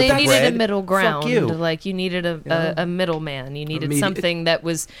this well, loaf they of needed bread. a middle ground. Fuck you. Like you needed a middleman. You needed mean, something that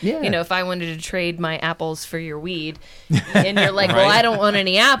was, Yeah. you know, if I wanted to trade my apples for your weed, and you're like, well, Right. I don't want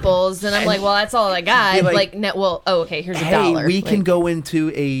any apples, and I'm like, well, that's all I got. Be like, Like, no, well, oh, okay, here's a Hey, dollar. we can Like, go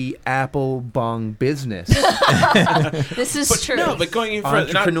into a apple bong business. This is But true. no, but going in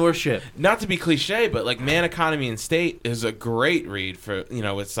further, Entrepreneurship. not to be cliche, but like Man, Economy, and State is a great read for, you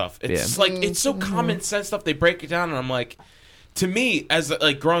know, with stuff. It's like it's so common sense stuff. They break it down, and I'm like, to me, as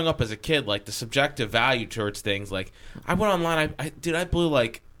like growing up as a kid, like the subjective value towards things. Like I went online, I blew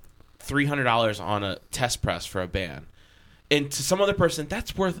like $300 on a test press for a band, and to some other person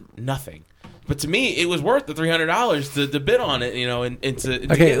that's worth nothing. But to me, it was worth the $300 to bid on it, you know, and to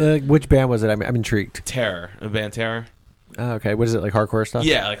Okay, get which band was it? I'm intrigued. Terror, a band Terror. Okay, what is it, like hardcore stuff?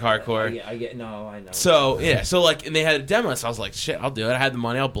 Yeah, like hardcore. I get no, I know. So yeah, so like, and they had a demo, so I was like, shit, I'll do it. I had the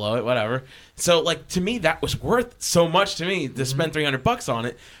money, I'll blow it, whatever. So like, to me, that was worth so much to me to spend $300 on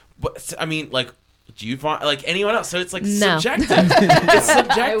it. But I mean, like, do you find like anyone else? So it's like No. subjective. It's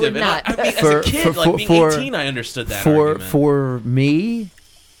subjective. I would And not. I mean, For- as a kid, for- like being for- 18, I understood that. for argument. for me,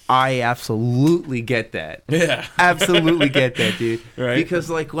 I absolutely get that. Yeah. Absolutely get that, dude. Right. Because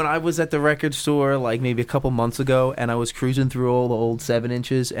like when I was at the record store like maybe a couple months ago, and I was cruising through all the old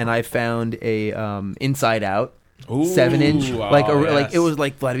 7-inches, and I found a Inside Out Ooh, 7-inch, like oh, like yes. it was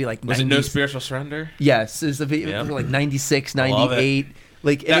like Vladimir like Was 90s. it No Spiritual Surrender? Yes, it was Yeah. like 96, I love it. 98.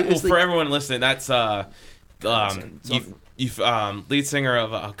 Like That, it well, was for like, everyone listening, that's lead singer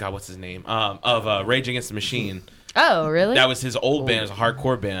of oh god, what's his name? Of Rage Against the Machine. Oh, really? That was his old band. It was a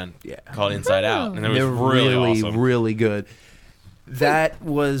hardcore band called Inside Out, and it was They're really awesome. really good. That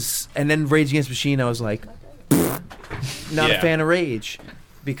was, and then Rage Against the Machine. I was like, not a fan of Rage,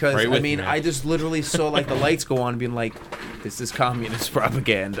 because Right I with mean, you, man. I just literally saw like the lights go on, and being like, this is communist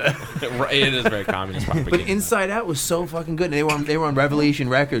propaganda. It is very communist propaganda. But Inside Out was so fucking good, and they were on Revelation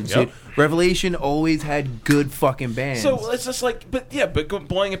Records. Yep. Dude. Revelation always had good fucking bands. So it's just like, but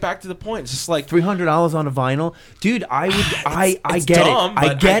blowing it back to the point, it's just like $300 on a vinyl, dude. I it's get dumb, it. I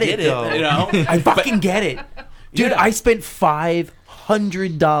but get I it get it, though. you know? I fucking get it, dude. Yeah. I spent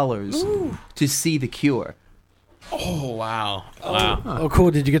 $500 to see The Cure. oh wow. Oh,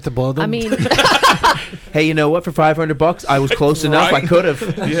 cool. Did you get to blow them? I mean, Hey, you know what? For $500, I was close enough. I Right. could have.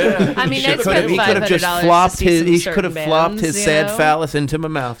 Yeah. I mean, I He spent could have just $500 flopped to see some his. He certain could have flopped bands, his you sad know? phallus into my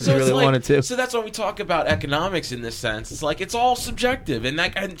mouth if he it's really like- wanted to. So that's why we talk about economics in this sense. It's like it's all subjective, and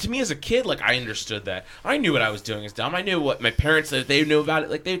to me as a kid, like I understood that. I knew what I was doing is dumb. I knew what my parents said they knew about it,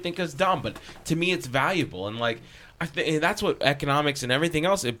 like they would think it was dumb. But to me, it's valuable, and like I think that's what economics and everything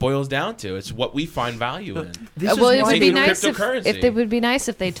else it boils down to. It's what we find value in. This well, is it why would be they don't- nice cryptocurrency. if they would be nice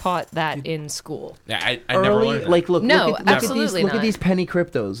if they taught that in school. Yeah, I never early, learned that. like look, No, look at absolutely look at not. these penny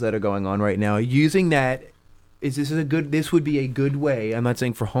cryptos that are going on right now. Using that this would be a good way. I'm not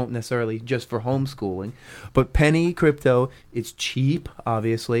saying for home necessarily just for homeschooling, but penny crypto, it's cheap,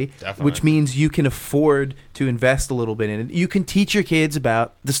 obviously, Definitely. which means you can afford to invest a little bit in it. You can teach your kids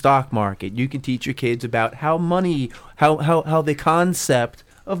about the stock market. You can teach your kids about how the concept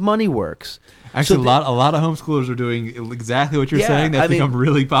of money works. Actually, So a lot of homeschoolers are doing exactly what you're Yeah, saying. That's I mean, become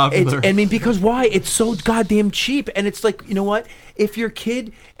really popular. I mean, because why? It's so goddamn cheap, and it's like, you know what? If your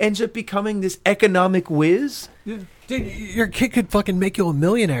kid ends up becoming this economic whiz, dude, your kid could fucking make you a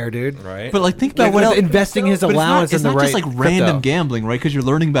millionaire, dude. right? But like, think about Like, what with else, investing his but allowance it's in the not right just like random crypto. gambling, right? Because you're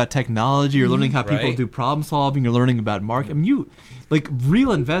learning about technology, you're learning how people Right. do problem solving, you're learning about market. I mean,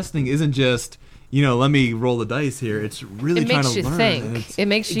 real investing isn't just let me roll the dice here. It's really It trying makes to you learn. think. It's- It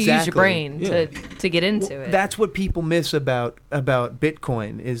makes you use Exactly. your brain Yeah. to get into it. that's what people miss about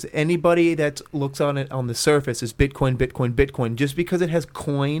Bitcoin. Is anybody that looks on it on the surface is Bitcoin, Bitcoin, Bitcoin. Just because it has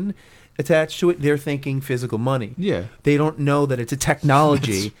coin attached to it, they're thinking physical money. Yeah. They don't know that it's a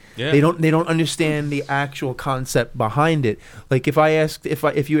technology. Yeah. They don't understand the actual concept behind it. Like if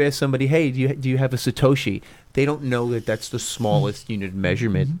you ask somebody, hey, do you have a Satoshi? They don't know that that's the smallest unit of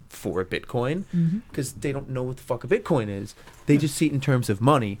measurement for a Bitcoin because they don't know what the fuck a Bitcoin is. They just see it in terms of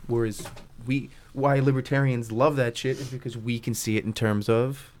money. Whereas why libertarians love that shit is because we can see it in terms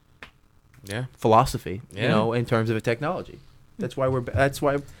of yeah. philosophy. Yeah. You know, in terms of a technology. That's why we're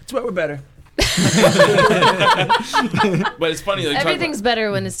better. But it's funny. Like, Everything's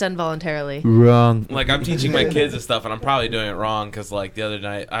better when it's done voluntarily. Wrong. Like I'm teaching my kids and stuff, and I'm probably doing it wrong because like the other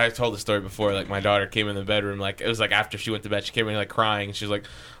night I told the story before. Like my daughter came in the bedroom, like it was like after she went to bed, she came in like crying. And she's like,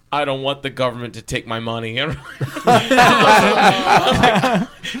 "I don't want the government to take my money." And I'm like,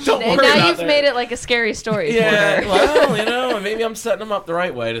 don't And worry now about you've that. made it like a scary story Yeah, for her. well, maybe I'm setting them up the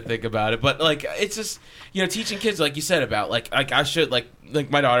right way to think about it. But like, it's just teaching kids, like you said about like I should like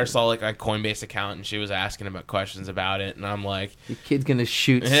my daughter saw like a Coinbase account and she was asking about questions about it, and I'm like, Your kid's gonna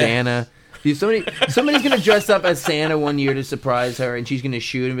shoot Yeah. Santa. Dude, somebody's gonna dress up as Santa one year to surprise her, and she's gonna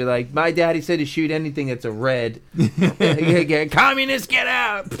shoot and be like, "My daddy said to shoot anything that's a red." Communists, get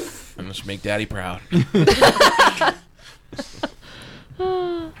out! I'm just make Daddy proud.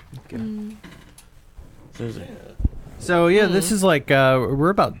 So yeah, this is like we're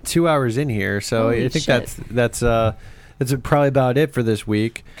about 2 hours in here, so Holy I think shit. that's probably about it for this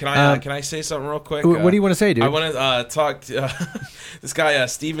week. Can I say something real quick? What do you want to say, dude? I want to talk to this guy,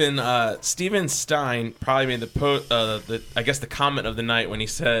 Steven Stein. Probably made the I guess the comment of the night when he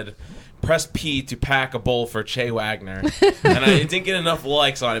said, "Press P to pack a bowl for Che Wagner," and I didn't get enough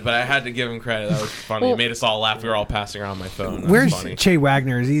likes on it, but I had to give him credit. That was funny. Well- It made us all laugh. We were all passing around my phone. That Where's was funny. Che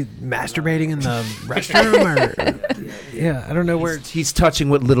Wagner? Is he masturbating in the restroom? Or yeah, I don't know where. He's touching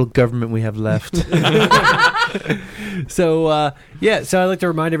what little government we have left. So so I'd like to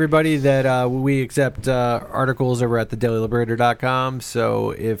remind everybody that we accept articles over at thedailyliberator.com.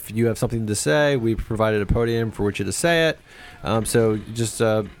 So if you have something to say, we've provided a podium for which you to say it. So just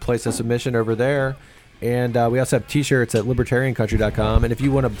place a submission over there. And we also have t-shirts at libertariancountry.com. And if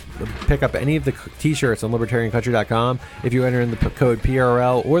you want to pick up any of the t-shirts on libertariancountry.com, if you enter in the code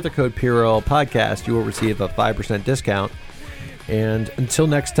PRL or the code PRL podcast, you will receive a 5% discount. And until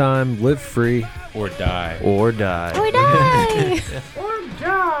next time, live free Or die. or die. Or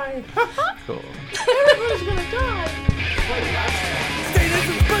die! Cool.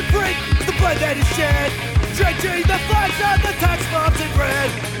 Statism's footprint is the blood that is shed, drenching the flags of the tax bombs in red.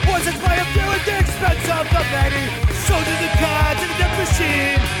 Was it by a few at the expense of the many?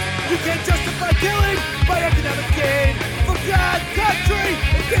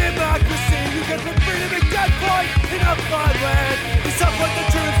 fatherland. We support the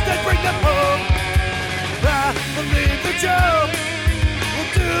troops that bring them home. I believe that you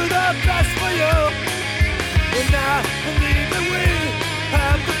will do the best for you. And I believe that we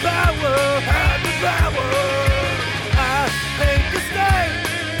have the power, have the power. I hate the state,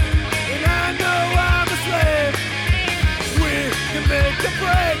 and I know I'm a slave. We can make a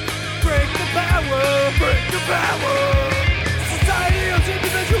break the power, break the power. Society owes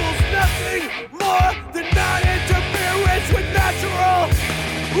individuals nothing more than non-interference with natural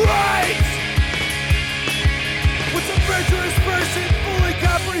rights. Once a virtuous person fully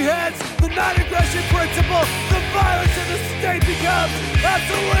comprehends the non-aggression principle, the violence in the state becomes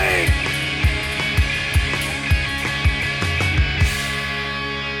obsolete.